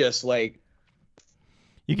just you like.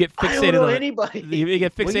 You get fixated I don't know on anybody. You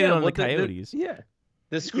get fixated on the Coyotes.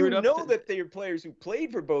 That they are players who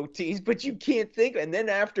played for both teams, but you can't think. And then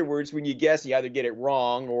afterwards, when you guess, you either get it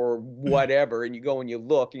wrong or whatever, and you go and you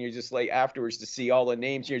look, and you're just like afterwards to see all the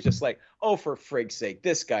names, you're just like, oh, for frig's sake,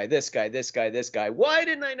 this guy, this guy, this guy, this guy. Why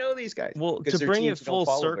didn't I know these guys? Well, to bring it full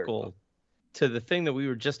circle to the thing that we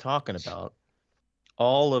were just talking about,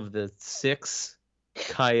 all of the 6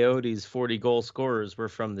 Coyotes 40-goal scorers were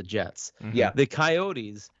from the Jets. Mm-hmm. Yeah. The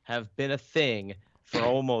Coyotes have been a thing for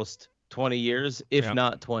almost 20 years, if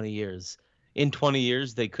not 20 years. In 20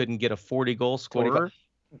 years, they couldn't get a 40-goal scorer.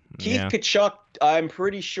 Keith Tkachuk, I'm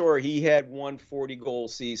pretty sure he had one 40-goal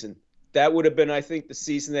season. That would have been, I think, the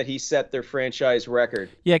season that he set their franchise record.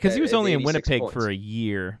 Yeah, because he was only in Winnipeg points. for a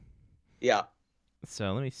year. Yeah.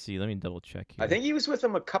 So let me see. Let me double check here. I think he was with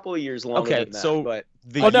them a couple of years longer than that. So but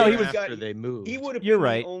he was after they moved. He would have been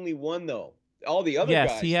the only one though. All the other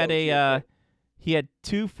guys. Yes, he had he had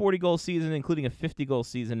 2 40-goal seasons, including a 50-goal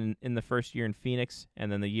season in the first year in Phoenix,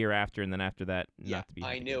 and then the year after, and then after that, not to be.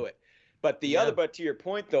 I knew it. But but to your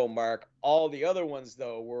point though, Mark, all the other ones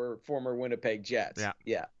though were former Winnipeg Jets.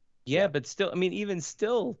 Yeah, but still, I mean, even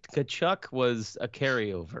still, Tkachuk was a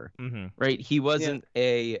carryover, right? He wasn't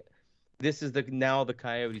this is now the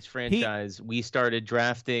Coyotes franchise. We started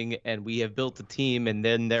drafting and we have built a team, and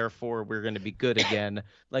then therefore we're going to be good again.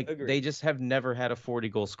 They just have never had a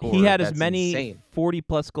 40-goal scorer. He had as many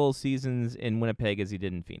 40-plus goal seasons in Winnipeg as he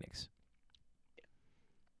did in Phoenix.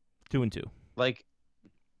 2-2. Like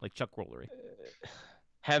Chuck Rollery.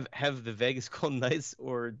 Have the Vegas Golden Knights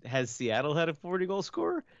or has Seattle had a 40-goal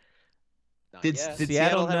scorer? Did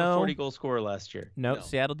Seattle have a 40-goal scorer last year? No,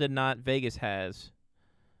 Seattle did not. Vegas has.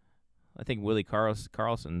 I think Willie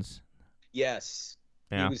Carlson's. Yes.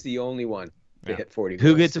 He was the only one to hit 40 goals.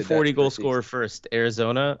 Who gets a 40-goal scorer first?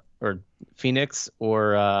 Arizona or Phoenix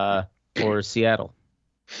or Seattle?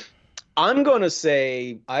 I'm going to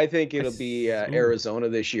say I think it'll be Arizona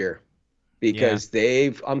this year because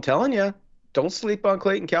I'm telling you, don't sleep on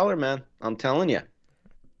Clayton Keller, man. I'm telling you.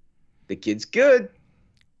 The kid's good.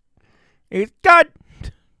 He's good.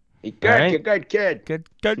 Good, right. good, kid. Good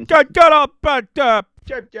up,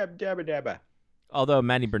 Jab, jab, dabba, dabba. Although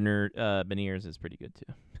Matty Beniers is pretty good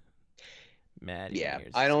too. Matty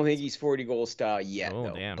Beniers. I don't think he's 40 goal style yet,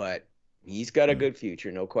 though. Damn. But he's got a good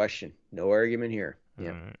future, no question. No argument here.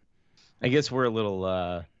 Yeah. I guess we're a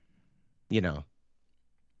little,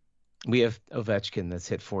 we have Ovechkin that's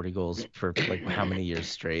hit 40 goals for like how many years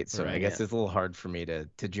straight. So I guess it's a little hard for me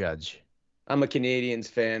to judge. I'm a Canadiens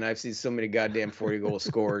fan. I've seen so many goddamn 40-goal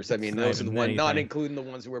scorers. I mean, those are the ones, not including the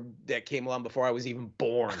ones that came along before I was even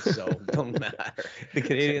born. So it don't matter. The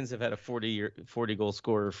Canadiens have had a 40-goal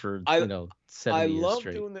scorer for 7 years straight.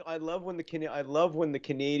 I love when the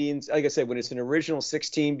Canadiens, like I said, when it's an original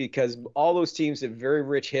 16, because all those teams have very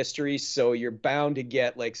rich history. So you're bound to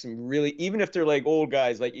get like some really, even if they're like old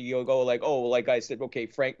guys, like you'll go like, oh, like I said, okay,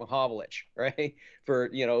 Frank Mahovlich, right, for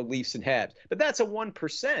Leafs and Habs, but that's a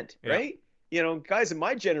 1%, right? Guys in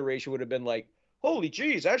my generation would have been like, holy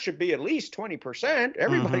geez, that should be at least 20%.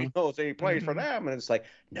 Everybody knows that he plays for them. And it's like,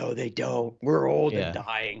 no, they don't. We're old and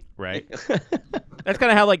dying. Right. That's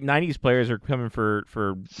kind of how like 90s players are coming for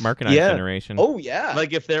Mark and I's generation. Oh, yeah.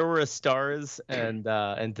 Like if there were a Stars and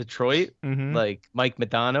Detroit, like Mike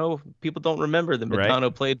Modano, people don't remember that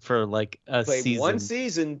Modano played for like a season. One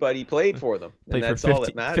season, but he played for them. Played and that's for all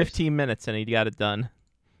that matters. 15 minutes and he got it done.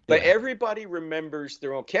 But everybody remembers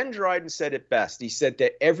their own. Ken Dryden said it best. He said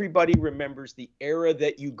that everybody remembers the era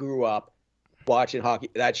that you grew up watching hockey.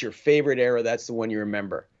 That's your favorite era. That's the one you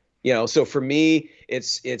remember. So for me,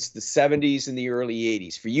 it's the 70s and the early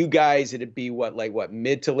 80s. For you guys, it'd be what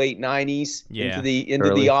mid to late 90s into the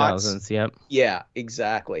aughts. Yep. Yeah,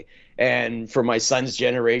 exactly. And for my son's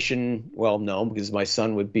generation, well, no, because my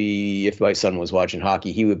son would be, if my son was watching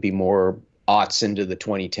hockey, he would be more aughts into the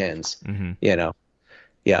 2010s.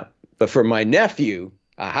 Yeah, but for my nephew,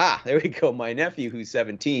 there we go. My nephew, who's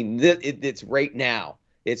 17, it's right now.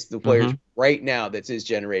 It's the players right now. That's his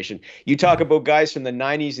generation. You talk about guys from the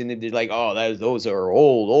 90s, and they're like, "Oh, those are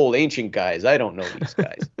old, ancient guys. I don't know these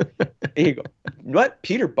guys." And you go, "What?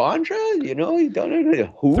 Peter Bondra? You don't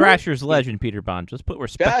know who? Thrasher's legend, Peter Bondra. Let's put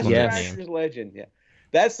respect on that name. Thrasher's legend. Yeah."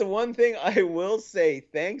 That's the one thing I will say.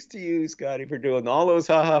 Thanks to you, Scotty, for doing all those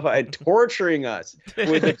and torturing us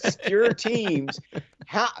with obscure teams.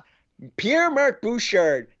 Pierre-Marc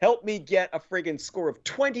Bouchard helped me get a friggin' score of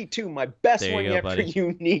 22, my best one yet for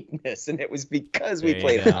uniqueness, and it was because we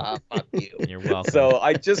played fuck you. You're welcome. So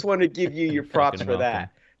I just want to give you your props for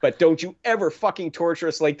that. But don't you ever fucking torture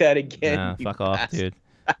us like that again. Nah, fuck off, dude.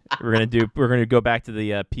 We're gonna go back to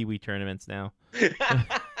the Pee Wee tournaments now.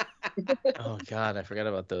 Oh God, I forgot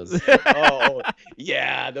about those.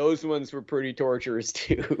 Yeah, those ones were pretty torturous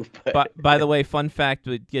too. But by the way, fun fact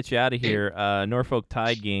to get you out of here: Norfolk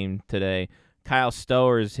Tide game today. Kyle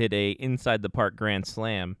Stowers hit a inside the park grand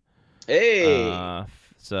slam. Hey, wow,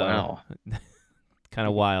 kind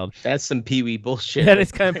of wild. That's some Pee Wee bullshit. That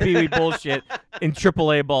is kind of Pee Wee bullshit in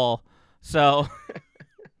AAA ball. So,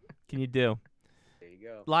 can you do? There you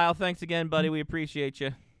go, Lyle. Thanks again, buddy. We appreciate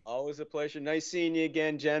you. Always a pleasure. Nice seeing you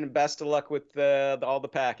again, Jen. And best of luck with all the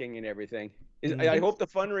packing and everything. I hope the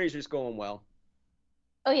fundraiser's going well.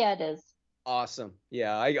 Oh, yeah, it is. Awesome.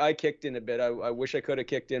 Yeah, I kicked in a bit. I wish I could have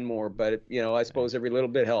kicked in more, but, I suppose every little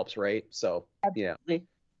bit helps, right? So, Absolutely.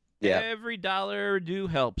 Yeah. Every dollar do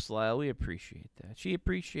helps, Lyle. We appreciate that. She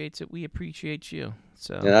appreciates it. We appreciate you.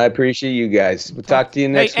 So. And I appreciate you guys. We'll talk to you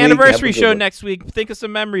next week. Anniversary show next week. Think of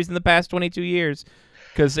some memories in the past 22 years.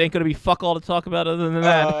 Because ain't gonna be fuck all to talk about other than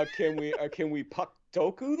that. Can we puck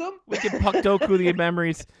doku them? We can puck doku the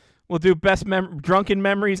memories. We'll do best drunken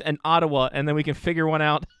memories and Ottawa, and then we can figure one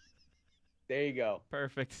out. There you go.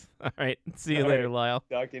 Perfect. All right. See you later, Lyle.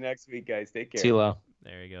 Talk to you next week, guys. Take care. See you, Lyle.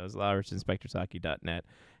 There he goes. LyleRichardsonSpectorsHockey.net.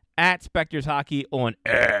 At Spectors Hockey on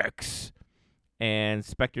X. And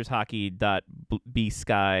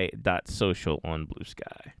SpectorsHockey.bsky.social on Blue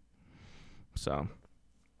Sky. So,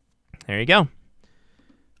 there you go.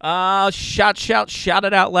 Shout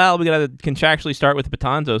it out loud. We got to contractually start with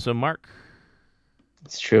Batanzo. So, Mark.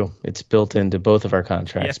 It's true. It's built into both of our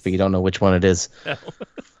contracts, but you don't know which one it is.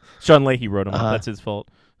 Sean Leahy wrote them up. That's his fault.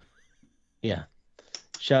 Yeah.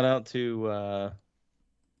 Shout out to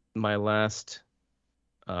my last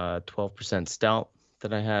 12% stout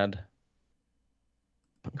that I had.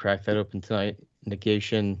 Cracked that open tonight.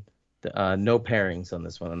 Negation. No pairings on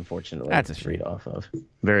this one, unfortunately. That's a read off of.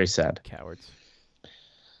 Very sad. Cowards.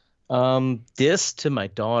 This to my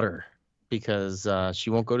daughter because she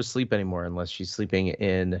won't go to sleep anymore unless she's sleeping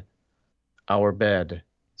in our bed.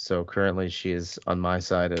 So currently she is on my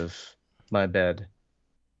side of my bed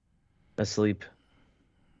asleep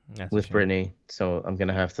with Brittany. So I'm going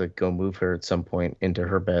to have to go move her at some point into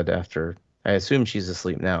her bed after I assume she's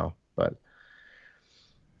asleep now, but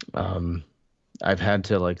I've had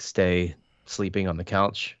to like stay sleeping on the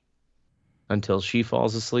couch until she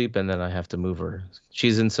falls asleep, and then I have to move her.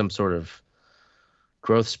 She's in some sort of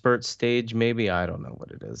growth spurt stage, maybe. I don't know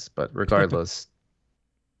what it is, but regardless,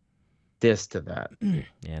 dis to that. Yeah,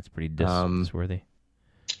 it's pretty dis-worthy.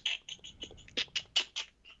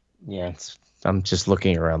 Yeah, I'm just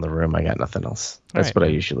looking around the room. I got nothing else. That's right, what I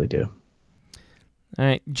usually do. All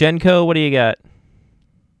right, Jenko, what do you got?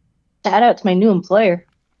 Shout out to my new employer.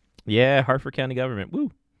 Yeah, Hartford County government.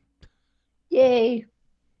 Woo! Yay!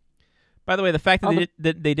 By the way, the fact that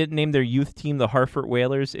they didn't name their youth team the Hartford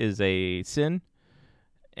Whalers is a sin.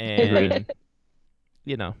 And,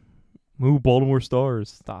 move Baltimore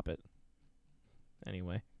Stars. Stop it.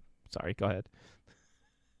 Anyway, sorry, go ahead.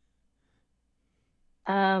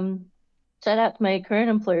 Shout out to my current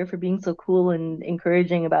employer for being so cool and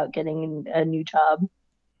encouraging about getting a new job.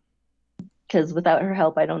 Because without her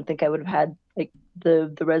help, I don't think I would have had like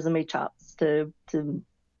the resume chops to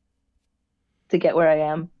get where I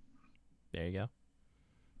am. There you go.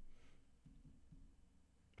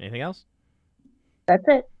 Anything else? That's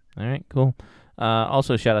it. All right, cool.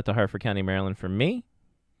 Also, shout out to Hartford County, Maryland for me,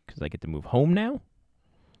 because I get to move home now.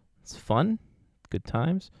 It's fun. Good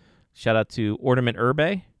times. Shout out to Ornament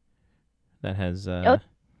Herbe. That has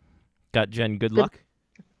got Jen good luck.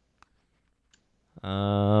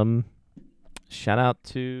 Shout out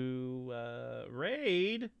to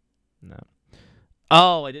Raid. No.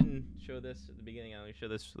 Oh, I didn't show this at the beginning. I only show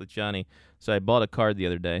this with Johnny. So I bought a card the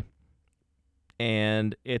other day,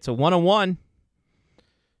 and it's a 1-of-1.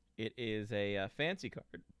 It is a fancy card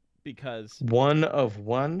because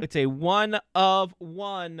 1-of-1. It's a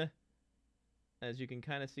 1-of-1, as you can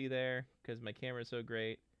kind of see there because my camera is so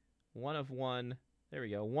great. 1-of-1. There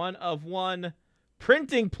we go. 1-of-1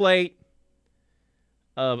 printing plate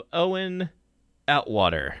of Owen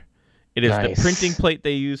Outwater. It is nice. The printing plate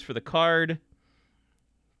they use for the card.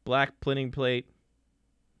 Black printing plate,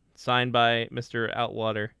 signed by Mr.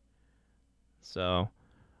 Outwater. So,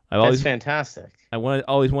 that's fantastic. I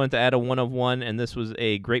always wanted to add a 1-of-1, and this was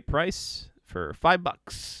a great price for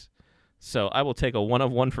 $5. So I will take a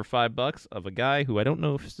 1-of-1 for $5 of a guy who I don't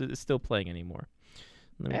know if is still playing anymore.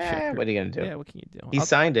 What are you gonna do? Yeah, what can you do? He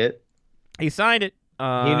signed it. He signed it.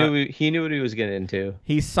 He knew what he was getting into.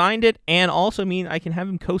 He signed it, and also I can have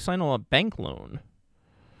him co-sign on a bank loan.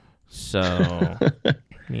 So,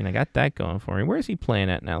 I got that going for him. Where is he playing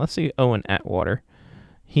at now? Let's see. Owen Atwater.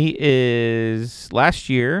 He is last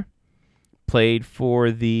year played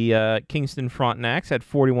for the Kingston Frontenacs. Had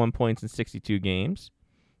 41 points in 62 games.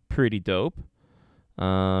 Pretty dope.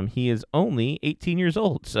 He is only 18 years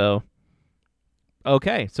old. So,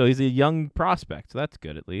 okay. So he's a young prospect. So that's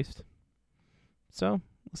good at least. So we'll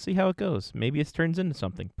see how it goes. Maybe it turns into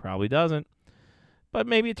something. Probably doesn't. But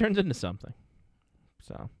maybe it turns into something.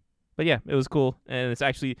 So, but yeah, it was cool, and it's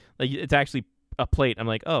actually a plate. I'm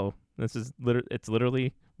like, oh, this is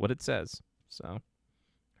literally what it says. So,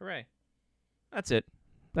 hooray! That's it.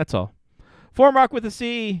 That's all. Form Rock with a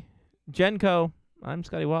C, Jenko. I'm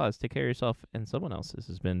Scotty Waz. Take care of yourself and someone else. This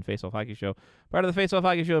has been Face Off Hockey Show, part of the Face Off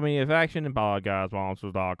Hockey Show Media Faction and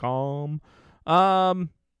podcastmonsters.com.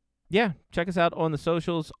 Yeah, check us out on the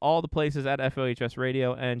socials, all the places at FOHS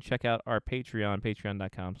Radio, and check out our Patreon,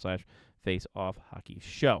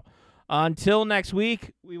 patreon.com/FaceOffHockeyShow. Until next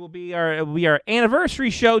week, it will be our anniversary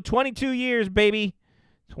show, 22 years, baby.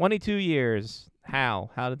 22 years. How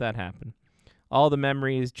did that happen? All the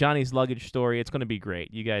memories, Johnny's luggage story. It's going to be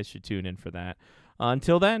great. You guys should tune in for that.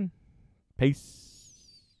 Until then, peace.